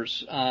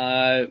 hours,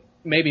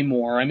 maybe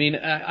more. I mean,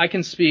 I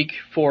can speak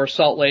for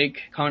Salt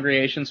Lake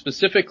congregation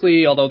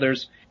specifically, although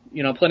there's,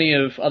 plenty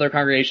of other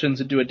congregations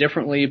that do it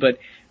differently, but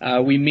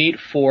we meet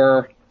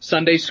for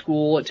Sunday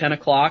school at 10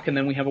 o'clock, and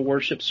then we have a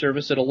worship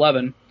service at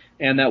 11,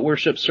 and that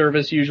worship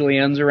service usually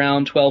ends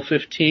around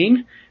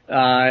 12:15,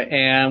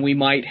 and we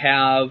might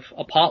have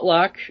a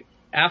potluck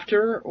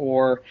after,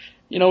 or,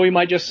 we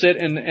might just sit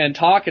and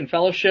talk and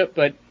fellowship,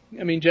 but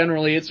I mean,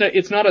 generally, it's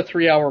not a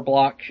 3-hour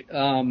block,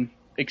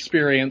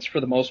 experience for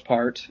the most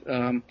part.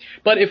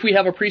 But if we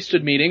have a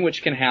priesthood meeting,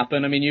 which can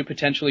happen, I mean, you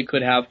potentially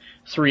could have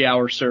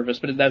 3-hour service,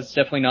 but that's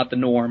definitely not the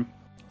norm.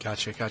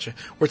 Gotcha.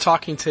 We're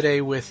talking today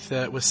with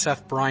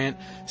Seth Bryant.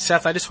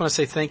 Seth, I just want to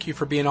say thank you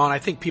for being on. I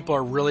think people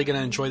are really going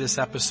to enjoy this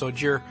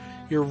episode. You're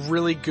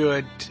really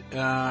good.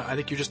 I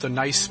think you're just a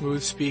nice,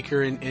 smooth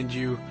speaker, and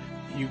you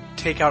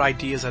take out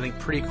ideas, I think,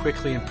 pretty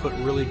quickly and put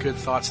really good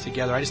thoughts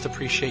together. I just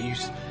appreciate you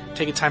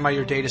taking time out of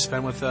your day to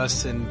spend with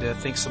us, and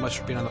thanks so much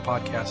for being on the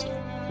podcast.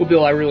 Well,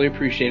 Bill, I really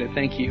appreciate it.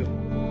 Thank you.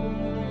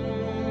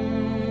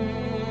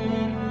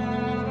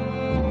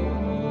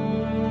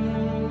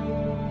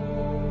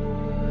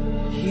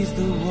 He's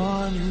the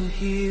one who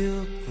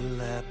healed the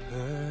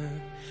leper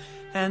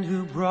and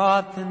who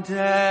brought the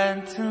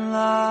dead to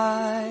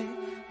life.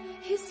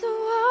 He's the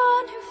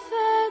one who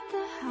fed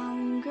the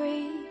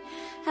hungry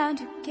and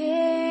who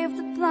gave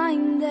the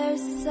blind their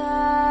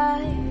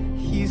sight.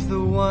 He's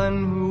the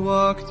one who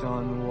walked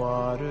on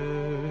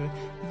water,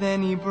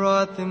 then he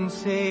brought them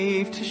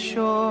safe to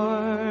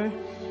shore.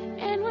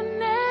 And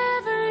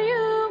whenever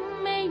you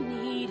may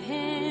need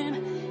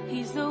him,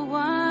 he's the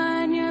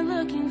one you're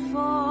looking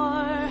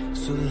for.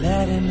 So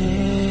let him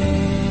in,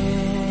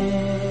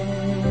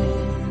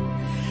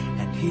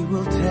 and he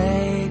will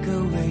take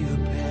away your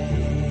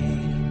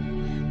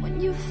pain. When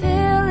you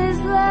feel his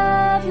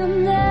love, you'll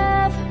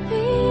never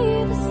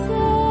be the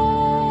same.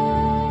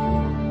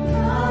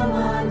 Come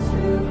on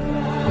to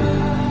Christ,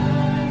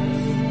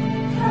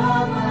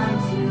 come on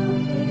to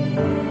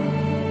him.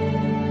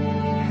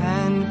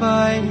 And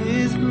by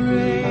his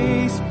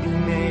grace be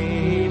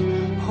made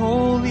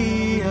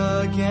holy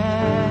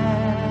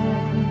again.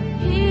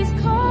 He's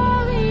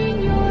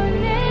calling your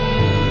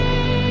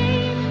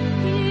name.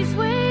 He's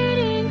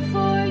waiting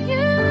for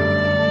you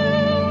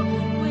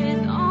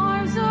with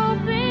arms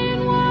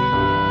open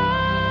wide.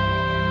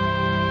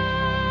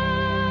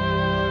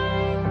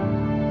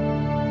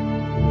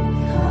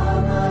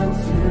 Come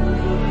unto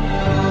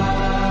Christ.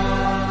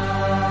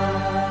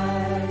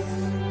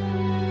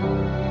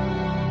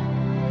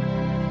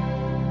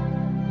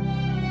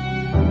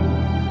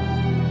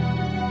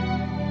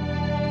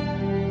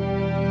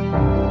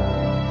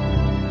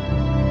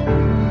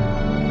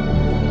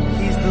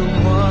 He's the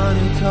one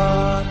who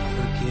taught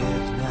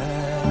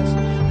forgiveness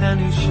and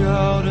who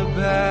showed a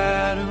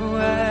better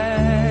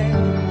way.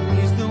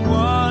 He's the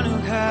one who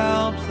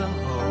helps the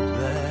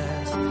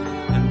hopeless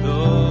and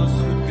those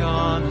who've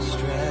gone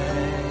astray.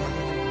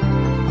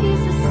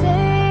 He's the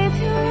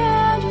Savior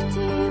and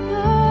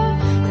Redeemer,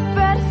 the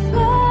bread of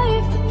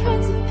life, the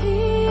Prince of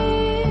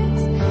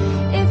Peace.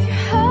 If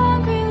you're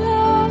hungry,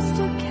 lost,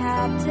 or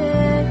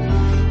captive,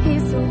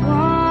 he's the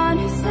one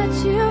who sets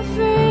you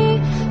free.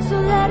 So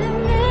let him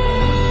in.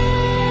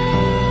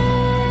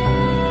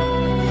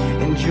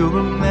 And you'll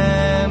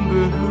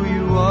remember who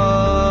you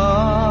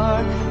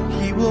are.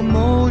 He will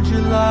mold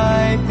your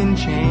life and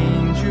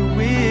change your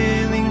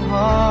willing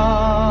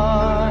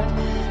heart.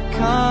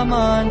 Come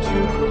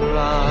unto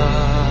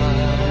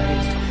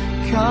Christ,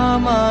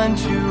 come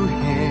unto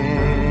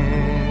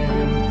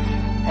him,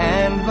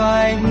 and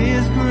by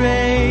his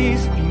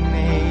grace be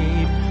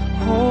made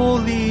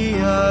holy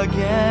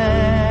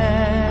again.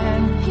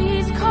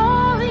 He's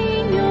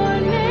calling your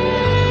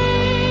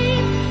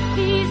name.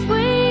 He's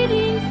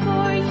waiting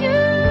for you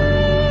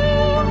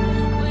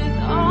with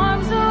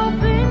arms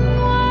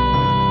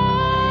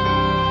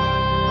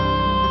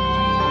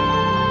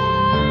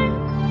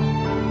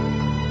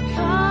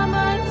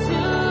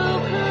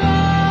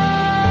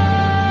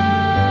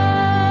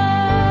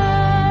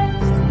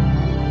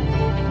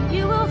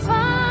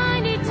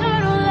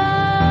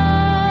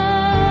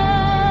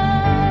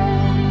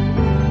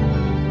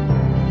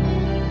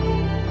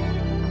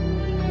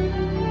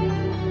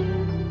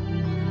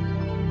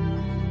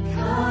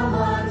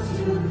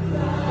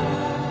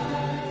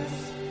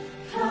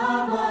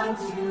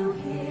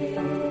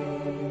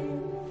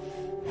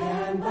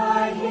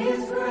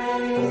His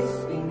grace.